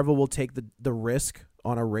that Marvel will take the risk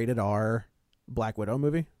on a rated R Black Widow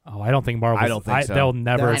movie? Oh, I don't think Marvel. I don't think so. They'll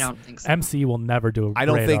never. I don't think so. MCU will never do. I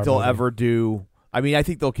don't think they'll movie. ever do. I mean, I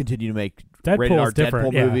think they'll continue to make Deadpool's rated R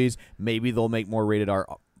different, Deadpool movies. Maybe they'll make more rated R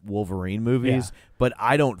Wolverine movies. But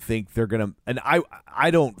I don't think they're gonna. And I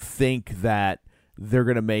don't think that they're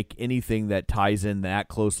gonna make anything that ties in that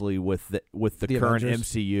closely with the current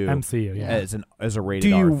Avengers? MCU. As a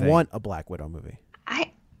rated R. Do you want a Black Widow movie?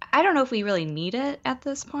 I don't know if we really need it at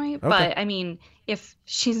this point, but I mean, if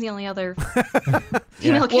she's the only other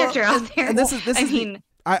female character out there,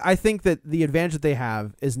 I think that the advantage that they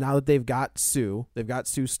have is now that they've got Sue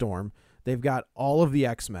Storm, they've got all of the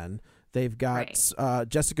X-Men, they've got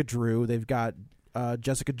Jessica Drew, they've got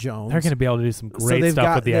Jessica Jones. They're going to be able to do some great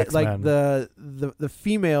stuff with the X-Men. Like the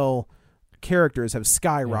female characters have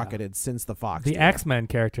skyrocketed since the Fox. The era. X-Men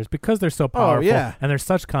characters, because they're so powerful and they're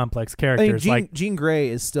such complex characters. Jean Grey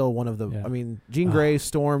is still one of the. I mean, Jean Grey,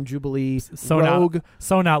 Storm, Jubilee, Rogue.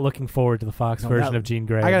 Not looking forward to the Fox version of Jean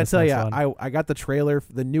Grey. I gotta tell you, I got the trailer,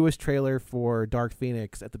 the newest trailer for Dark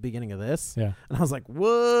Phoenix at the beginning of this, and I was like,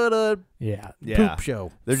 what a poop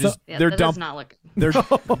show. They're dumping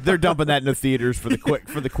that in the theaters for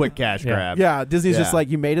the quick cash grab. Yeah, Disney's just like,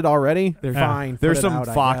 you made it already. They're fine. There's some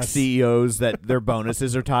Fox CEOs that their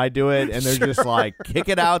bonuses are tied to it, and they're just like, kick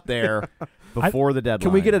it out there before the deadline.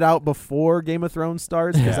 Can we get it out before Game of Thrones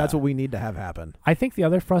starts? Because that's what we need to have happen. I think the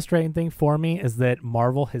other frustrating thing for me is that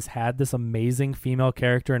Marvel has had this amazing female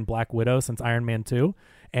character in Black Widow since Iron Man 2,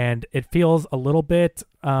 and it feels a little bit.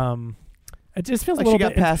 It just feels like a little she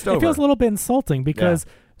got bit. passed over. It feels a little bit insulting because.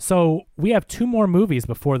 Yeah. So we have 2 more movies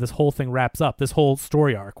before this whole thing wraps up. This whole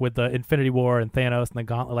story arc with the Infinity War and Thanos and the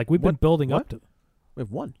Gauntlet. Like we've been building up to. We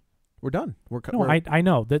have 1. We're done. I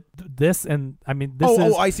know that this and I mean this is.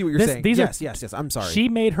 Oh, I see what you're saying. Yes. I'm sorry. She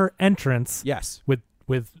made her entrance. Yes.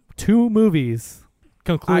 With 2 movies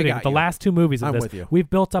concluding the last 2 movies of I'm this. With you. We've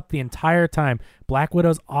built up the entire time. Black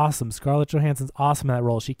Widow's awesome. Scarlett Johansson's awesome in that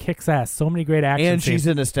role. She kicks ass. So many great action and scenes. She's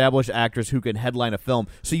an established actress who can headline a film.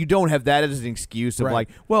 So you don't have that as an excuse of like,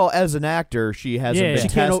 well, as an actor, she hasn't been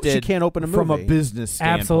tested. She can't open a movie. From a business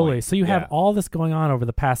standpoint. Absolutely. So you have all this going on over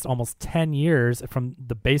the past almost 10 years from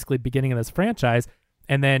the basically beginning of this franchise.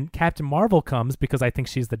 And then Captain Marvel comes because I think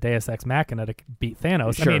she's the Deus Ex Machina to beat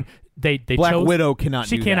Thanos. Sure. I mean, they Black chose, Widow cannot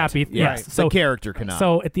She do cannot that. be. Yeah. Yes. So the character cannot.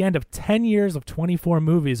 So at the end of 10 years of 24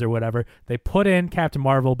 movies or whatever, they put in Captain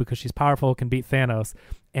Marvel because she's powerful, can beat Thanos.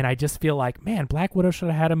 And I just feel like, man, Black Widow should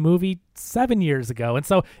have had a movie 7 years ago. And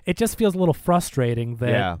so it just feels a little frustrating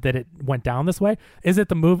that it went down this way. Is it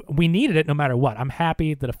the move? We needed it no matter what. I'm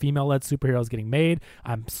happy that a female-led superhero is getting made.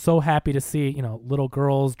 I'm so happy to see, little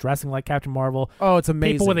girls dressing like Captain Marvel. Oh, it's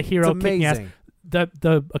amazing. People with a hero It's kicking ass. amazing.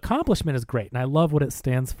 The accomplishment is great, and I love what it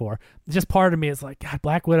stands for. Just part of me is like, God,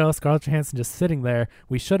 Black Widow, Scarlett Johansson just sitting there.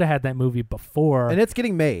 We should have had that movie before. And it's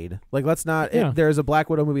getting made. Like, let's not. Yeah. There's a Black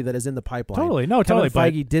Widow movie that is in the pipeline. Totally. No, totally.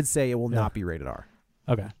 Kevin Feige did say it will not be rated R.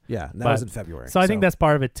 Okay. Yeah, and that was in February. So I think that's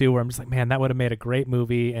part of it too, where I'm just like, man, that would have made a great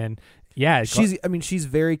movie. And yeah, she's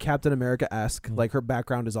very Captain America-esque. Like, her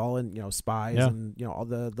background is all in spies and all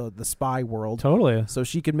the spy world. Totally. So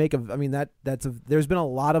she could make there's been a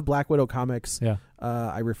lot of Black Widow comics. Yeah.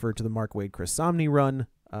 I refer to the Mark Waid Chris Samnee run.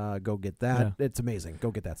 Go get that. Yeah. It's amazing.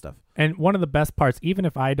 Go get that stuff. And one of the best parts, even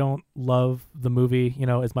if I don't love the movie,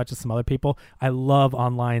 as much as some other people, I love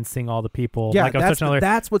online seeing all the people. Yeah, like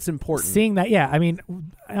that's what's important. Seeing that, I mean,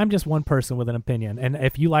 I'm just one person with an opinion. And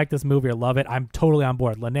if you like this movie or love it, I'm totally on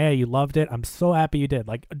board. Linnea, you loved it. I'm so happy you did.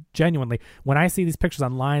 Like, genuinely, when I see these pictures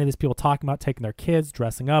online of these people talking about taking their kids,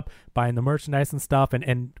 dressing up, buying the merchandise and stuff,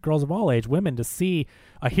 and girls of all age, women, to see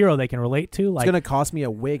a hero they can relate to. Like, it's going to cost me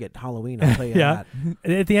a wig at Halloween, I'll tell you that.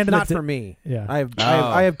 At the end of not for me. Yeah.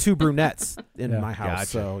 I have two brunettes in my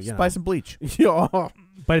house. Gotcha. So buy some bleach.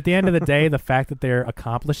 But at the end of the day, the fact that they're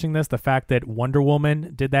accomplishing this, the fact that Wonder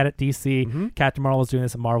Woman did that at DC, Captain Marvel is doing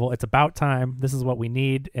this at Marvel, it's about time. This is what we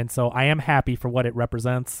need. And so I am happy for what it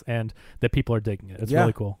represents and that people are digging it. It's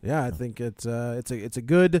really cool. Yeah, I think it's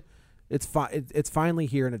finally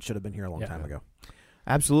here, and it should have been here a long time ago.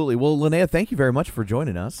 Absolutely. Well, Linnea, thank you very much for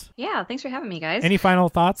joining us. Yeah, thanks for having me, guys. Any final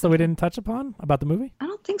thoughts that we didn't touch upon about the movie? I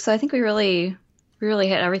don't think so. I think we really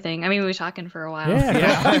hit everything. I mean, we were talking for a while.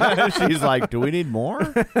 Yeah. She's like, do we need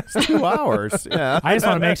more? It's 2 hours. Yeah. I just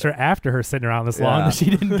want to make sure after her sitting around this long that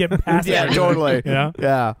she didn't get past it. Yeah, totally. Yeah.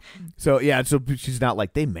 Yeah. So she's not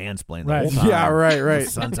like, they mansplain the Right. whole time. Yeah, right.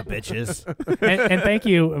 Sons of bitches. and thank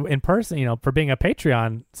you in person, for being a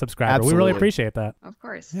Patreon subscriber. Absolutely. We really appreciate that. Of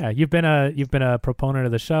course. Yeah, you've been a proponent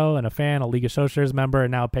of the show and a fan, a League of Show Shares member,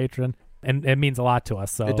 and now a patron. And it means a lot to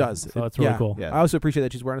us. So It does. So it's really cool. Yeah. I also appreciate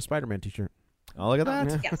that she's wearing a Spider-Man t-shirt. Oh, look at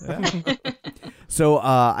that. Yes. Yeah. So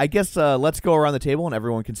I guess let's go around the table and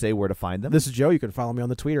everyone can say where to find them. This is Joe. You can follow me on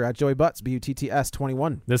the Twitter at Joey Butts,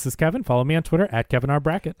 BUTTS21. This is Kevin. Follow me on Twitter at Kevin R.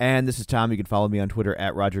 Brackett. And this is Tom. You can follow me on Twitter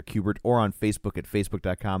at Roger Kubert or on Facebook at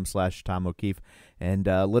facebook.com/Tom O'Keefe. And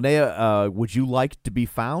Linnea, would you like to be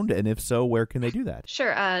found? And if so, where can they do that?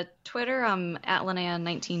 Sure. Twitter, at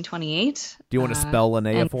Linnea1928. Do you want to spell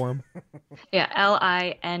Linnea for him? Yeah,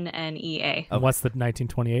 Linnea. And what's the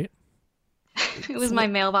 1928? It was my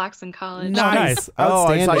mailbox in college. Nice. Oh,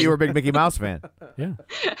 I thought you were a big Mickey Mouse fan. Yeah.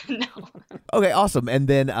 No. Okay, awesome. And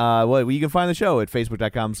then you can find the show at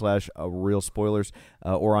facebook.com/Real Spoilers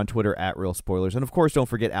or on Twitter at Real Spoilers. And of course, don't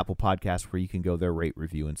forget Apple Podcasts, where you can go there, rate,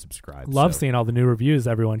 review, and subscribe. Love seeing all the new reviews,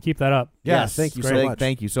 everyone. Keep that up. Yes, thank you so much.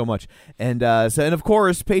 Thank you so much. And and of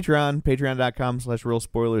course, patreon.com/Real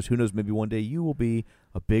Spoilers. Who knows, maybe one day you will be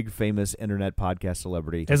a big, famous internet podcast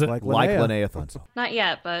celebrity. Is it like Linnea Thunzel? Not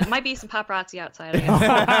yet, but might be some paparazzi outside.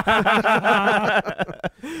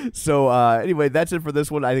 So anyway, that's it for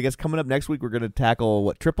this one. I guess coming up next week, we're going to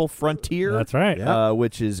tackle Triple Frontier. That's right.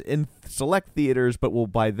 Which is in select theaters, but will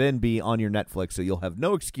by then be on your Netflix. So you'll have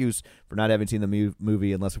no excuse for not having seen the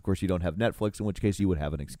movie, unless, of course, you don't have Netflix, in which case you would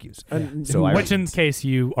have an excuse. Which in case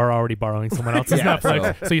you are already borrowing someone else's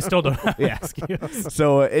Netflix, so you still don't have an excuse.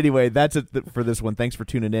 So anyway, that's it for this one. Thanks for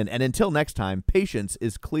tuning in. And until next time, Patience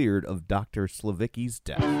is cleared of Dr. Slavicki's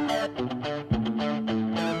death.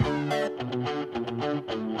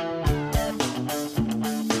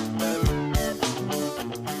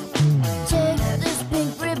 Take this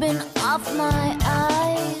pink ribbon off my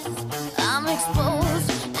eyes. I'm exposed,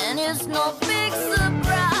 and it's no big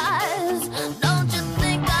surprise. Don't you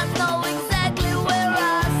think I know exactly where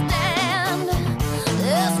I stand?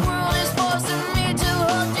 This world is forcing me to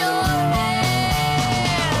hold your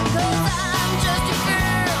hand. 'Cause I'm just a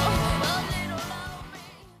girl, but they don't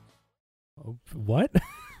know me. What?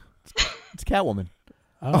 It's Catwoman.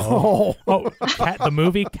 The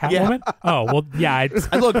movie Catwoman? Yeah. Oh, well, yeah.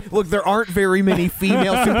 Look, there aren't very many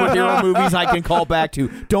female superhero movies I can call back to.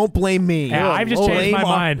 Don't blame me. Yeah, I've just changed my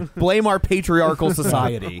mind. Blame our patriarchal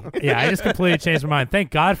society. Yeah, I just completely changed my mind.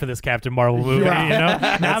 Thank God for this Captain Marvel movie, Now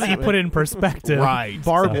that you put it in perspective. Right.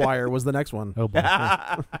 Barbed Wire was the next one. Oh, boy.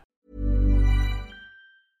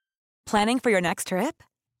 Planning for your next trip?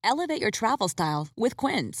 Elevate your travel style with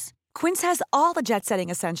Quince. Quince has all the jet-setting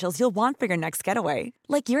essentials you'll want for your next getaway,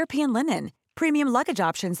 like European linen, premium luggage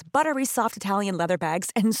options, buttery soft Italian leather bags,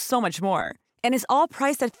 and so much more. And is all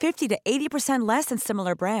priced at 50 to 80% less than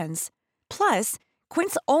similar brands. Plus,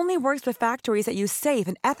 Quince only works with factories that use safe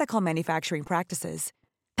and ethical manufacturing practices.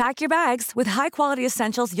 Pack your bags with high-quality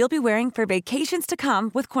essentials you'll be wearing for vacations to come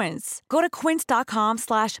with Quince. Go to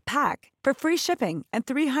quince.com/pack for free shipping and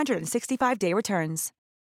 365-day returns.